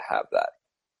anybody to have that?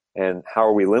 And how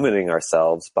are we limiting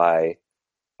ourselves by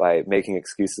making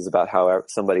excuses about how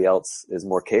somebody else is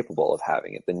more capable of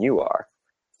having it than you are?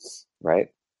 Right.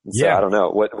 So I don't know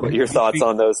what your thoughts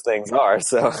on those things are.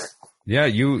 So yeah,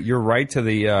 you're right to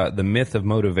the myth of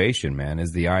motivation, man,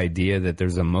 is the idea that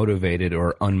there's a motivated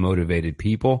or unmotivated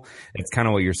people. It's kind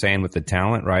of what you're saying with the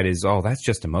talent, right? Is, oh, that's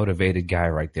just a motivated guy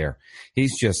right there.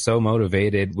 He's just so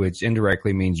motivated, which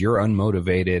indirectly means you're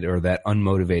unmotivated, or that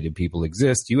unmotivated people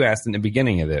exist. You asked in the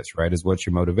beginning of this, right, is what's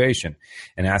your motivation,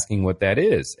 and asking what that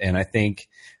is. And I think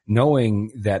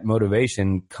knowing that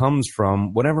motivation comes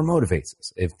from whatever motivates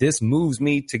us. If this moves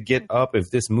me to get up, if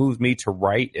this moves me to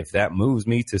write, if that moves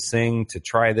me to sing, to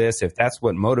try this, if that's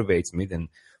what motivates me, then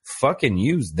fucking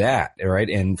use that, right?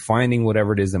 And finding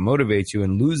whatever it is that motivates you,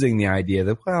 and losing the idea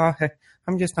that, well,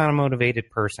 I'm just not a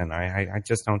motivated person. I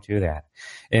just don't do that.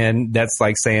 And that's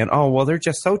like saying, oh, well, they're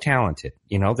just so talented.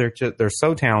 They're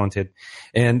so talented.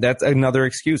 And that's another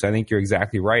excuse. I think you're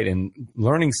exactly right. And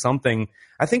learning something,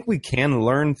 I think we can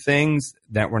learn things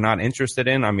that we're not interested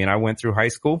in. I mean, I went through high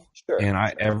school, and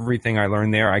everything I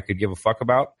learned there, I could give a fuck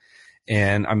about.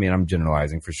 And I mean, I'm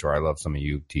generalizing for sure. I love some of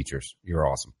you teachers. You're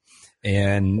awesome.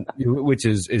 And which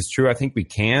is true. I think we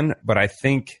can, but I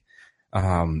think,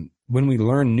 when we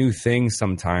learn new things,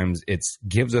 sometimes it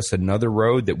gives us another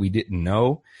road that we didn't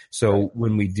know. So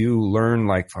when we do learn,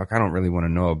 like, fuck, I don't really want to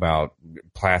know about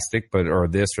plastic, or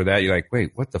this or that, you're like,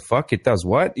 wait, what the fuck? It does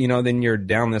what? Then you're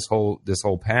down this whole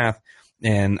path.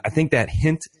 And I think that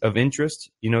hint of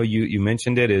interest, you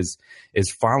mentioned it, is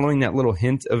following that little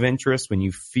hint of interest. When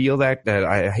you feel that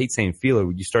I hate saying feel it,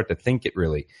 when you start to think it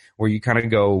really, where you kind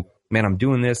of go, man, I'm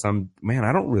doing this. I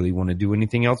don't really want to do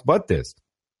anything else but this.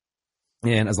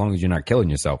 And as long as you're not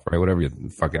killing yourself, right? Whatever the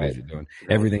fuck it is you're doing.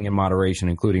 Everything in moderation,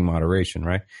 including moderation,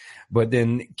 right? But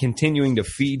then continuing to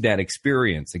feed that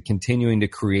experience and continuing to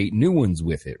create new ones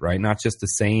with it, right? Not just the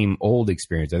same old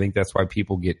experience. I think that's why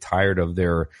people get tired of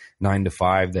their 9 to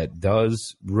 5 that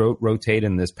does rotate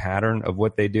in this pattern of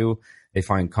what they do. They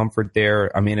find comfort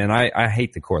there. I mean, and I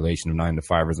hate the correlation of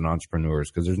 9-to-5ers and entrepreneurs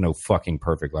because there's no fucking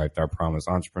perfect life. I promise.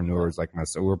 Entrepreneurs like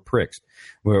myself, we're pricks.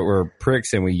 We're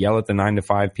pricks, and we yell at the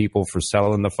 9-to-5 people for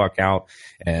selling the fuck out.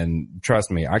 And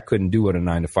trust me, I couldn't do what a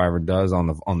 9-to-5er does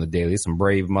on the daily. Some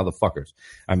brave motherfuckers.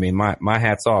 I mean, my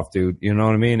hat's off, dude. You know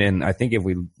what I mean? And I think if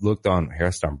we looked on here, I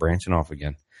start branching off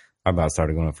again. I about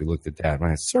started going if we looked at that.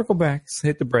 Man, circle back,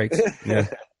 hit the brakes. Yeah.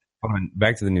 Hold on,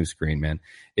 back to the new screen, man,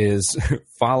 is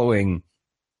following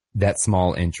that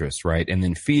small interest, right? And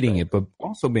then feeding it, but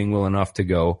also being willing enough to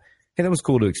go, hey, that was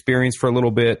cool to experience for a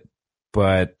little bit,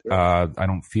 but I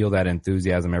don't feel that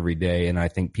enthusiasm every day. And I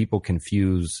think people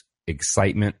confuse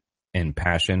excitement and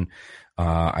passion,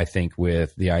 I think,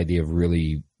 with the idea of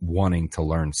really wanting to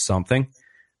learn something.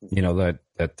 You know,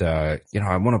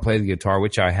 I want to play the guitar,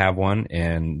 which I have one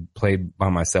and played by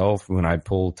myself. When I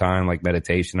pull time like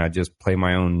meditation, I just play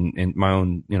my own,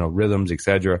 rhythms,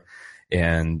 etc.,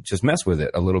 and just mess with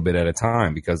it a little bit at a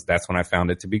time because that's when I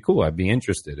found it to be cool. I'd be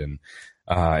interested in.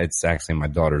 It's actually in my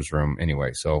daughter's room anyway,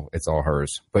 so it's all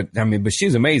hers. But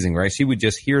she's amazing, right? She would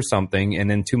just hear something,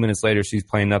 and then 2 minutes later, she's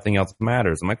playing Nothing Else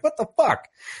Matters. I'm like, what the fuck?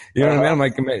 You know what I mean? I'm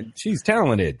like, man, she's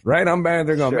talented, right? I'm back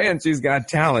there going, man, she's got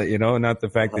talent, not the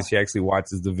fact that she actually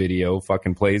watches the video,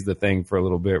 fucking plays the thing for a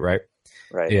little bit, right?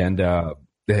 Right. And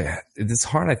it's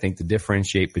hard, I think, to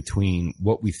differentiate between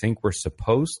what we think we're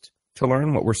supposed to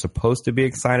learn, what we're supposed to be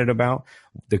excited about,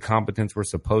 the competence we're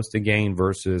supposed to gain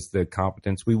versus the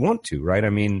competence we want to, right? I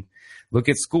mean, look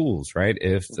at schools, right?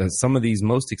 If some of these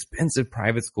most expensive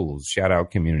private schools, shout out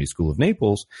Community School of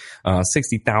Naples,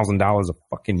 $60,000 a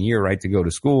fucking year, right, to go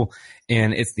to school.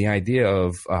 And it's the idea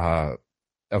of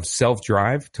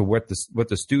self-drive to what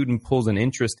the student pulls an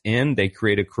interest in. They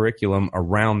create a curriculum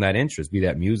around that interest, be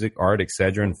that music, art,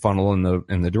 etc., and funnel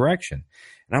in the direction.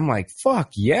 And I'm like,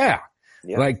 fuck yeah.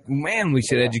 Yeah. Like, man, we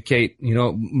should educate,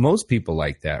 most people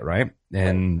like that, right?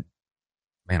 And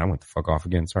man, I went the fuck off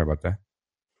again. Sorry about that.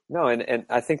 No, and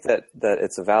I think that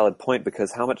it's a valid point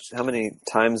because how many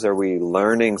times are we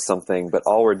learning something, but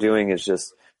all we're doing is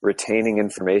just retaining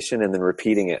information and then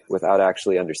repeating it without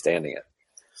actually understanding it.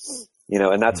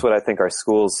 And that's what I think our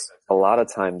schools a lot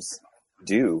of times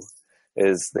do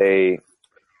is they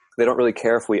don't really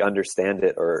care if we understand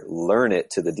it or learn it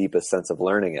to the deepest sense of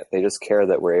learning it. They just care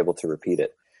that we're able to repeat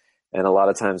it. And a lot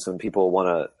of times when people want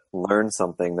to learn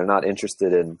something, they're not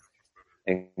interested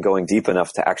in going deep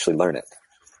enough to actually learn it.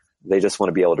 They just want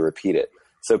to be able to repeat it.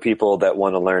 So people that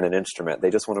want to learn an instrument, they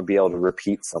just want to be able to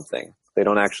repeat something. They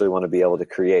don't actually want to be able to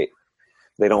create.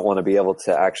 They don't want to be able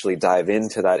to actually dive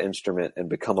into that instrument and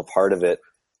become a part of it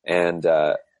and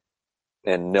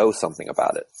know something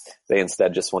about it. They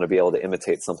instead just want to be able to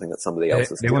imitate something that somebody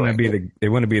else is doing. They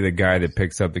want to be the guy that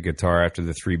picks up the guitar after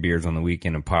the 3 beers on the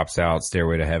weekend and pops out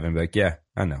Stairway to Heaven. Like, yeah,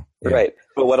 I know. Yeah. Right.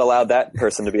 But what allowed that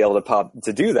person to be able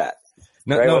to do that?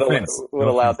 Right? What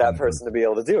allowed that person to be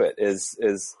able to do it is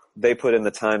they put in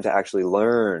the time to actually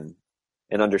learn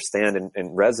and understand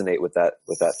and resonate with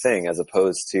that thing, as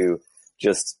opposed to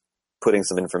just putting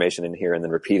some information in here and then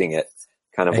repeating it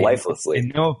kind of lifelessly.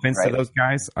 And no offense to those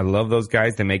guys. I love those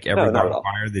guys. They make everybody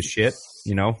fire the shit,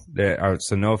 so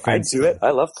no offense. I do it. I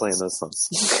love playing those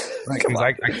songs. Right, because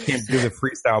I can't do the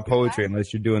freestyle poetry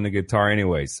unless you're doing the guitar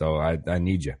anyway, so I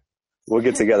need you. We'll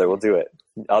get together. We'll do it.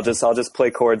 I'll just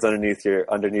play chords underneath your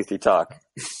talk.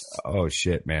 Oh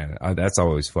shit, man. That's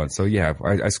always fun. So yeah,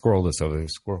 I scroll this over there.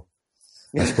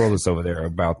 I scroll this over there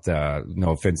about,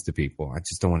 no offense to people. I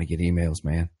just don't want to get emails,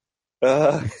 man.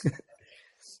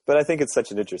 But I think it's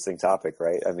such an interesting topic,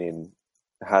 right? I mean,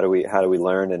 how do we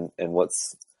learn and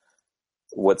what's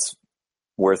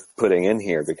worth putting in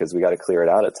here, because we got to clear it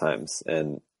out at times.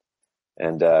 And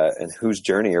whose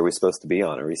journey are we supposed to be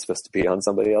on? Are we supposed to be on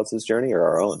somebody else's journey or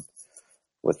our own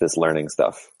with this learning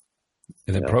stuff?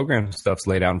 And the program stuff's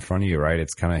laid out in front of you, right?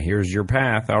 It's kind of, here's your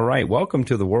path. All right. Welcome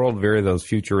to the world. Very those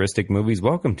futuristic movies.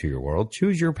 Welcome to your world.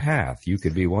 Choose your path. You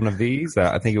could be one of these.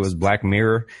 I think it was Black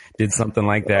Mirror did something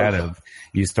like that. Of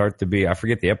you start to be, I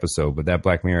forget the episode, but that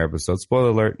Black Mirror episode, spoiler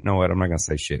alert. No, what? I'm not going to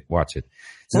say shit. Watch it.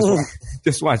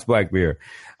 Just watch Black Mirror.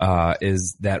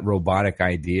 Is that robotic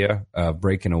idea of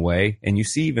breaking away. And you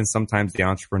see even sometimes the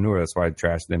entrepreneur, that's why I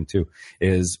trash them too,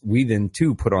 is we then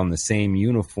too put on the same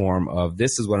uniform of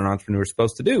this is what an entrepreneur is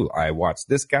supposed to do. I watch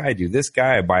this guy, I do this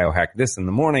guy, I biohack this in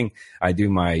the morning, I do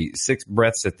my 6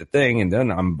 breaths at the thing, and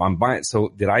then I'm buying.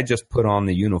 So did I just put on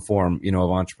the uniform, of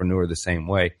entrepreneur the same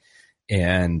way?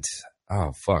 And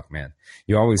oh fuck, man.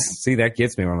 You always see that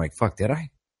gets me where I'm like, fuck, did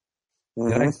I?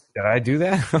 Did I do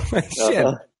that? I'm like, shit.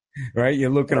 Right? You're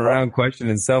looking around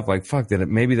questioning self like, fuck,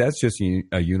 maybe that's just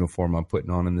a uniform I'm putting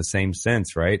on in the same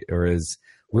sense, right? Or is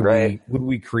Would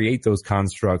we create those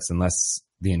constructs unless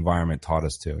the environment taught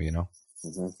us to, you know?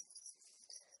 Mm-hmm.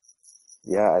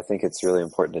 Yeah, I think it's really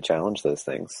important to challenge those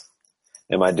things.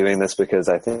 Am I doing this because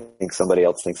I think somebody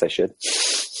else thinks I should?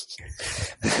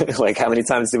 Like, how many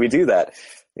times do we do that?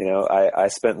 You know, I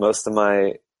spent most of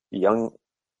my young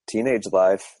teenage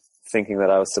life thinking that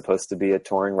I was supposed to be a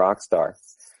touring rock star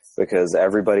because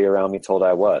everybody around me told me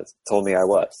I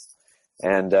was.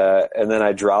 And then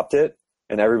I dropped it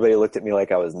and everybody looked at me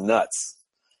like I was nuts.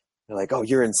 They're like, "Oh,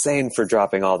 you're insane for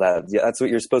dropping all that. Yeah, that's what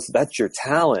you're supposed to, that's your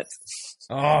talent."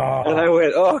 Oh. And I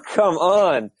went, "Oh, come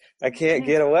on. I can't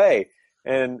get away."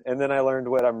 And then I learned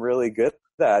what I'm really good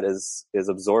at is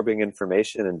absorbing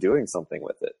information and doing something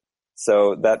with it.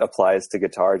 So that applies to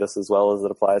guitar just as well as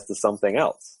it applies to something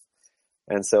else.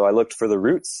 And so I looked for the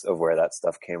roots of where that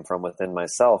stuff came from within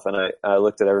myself. And I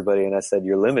looked at everybody and I said,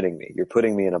 "You're limiting me. You're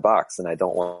putting me in a box and I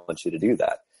don't want you to do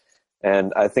that."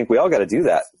 And I think we all got to do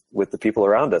that with the people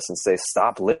around us and say,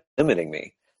 "Stop limiting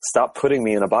me. Stop putting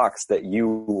me in a box that you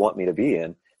want me to be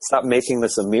in. Stop making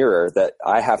this a mirror that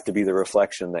I have to be the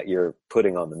reflection that you're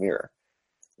putting on the mirror."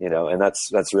 You know, and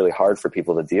that's really hard for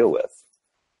people to deal with.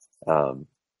 Yeah.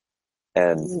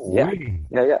 Even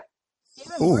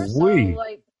more so,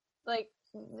 like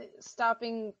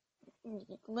stopping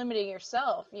limiting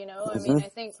yourself, you know? I mean, I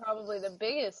think probably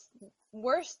the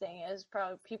worst thing is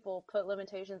probably people put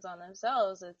limitations on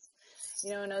themselves. It's,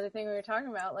 you know, another thing we were talking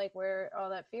about, like where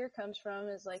all that fear comes from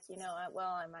is like, you know,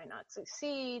 well, I might not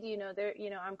succeed, you know, there,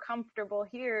 you know, I'm comfortable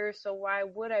here. So why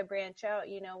would I branch out,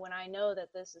 you know, when I know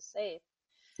that this is safe?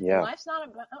 Yeah. And life's not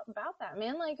about that,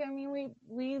 man. Like, I mean,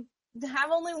 we have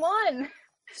only one.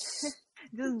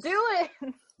 Just do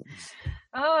it.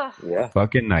 Oh. Yeah.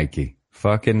 Fucking Nike.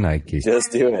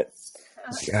 Just do it.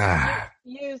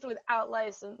 Used without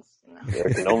license. No.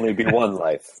 There can only be one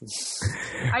life.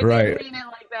 I didn't mean it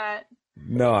like that.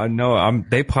 No,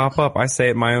 they pop up. I say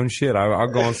it my own shit. I'll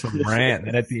go on some rant,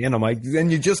 and at the end I'm like, "Then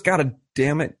you just gotta,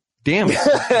 damn it."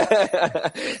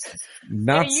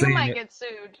 Not you might get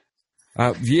sued.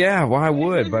 Yeah, well, I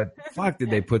would, but fuck, did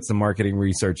they put some marketing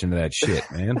research into that shit,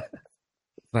 man?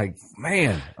 Like,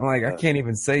 man, I'm like, I can't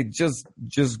even say just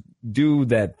do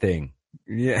that thing.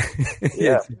 Yeah.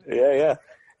 Yeah.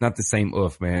 Not the same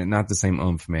man. Not the same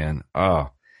oomph, man.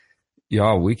 Oh,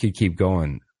 y'all, we could keep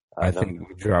going. I think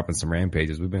we're dropping some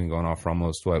rampages. We've been going off for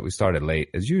almost we started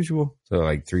late as usual. So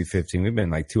like 3:15. We've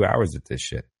been like 2 hours at this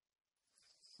shit.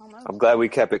 I'm glad we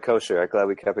kept it kosher. I'm glad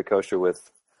we kept it kosher with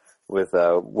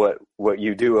what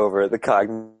you do over at the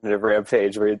Cognitive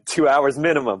Rampage, where 2 hours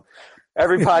minimum.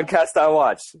 Every podcast I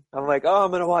watch, I'm like, "Oh, I'm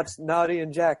going to watch Naughty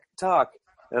and Jack talk."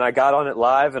 And I got on it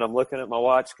live and I'm looking at my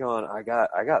watch going, I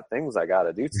got things I got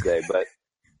to do today, but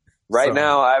right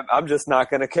now I'm just not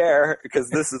going to care because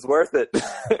this is worth it.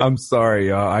 I'm sorry,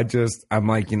 y'all. I'm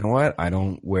like, you know what? I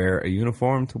don't wear a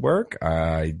uniform to work.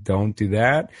 I don't do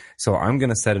that. So I'm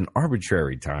going to set an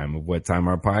arbitrary time of what time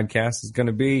our podcast is going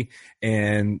to be.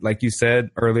 And like you said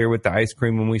earlier with the ice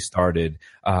cream when we started,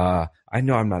 I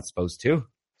know I'm not supposed to,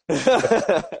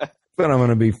 but I'm going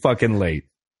to be fucking late.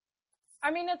 I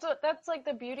mean, that's like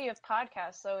the beauty of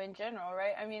podcasts, though, in general,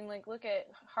 right? I mean, like, look at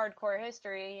Hardcore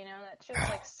History, you know, that shit's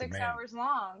like 6 hours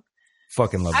long.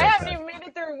 Fucking love that. I haven't even made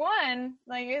it through one.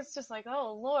 Like, it's just like,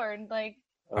 oh, Lord. Like,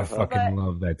 I fucking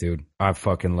love that, dude. I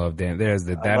fucking love Dan. That is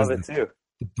the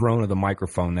throne of the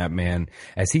microphone, that man,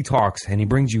 as he talks and he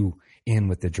brings you in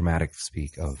with the dramatic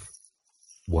speak of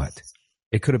what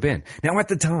it could have been. Now, at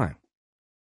the time,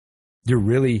 you're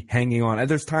really hanging on.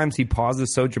 There's times he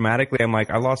pauses so dramatically, I'm like,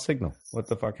 I lost signal. What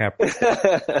the fuck happened?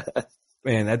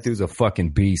 Man, that dude's a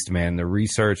fucking beast, man. The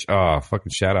research,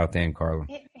 fucking shout out Dan Carlin.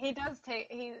 He does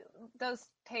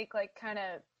take like kind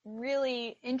of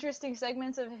really interesting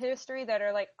segments of history that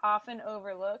are like often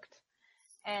overlooked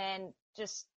and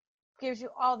just gives you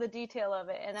all the detail of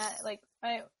it. And that, like,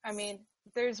 I mean,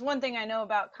 there's one thing I know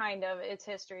about kind of, it's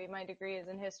history. My degree is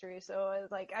in history. So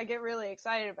like, I get really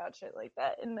excited about shit like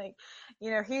that. And like,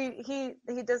 you know, he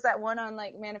does that one on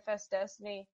like Manifest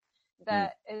Destiny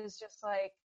that is just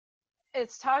like,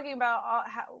 it's talking about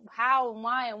how,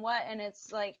 why, and what. And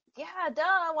it's like, yeah,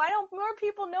 duh. Why don't more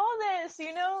people know this?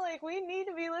 You know, like, we need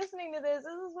to be listening to this.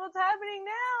 This is what's happening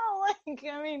now. Like,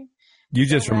 I mean, you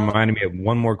just reminded me of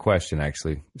one more question,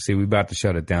 actually. See, we're about to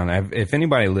shut it down. If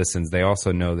anybody listens, they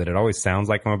also know that it always sounds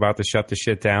like I'm about to shut the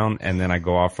shit down, and then I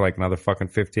go off for like another fucking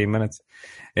 15 minutes.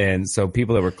 And so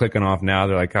people that were clicking off now,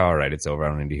 they're like, all right, it's over. I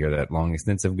don't need to hear that long,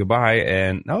 extensive goodbye.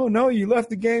 And, oh, no, you left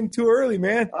the game too early,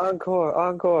 man.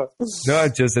 Encore. No,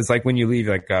 it's like when you leave,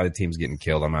 like, God, the team's getting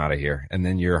killed. I'm out of here. And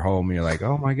then you're home and you're like,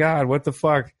 oh, my God, what the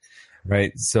fuck?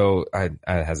 Right? So it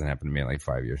hasn't happened to me in like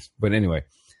 5 years. But anyway,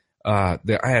 I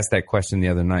asked that question the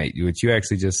other night, which you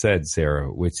actually just said,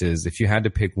 Sarah, which is if you had to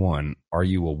pick one, are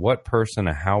you a what person,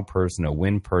 a how person, a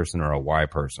when person, or a why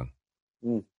person?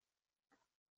 Mm.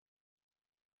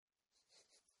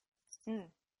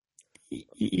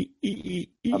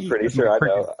 I'm pretty sure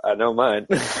I know mine.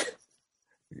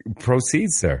 Proceed,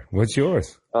 sir. What's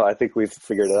yours? Oh, I think we've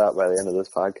figured it out by the end of this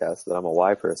podcast that I'm a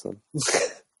why person.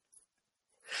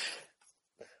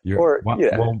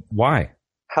 Well, why?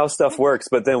 How stuff works,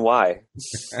 but then why?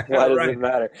 Why does it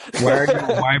matter? Why are you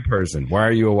a why person? Why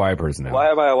are you a why person now? Why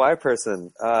am I a why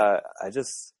person? I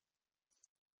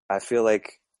feel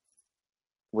like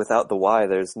without the why,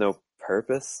 there's no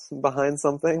purpose behind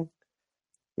something.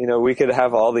 You know, we could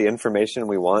have all the information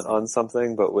we want on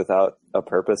something, but without a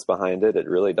purpose behind it, it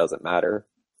really doesn't matter.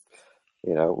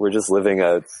 You know, we're just living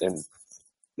an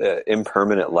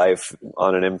impermanent life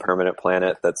on an impermanent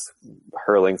planet that's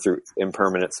hurling through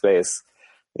impermanent space.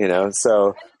 You know,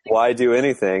 so why do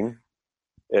anything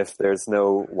if there's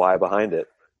no why behind it?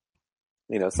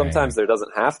 You know, sometimes there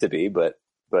doesn't have to be, but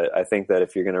I think that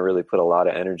if you're going to really put a lot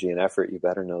of energy and effort, you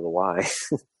better know the why.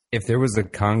 If there was a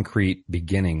concrete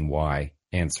beginning why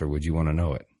answer, would you want to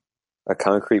know it? A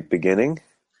concrete beginning?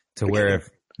 Where if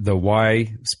the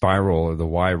why spiral or the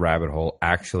why rabbit hole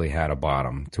actually had a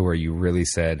bottom to where you really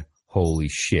said, holy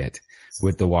shit,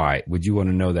 with the why, would you want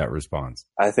to know that response?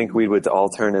 I think we would all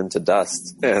turn into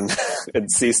dust and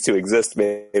cease to exist.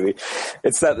 Maybe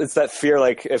it's that fear.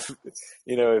 Like if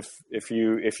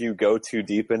you go too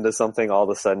deep into something, all of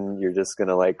a sudden you're just going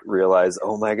to like realize,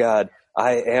 oh my God,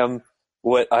 I am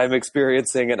what I'm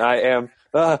experiencing and I am,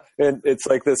 and it's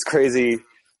like this crazy,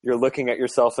 you're looking at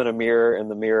yourself in a mirror and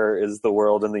the mirror is the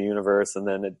world and the universe, and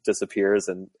then it disappears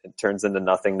and it turns into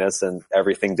nothingness and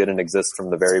everything didn't exist from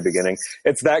the very beginning.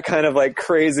 It's that kind of like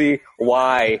crazy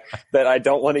why that I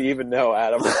don't want to even know,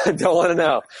 Adam. I don't want to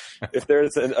know if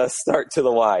there's a start to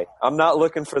the why. I'm not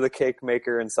looking for the cake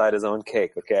maker inside his own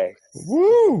cake. Okay.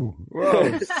 Woo!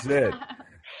 Whoa, shit.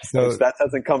 So that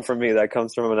doesn't come from me. That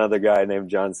comes from another guy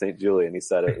named John St. Julian. He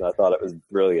said it, and I thought it was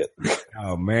brilliant.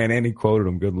 Oh man, and he quoted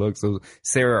him. Good look. So,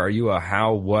 Sarah, are you a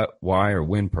how, what, why, or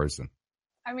when person?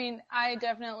 I mean, I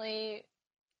definitely,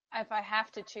 if I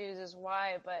have to choose, is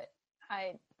why, but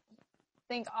I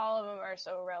think all of them are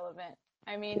so relevant.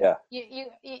 I mean, yeah. you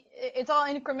it's all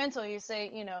incremental. You say,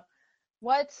 you know,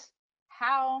 what,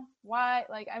 how, why,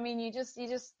 like, I mean, you just,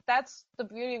 that's the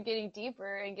beauty of getting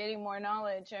deeper and getting more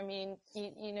knowledge. I mean,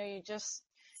 you just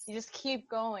keep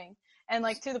going. And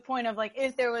like, to the point of like,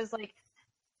 if there was like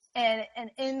an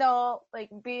end all,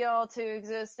 like be all to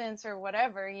existence or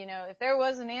whatever, you know, if there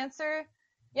was an answer,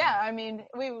 yeah, I mean,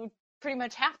 we would pretty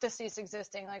much have to cease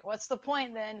existing. Like, what's the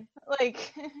point then?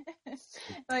 Like,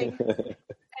 like,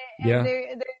 yeah.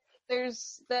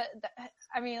 There's the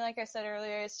I mean, like I said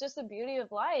earlier, it's just the beauty of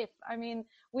life. I mean,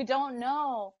 we don't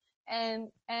know, and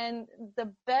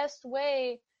the best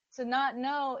way to not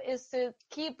know is to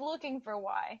keep looking for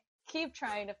why. Keep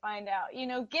trying to find out. You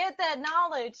know, get that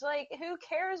knowledge. Like, who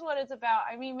cares what it's about?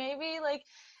 I mean, maybe like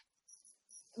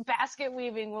basket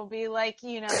weaving will be like,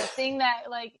 you know, the thing that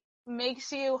like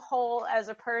makes you whole as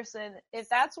a person. If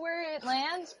that's where it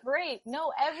lands, great.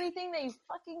 Know everything that you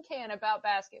fucking can about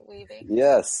basket weaving.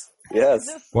 Yes.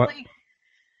 What? Like,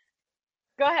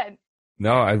 go ahead.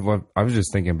 No, I was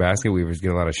just thinking basket weavers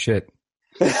get a lot of shit.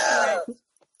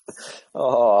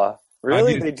 Oh,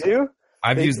 really? They do?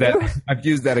 I've used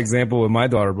that example with my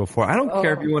daughter before. I don't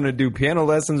care if you want to do piano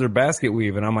lessons or basket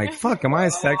weave, and I'm like, fuck, am I a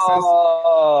sexist?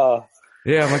 Oh.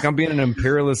 Yeah, I'm like, I'm being an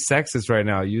imperialist sexist right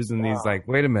now, using these like,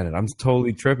 wait a minute, I'm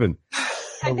totally tripping.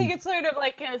 I think it's sort of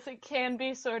like, it can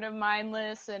be sort of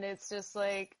mindless, and it's just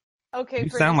like, okay. You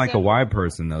sound like a Y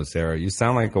person, though, Sarah. You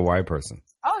sound like a Y person.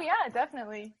 Oh, yeah,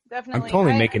 definitely. I'm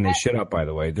totally making this shit up, by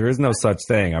the way. There is no such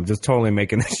thing. I'm just totally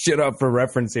making this shit up for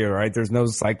reference here, right? There's no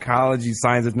psychology,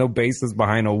 science. There's no basis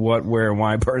behind a what, where, and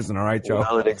why person, all right, Joe?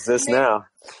 Well, it exists now.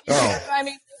 Oh, I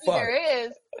mean,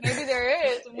 maybe there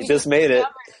is. You just made it.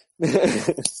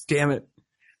 Damn it.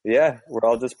 Yeah, we're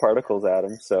all just particles,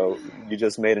 Adam. So you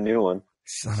just made a new one.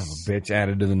 Son of a bitch,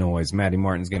 added to the noise. Maddie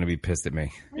Martin's going to be pissed at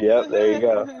me. Yep, there you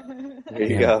go. There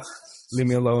you go. Leave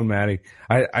me alone, Maddie.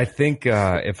 I think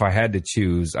if I had to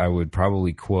choose, I would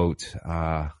probably quote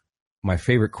my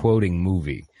favorite quoting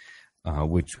movie,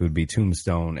 which would be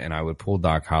Tombstone, and I would pull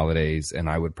Doc Holliday's, and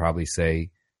I would probably say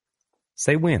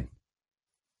win.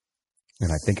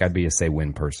 And I think I'd be a say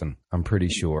win person. I'm pretty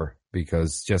sure,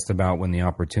 because just about when the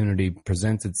opportunity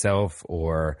presents itself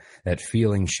or that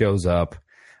feeling shows up,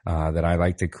 that I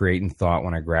like to create in thought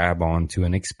when I grab onto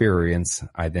an experience,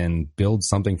 I then build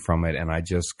something from it, and I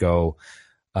just go,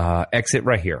 exit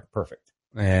right here. Perfect.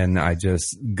 and I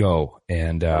just go.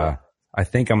 And I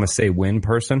think I'm going to say win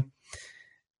person.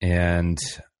 And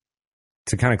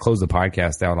to kind of close the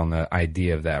podcast out on the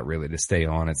idea of that, really, to stay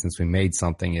on it, since we made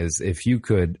something, is if you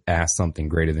could ask something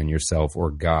greater than yourself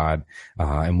or God,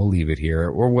 and we'll leave it here,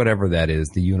 or whatever that is,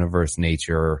 the universe,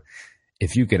 nature,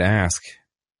 if you could ask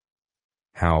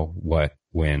how, what,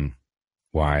 when,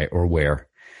 why, or where,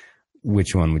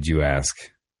 which one would you ask?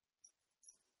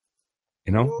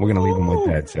 You know, we're going to leave them with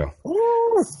that, so.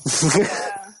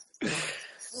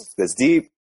 That's deep.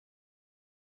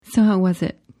 So how was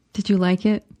it? Did you like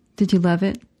it? Did you love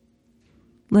it?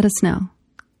 Let us know.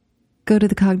 Go to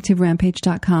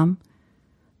thecognitiveRampage.com.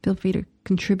 Feel free to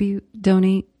contribute,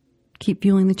 donate, keep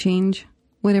fueling the change,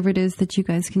 whatever it is that you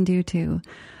guys can do to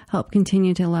help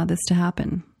continue to allow this to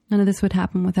happen. None of this would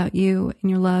happen without you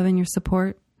and your love and your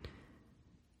support.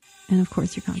 And of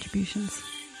course, your contributions.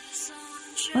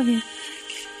 Love you.